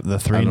like that? The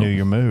three knew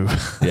your move.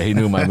 Yeah, he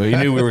knew my move. He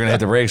knew we were gonna hit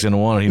the brakes in the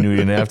one. He knew he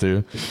didn't have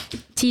to.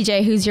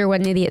 TJ, who's your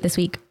one idiot this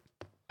week?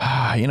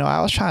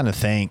 I was trying to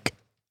think.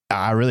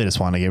 I really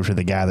just want to give it to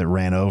the guy that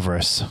ran over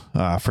us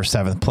for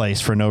 7th place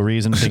for no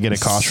reason to get a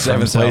caution.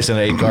 7th place in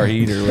an 8-car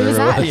heat or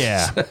whatever it was.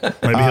 Yeah.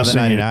 Maybe he'll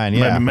send 99,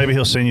 you, maybe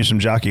he'll send you some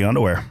jockey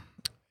underwear.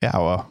 Yeah,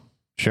 well,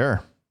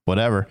 sure.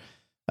 Whatever.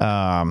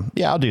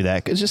 I'll do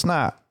that. It's just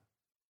not.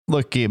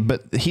 Look,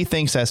 but he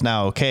thinks that's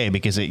now okay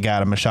because it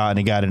got him a shot and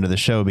he got into the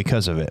show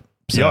because of it.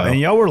 So, and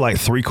y'all were like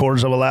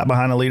 3/4 of a lap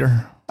behind the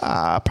leader?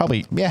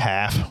 Probably,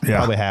 half. Yeah.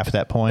 Probably half at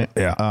that point.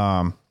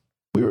 Yeah.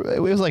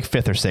 It was like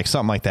 5th or 6th,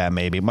 something like that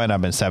maybe. It might not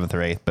have been 7th or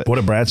 8th. But what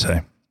did Brad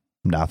say?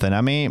 Nothing. I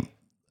mean,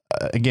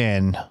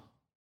 again,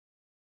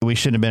 we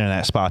shouldn't have been in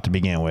that spot to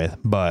begin with.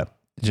 But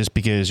just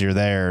because you're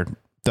there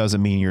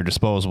doesn't mean you're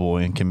disposable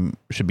and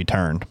should be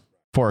turned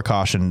for a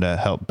caution to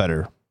help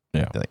better.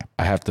 Yeah.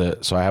 I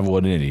have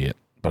one idiot.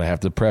 But I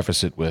have to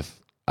preface it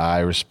with,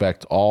 I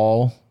respect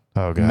all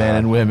men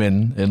and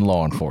women in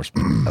law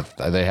enforcement.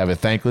 They have a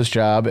thankless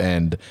job,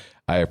 and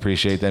I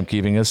appreciate them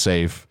keeping us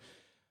safe.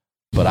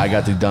 But I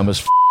got the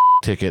dumbest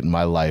ticket in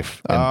my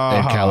life in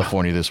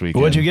California this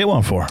weekend. What'd you get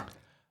one for?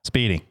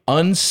 Speeding.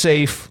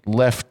 Unsafe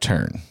left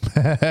turn.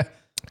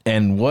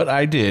 And what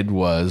I did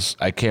was,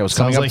 I was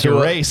coming up to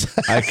a race.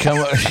 I come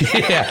up,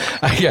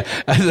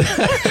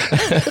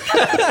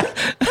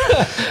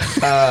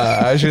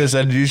 I should have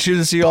said, you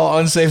shouldn't see all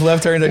unsafe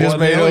left turns I just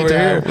made over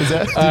here. Was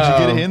that? Did you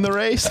get it in the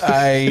race?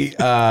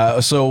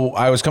 So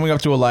I was coming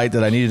up to a light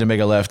that I needed to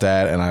make a left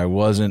at, and I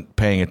wasn't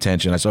paying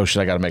attention. I said, oh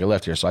shit, I got to make a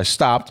left here. So I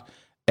stopped,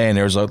 and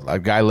there was a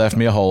guy left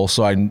me a hole.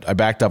 So I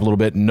backed up a little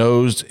bit,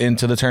 nosed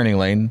into the turning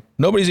lane.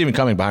 Nobody's even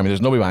coming behind me.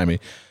 There's nobody behind me.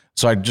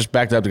 So I just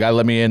backed up. The guy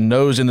let me in,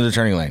 nosed into the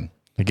turning lane.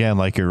 Again,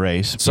 like your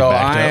race. So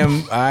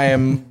I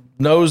am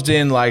nosed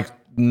in like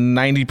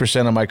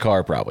 90% of my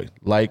car probably.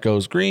 Light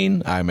goes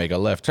green. I make a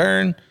left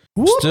turn.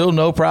 Whoop. Still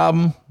no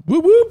problem.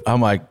 Whoop whoop.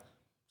 I'm like,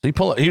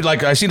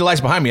 I see the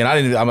lights behind me,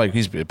 and I'm like,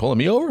 he's pulling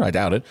me over? I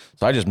doubt it.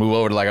 So I just move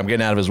over to I'm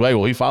getting out of his way.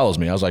 Well, he follows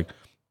me. I was like,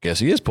 guess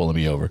he is pulling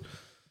me over.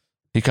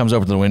 He comes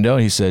over to the window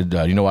and he said,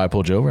 you know why I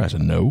pulled you over? I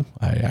said, no,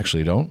 I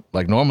actually don't.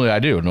 Like normally I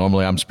do.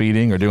 Normally I'm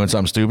speeding or doing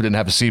something stupid, didn't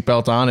have a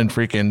seatbelt on in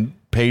freaking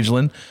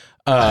Pageland.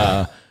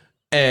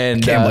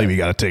 And can't believe you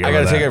got a ticket. I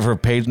got a ticket for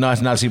no,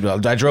 it's not a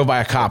seatbelt. I drove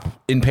by a cop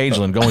in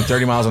Pageland going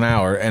 30 miles an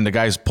hour, and the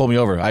guys pulled me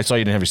over. I saw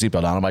you didn't have your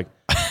seatbelt on. I'm like,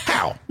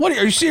 how? What?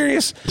 Are you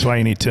serious? That's why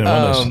you need 10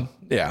 windows.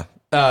 Yeah.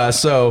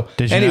 So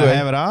did you anyway, not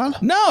have it on?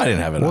 No, I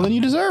didn't have it on. Well, then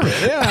you deserve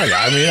it. Yeah.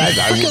 I mean,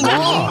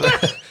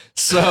 I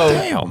So,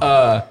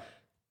 damn.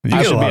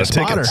 You should be a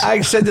spotter.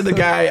 I said to the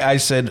guy, I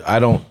said, I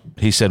don't.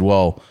 He said,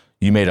 well,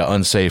 you made an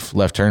unsafe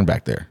left turn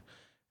back there.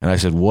 And I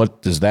said,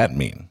 what does that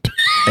mean?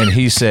 And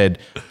he said,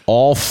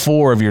 all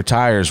 4 of your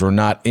tires were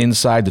not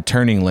inside the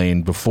turning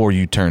lane before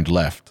you turned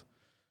left.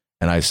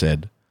 And I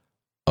said,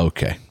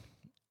 okay,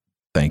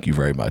 thank you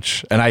very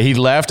much. And he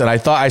left, and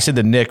I said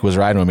that Nick was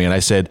riding with me, and I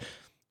said,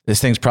 this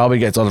thing's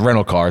probably it's on a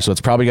rental car, so it's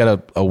probably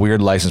got a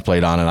weird license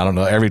plate on it. I don't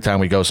know. Every time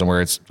we go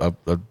somewhere, it's a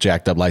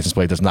jacked up license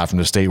plate that's not from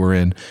the state we're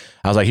in.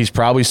 I was like, he's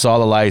probably saw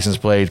the license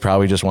plate,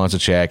 probably just wants to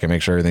check and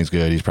make sure everything's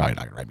good. He's probably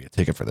not going to write me a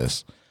ticket for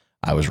this.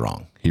 I was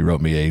wrong. He wrote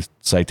me a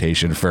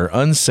citation for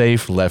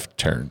unsafe left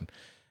turn.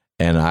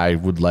 And I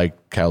would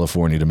like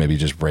California to maybe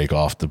just break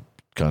off the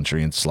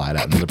country and slide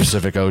out into the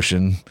Pacific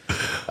Ocean.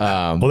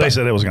 They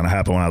said it was going to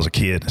happen when I was a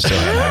kid. It still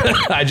hadn't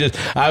happened.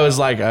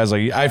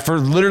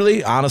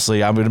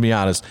 Honestly, I'm going to be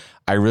honest.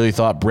 I really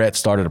thought Brett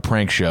started a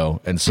prank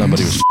show and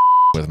somebody was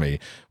with me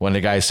when the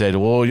guy said,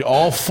 well,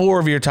 all 4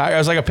 of your tires, I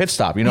was like a pit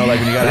stop, like when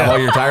you got to have all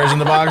your tires in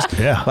the box.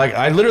 Yeah. Like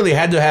I literally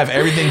had to have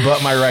everything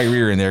but my right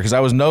rear in there because I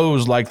was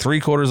nosed like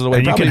 3/4 of the way.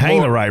 And you can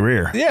hang the right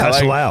rear. Yeah.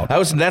 That's allowed.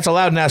 That's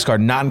allowed in NASCAR,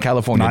 not in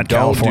California.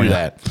 Don't do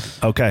that.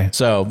 Okay.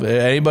 So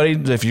anybody,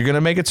 if you're going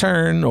to make a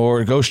turn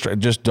or go straight,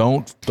 just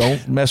don't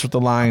mess with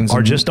the lines.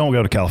 Or just don't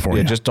go to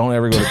California. Yeah, just don't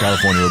ever go to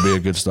California. It'll be a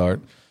good start.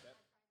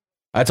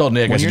 I told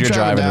Nick, when I said, you're you're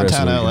driving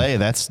downtown the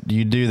rest of the LA,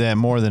 you do that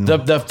more than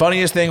the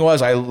funniest thing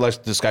was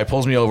this guy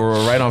pulls me over.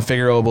 We're right on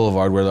Figueroa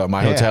Boulevard where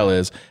my hotel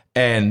is.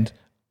 And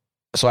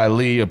so I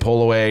leave,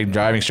 pull away,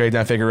 driving straight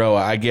down Figueroa.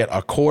 I get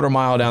a quarter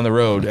mile down the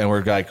road and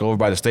we're like over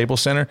by the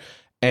Staples Center.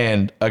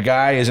 And a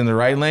guy is in the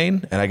right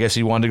lane, and I guess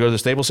he wanted to go to the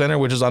Staples Center,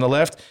 which is on the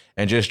left,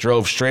 and just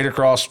drove straight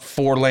across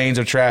 4 lanes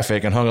of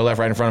traffic and hung a left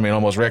right in front of me and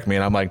almost wrecked me.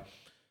 And I'm like,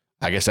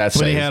 I guess that's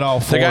But he safe. had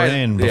all 4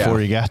 in before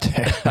he got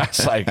there.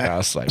 I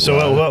was like, So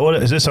wow. what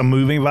is this, a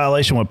moving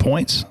violation with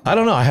points? I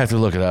don't know. I have to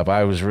look it up.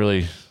 I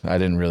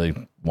didn't really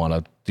want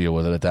to deal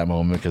with it at that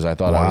moment because I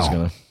thought I was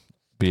going to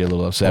be a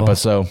little upset. But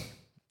so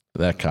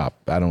that cop,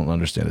 I don't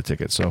understand the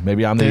ticket. So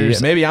maybe I'm the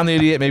idiot. Maybe I'm the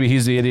idiot. Maybe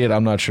he's the idiot.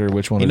 I'm not sure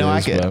which one it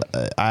is.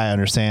 I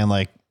understand,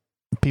 like,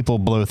 people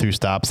blow through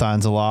stop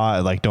signs a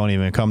lot, like don't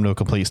even come to a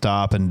complete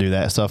stop and do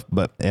that stuff.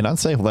 But an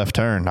unsafe left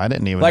turn, I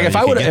didn't even like know if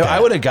I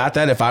would have got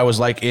that if I was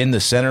like in the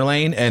center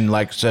lane and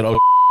like said, oh,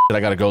 I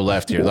got to go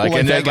left here. Like,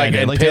 and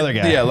then like the other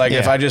guy. Yeah. Like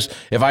if I just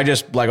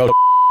like, oh,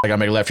 I got to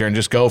make a left here and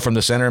just go from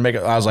the center and make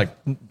it. I was like,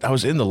 I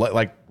was in the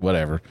like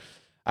whatever.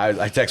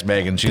 I text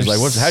Megan. She's like,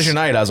 how's your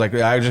night? I was like,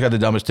 I just got the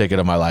dumbest ticket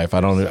of my life. I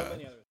don't.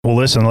 Well,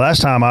 listen, the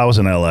last time I was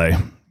in LA,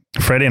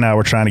 Freddie and I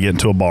were trying to get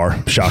into a bar,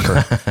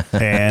 shocker,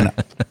 and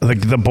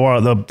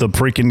the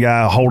freaking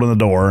guy holding the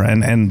door,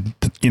 and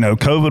you know,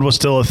 COVID was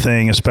still a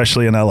thing,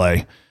 especially in LA.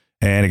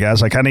 And the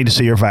guy's like, I need to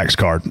see your Vax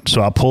card.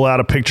 So I pull out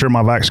a picture of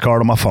my Vax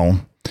card on my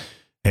phone,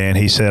 and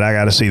he said, I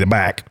got to see the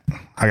back.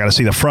 I got to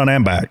see the front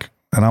and back.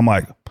 And I'm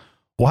like,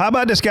 well, how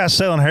about this guy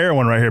selling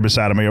heroin right here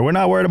beside of me? We're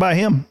not worried about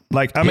him.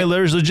 Like, I mean,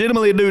 there's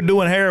legitimately a dude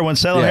doing heroin,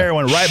 selling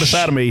heroin right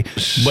beside of me,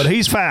 but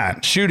he's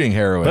fine. Shooting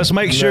heroin. Let's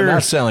make sure.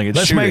 Not selling it.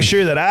 Let's make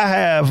sure that I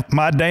have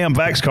my damn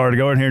Vax card to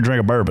go in here and drink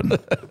a bourbon.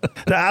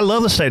 I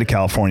love the state of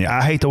California.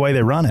 I hate the way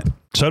they run it.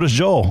 So does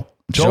Joel.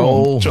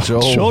 Joel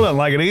doesn't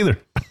like it either.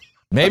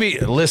 Maybe,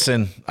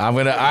 listen,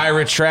 I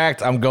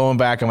retract. I'm going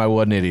back and I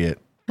was an idiot.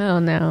 Oh,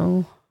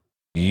 no.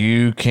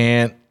 You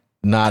can't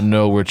not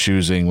know we're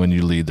choosing when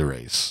you lead the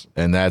race.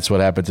 And that's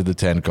what happened to the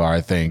 10 car,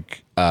 I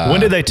think. When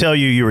did they tell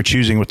you were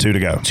choosing with 2 to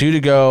go? 2 to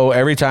go.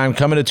 Every time,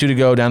 coming to 2 to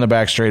go, down the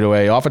back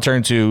straightaway, off of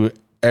turn 2,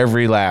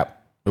 every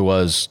lap, it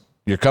was,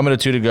 you're coming to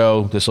 2 to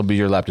go, this will be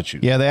your lap to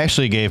choose. Yeah, they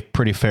actually gave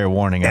pretty fair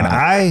warning. And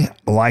I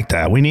like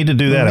that. We need to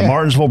do that at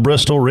Martinsville,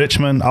 Bristol,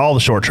 Richmond, all the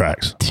short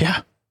tracks.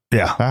 Yeah.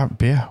 Yeah.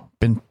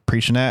 Been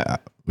preaching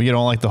that. You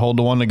don't like the hold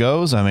the one that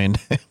goes? I mean,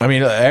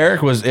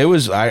 Eric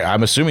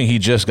I'm assuming he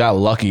just got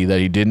lucky that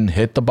he didn't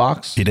hit the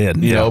box. He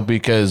did. You know,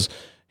 because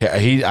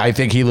I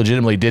think he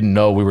legitimately didn't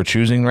know we were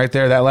choosing right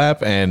there that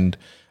lap. And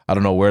I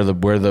don't know where the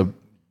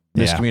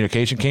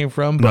miscommunication came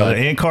from. But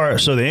the in-car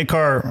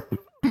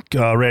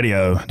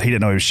radio, he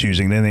didn't know he was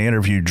choosing. Then they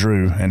interviewed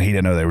Drew and he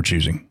didn't know they were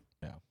choosing.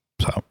 Yeah.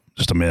 So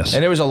just a miss.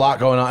 And there was a lot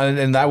going on.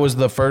 And that was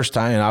the first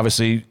time. And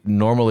obviously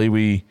normally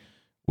we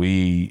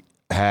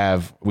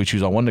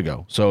choose on 1 to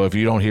go. So if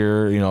you don't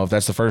hear, you know, if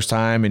that's the first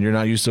time and you're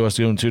not used to us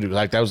doing 2 to go,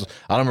 like that was,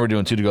 I don't remember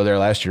doing 2 to go there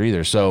last year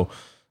either. So,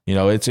 you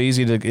know, it's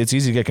easy to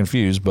get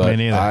confused, but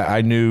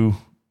I knew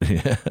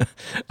there's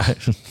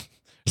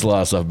a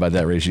lot of stuff about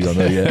that race you don't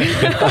know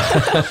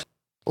yet.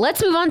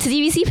 Let's move on to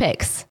DVC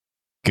picks.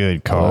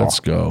 Good call. Let's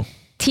go.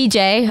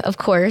 TJ, of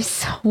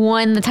course,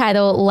 won the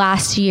title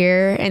last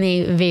year in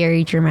a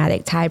very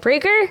dramatic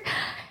tiebreaker.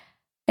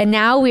 And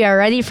now we are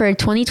ready for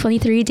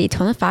 2023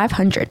 Daytona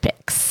 500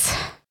 picks.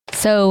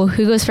 So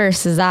who goes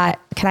first? Can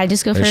I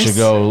just go first? It should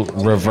go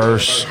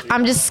reverse.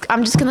 I'm just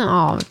gonna,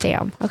 oh,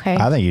 damn. Okay.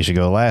 I think you should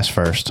go last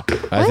first.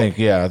 I think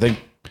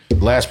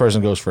last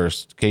person goes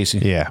first. Casey.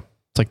 Yeah.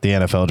 It's like the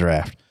NFL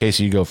draft.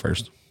 Casey, you go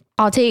first.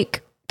 I'll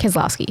take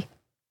Keselowski.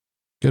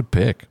 Good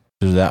pick.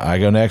 Is that I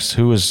go next?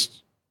 Who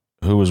was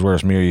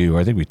worse, me or you?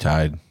 I think we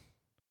tied.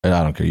 I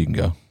don't care. You can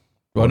go.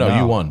 Well, no,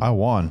 you won. I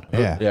won.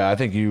 Yeah. Yeah, I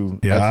think you.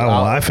 Yeah, I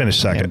won. I finished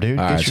second. Dude,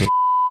 all right, so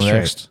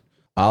next,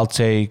 I'll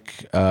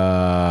take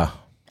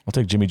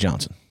Jimmy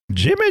Johnson.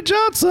 Jimmy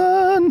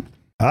Johnson.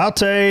 I'll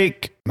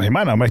take. He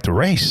might not make the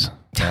race.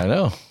 I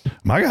know.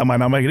 My guy might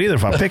not make it either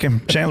if I pick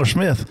him. Chandler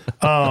Smith.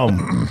 I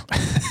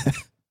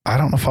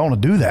don't know if I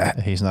want to do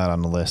that. He's not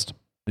on the list.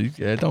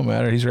 It don't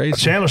matter. He's racing.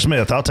 Chandler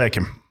Smith. I'll take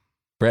him.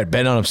 Brett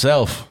bet on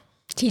himself.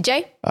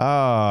 TJ.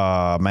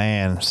 Oh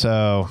man.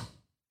 So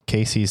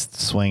Casey's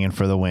swinging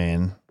for the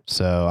win.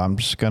 So I'm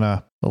just going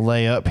to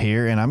lay up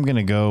here and I'm going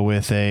to go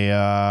with I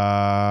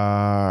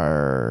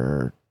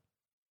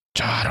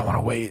don't want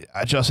to wait.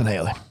 Justin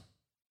Haley.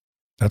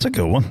 That's a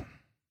good one.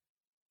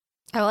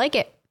 I like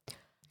it.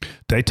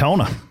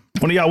 Daytona.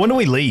 When do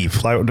we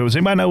leave? Like, does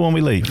anybody know when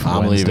we leave?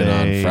 I'm leaving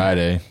on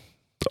Friday.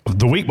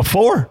 The week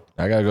before?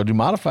 I got to go do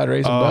modified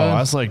racing. Oh, I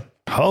was like,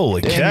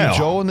 holy cow. You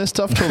Joel in this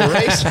tough to the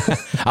race?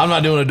 I'm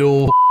not doing a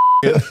duel.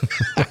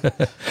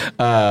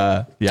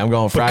 I'm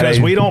going Friday.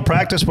 Because we don't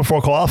practice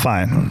before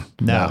qualifying.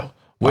 No.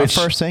 Our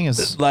first thing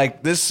is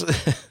like this.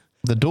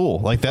 The duel.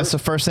 Like that's the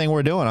first thing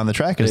we're doing on the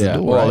track is the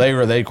duel. Well,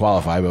 right? they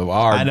qualify, but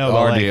our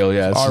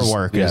deal, our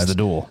work is the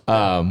duel.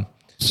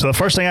 So the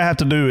first thing I have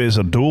to do is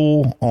a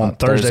duel on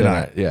Thursday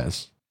night.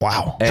 Yes.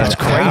 Wow. And that's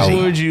crazy.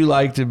 How would you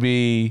like to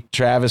be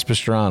Travis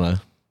Pastrana,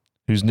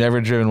 who's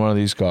never driven one of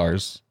these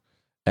cars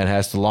and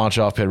has to launch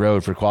off pit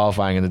road for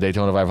qualifying in the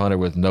Daytona 500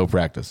 with no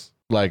practice.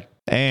 Like,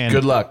 and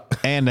good luck.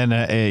 And then,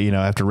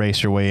 have to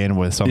race your way in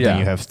with something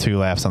you have 2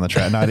 laps on the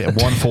track, not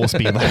one full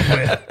speed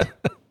lap.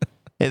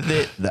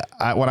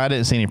 When I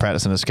didn't see any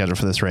practice in the schedule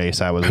for this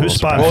race, I was Who's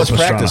spotting? Well, it's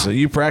practice.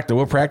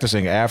 We're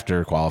practicing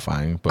after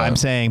qualifying. But I'm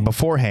saying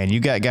beforehand, you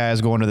got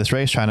guys going to this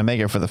race trying to make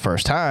it for the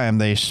first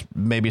time.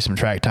 Maybe some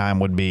track time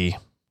would be,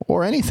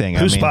 or anything.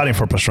 Who's spotting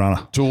for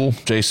Pastrana? Tool,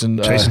 Jason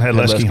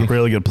Hedlesky,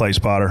 really good plate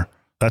spotter.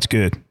 That's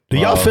good. Do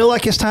y'all feel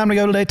like it's time to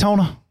go to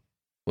Daytona?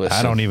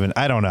 Listen.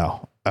 I don't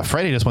know.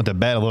 Freddie just went to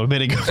bed a little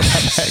bit ago.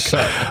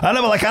 I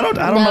know, but like I don't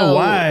know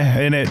why.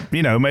 And it,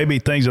 maybe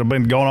things that have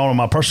been going on in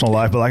my personal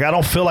life, but like I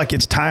don't feel like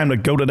it's time to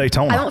go to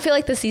Daytona. I don't feel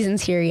like the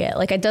season's here yet.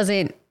 Like it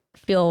doesn't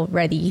feel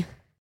ready.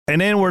 And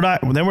then we're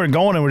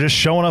going and we're just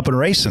showing up and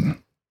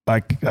racing.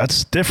 Like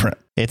that's different.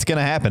 It's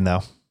gonna happen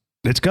though.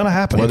 It's gonna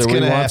happen. Whether we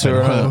want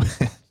to or not.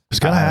 It's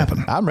gonna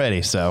happen. I'm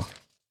ready. So.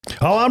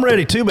 Oh, I'm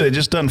ready too, but it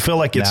just doesn't feel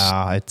like it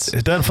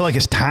doesn't feel like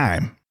it's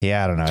time.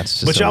 Yeah, I don't know.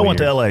 It's just but y'all went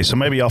to LA, so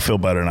maybe y'all feel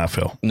better than I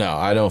feel. No,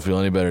 I don't feel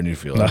any better than you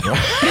feel. No.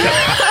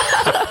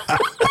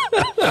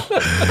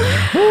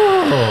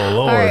 Oh,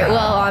 Lord. All right.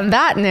 Well, on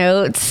that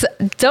note,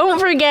 don't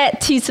forget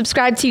to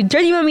subscribe to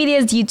Dirty Mo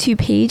Media's YouTube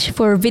page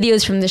for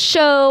videos from the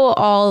show,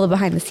 all the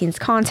behind the scenes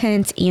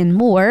content, and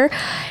more.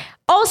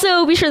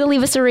 Also, be sure to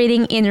leave us a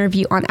rating and a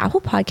review on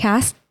Apple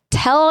Podcasts.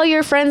 Tell all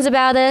your friends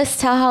about us.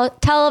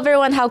 Tell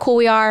everyone how cool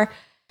we are.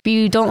 If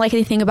you don't like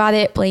anything about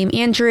it, blame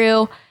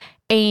Andrew.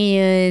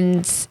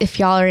 And if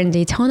y'all are in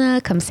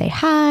Daytona, come say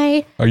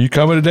hi. Are you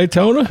coming to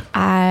Daytona?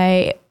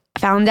 I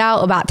found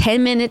out about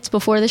 10 minutes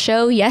before the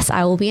show. Yes,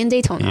 I will be in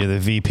Daytona. You're the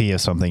VP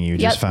of something you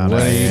just found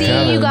out.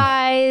 See you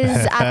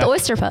guys at the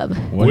Oyster Pub.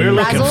 We're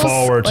looking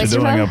forward to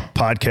doing a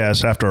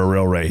podcast after a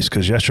real race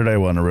because yesterday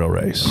wasn't a real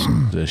race.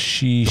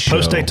 The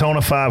Post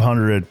Daytona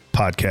 500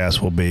 podcast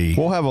will be.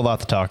 We'll have a lot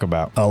to talk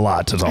about. A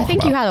lot to talk about. I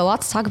think you had a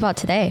lot to talk about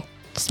today.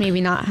 Just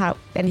maybe not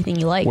anything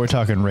you like. We're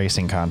talking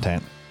racing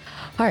content.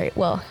 All right.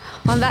 Well,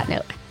 on that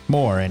note.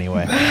 More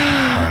anyway. All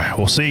right.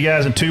 We'll see you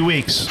guys in 2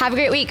 weeks. Have a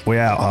great week. We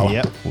out. Holla.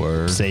 Yep.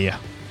 Word. See ya.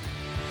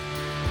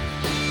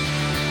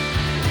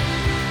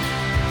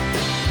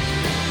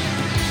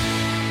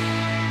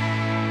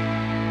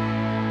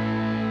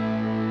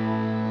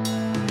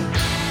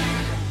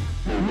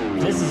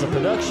 This is a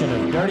production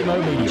of Dirty Mo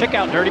Media. Check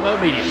out Dirty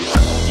Mo Media on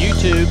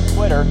YouTube,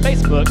 Twitter,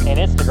 Facebook, and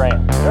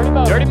Instagram.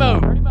 Dirty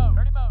Mo.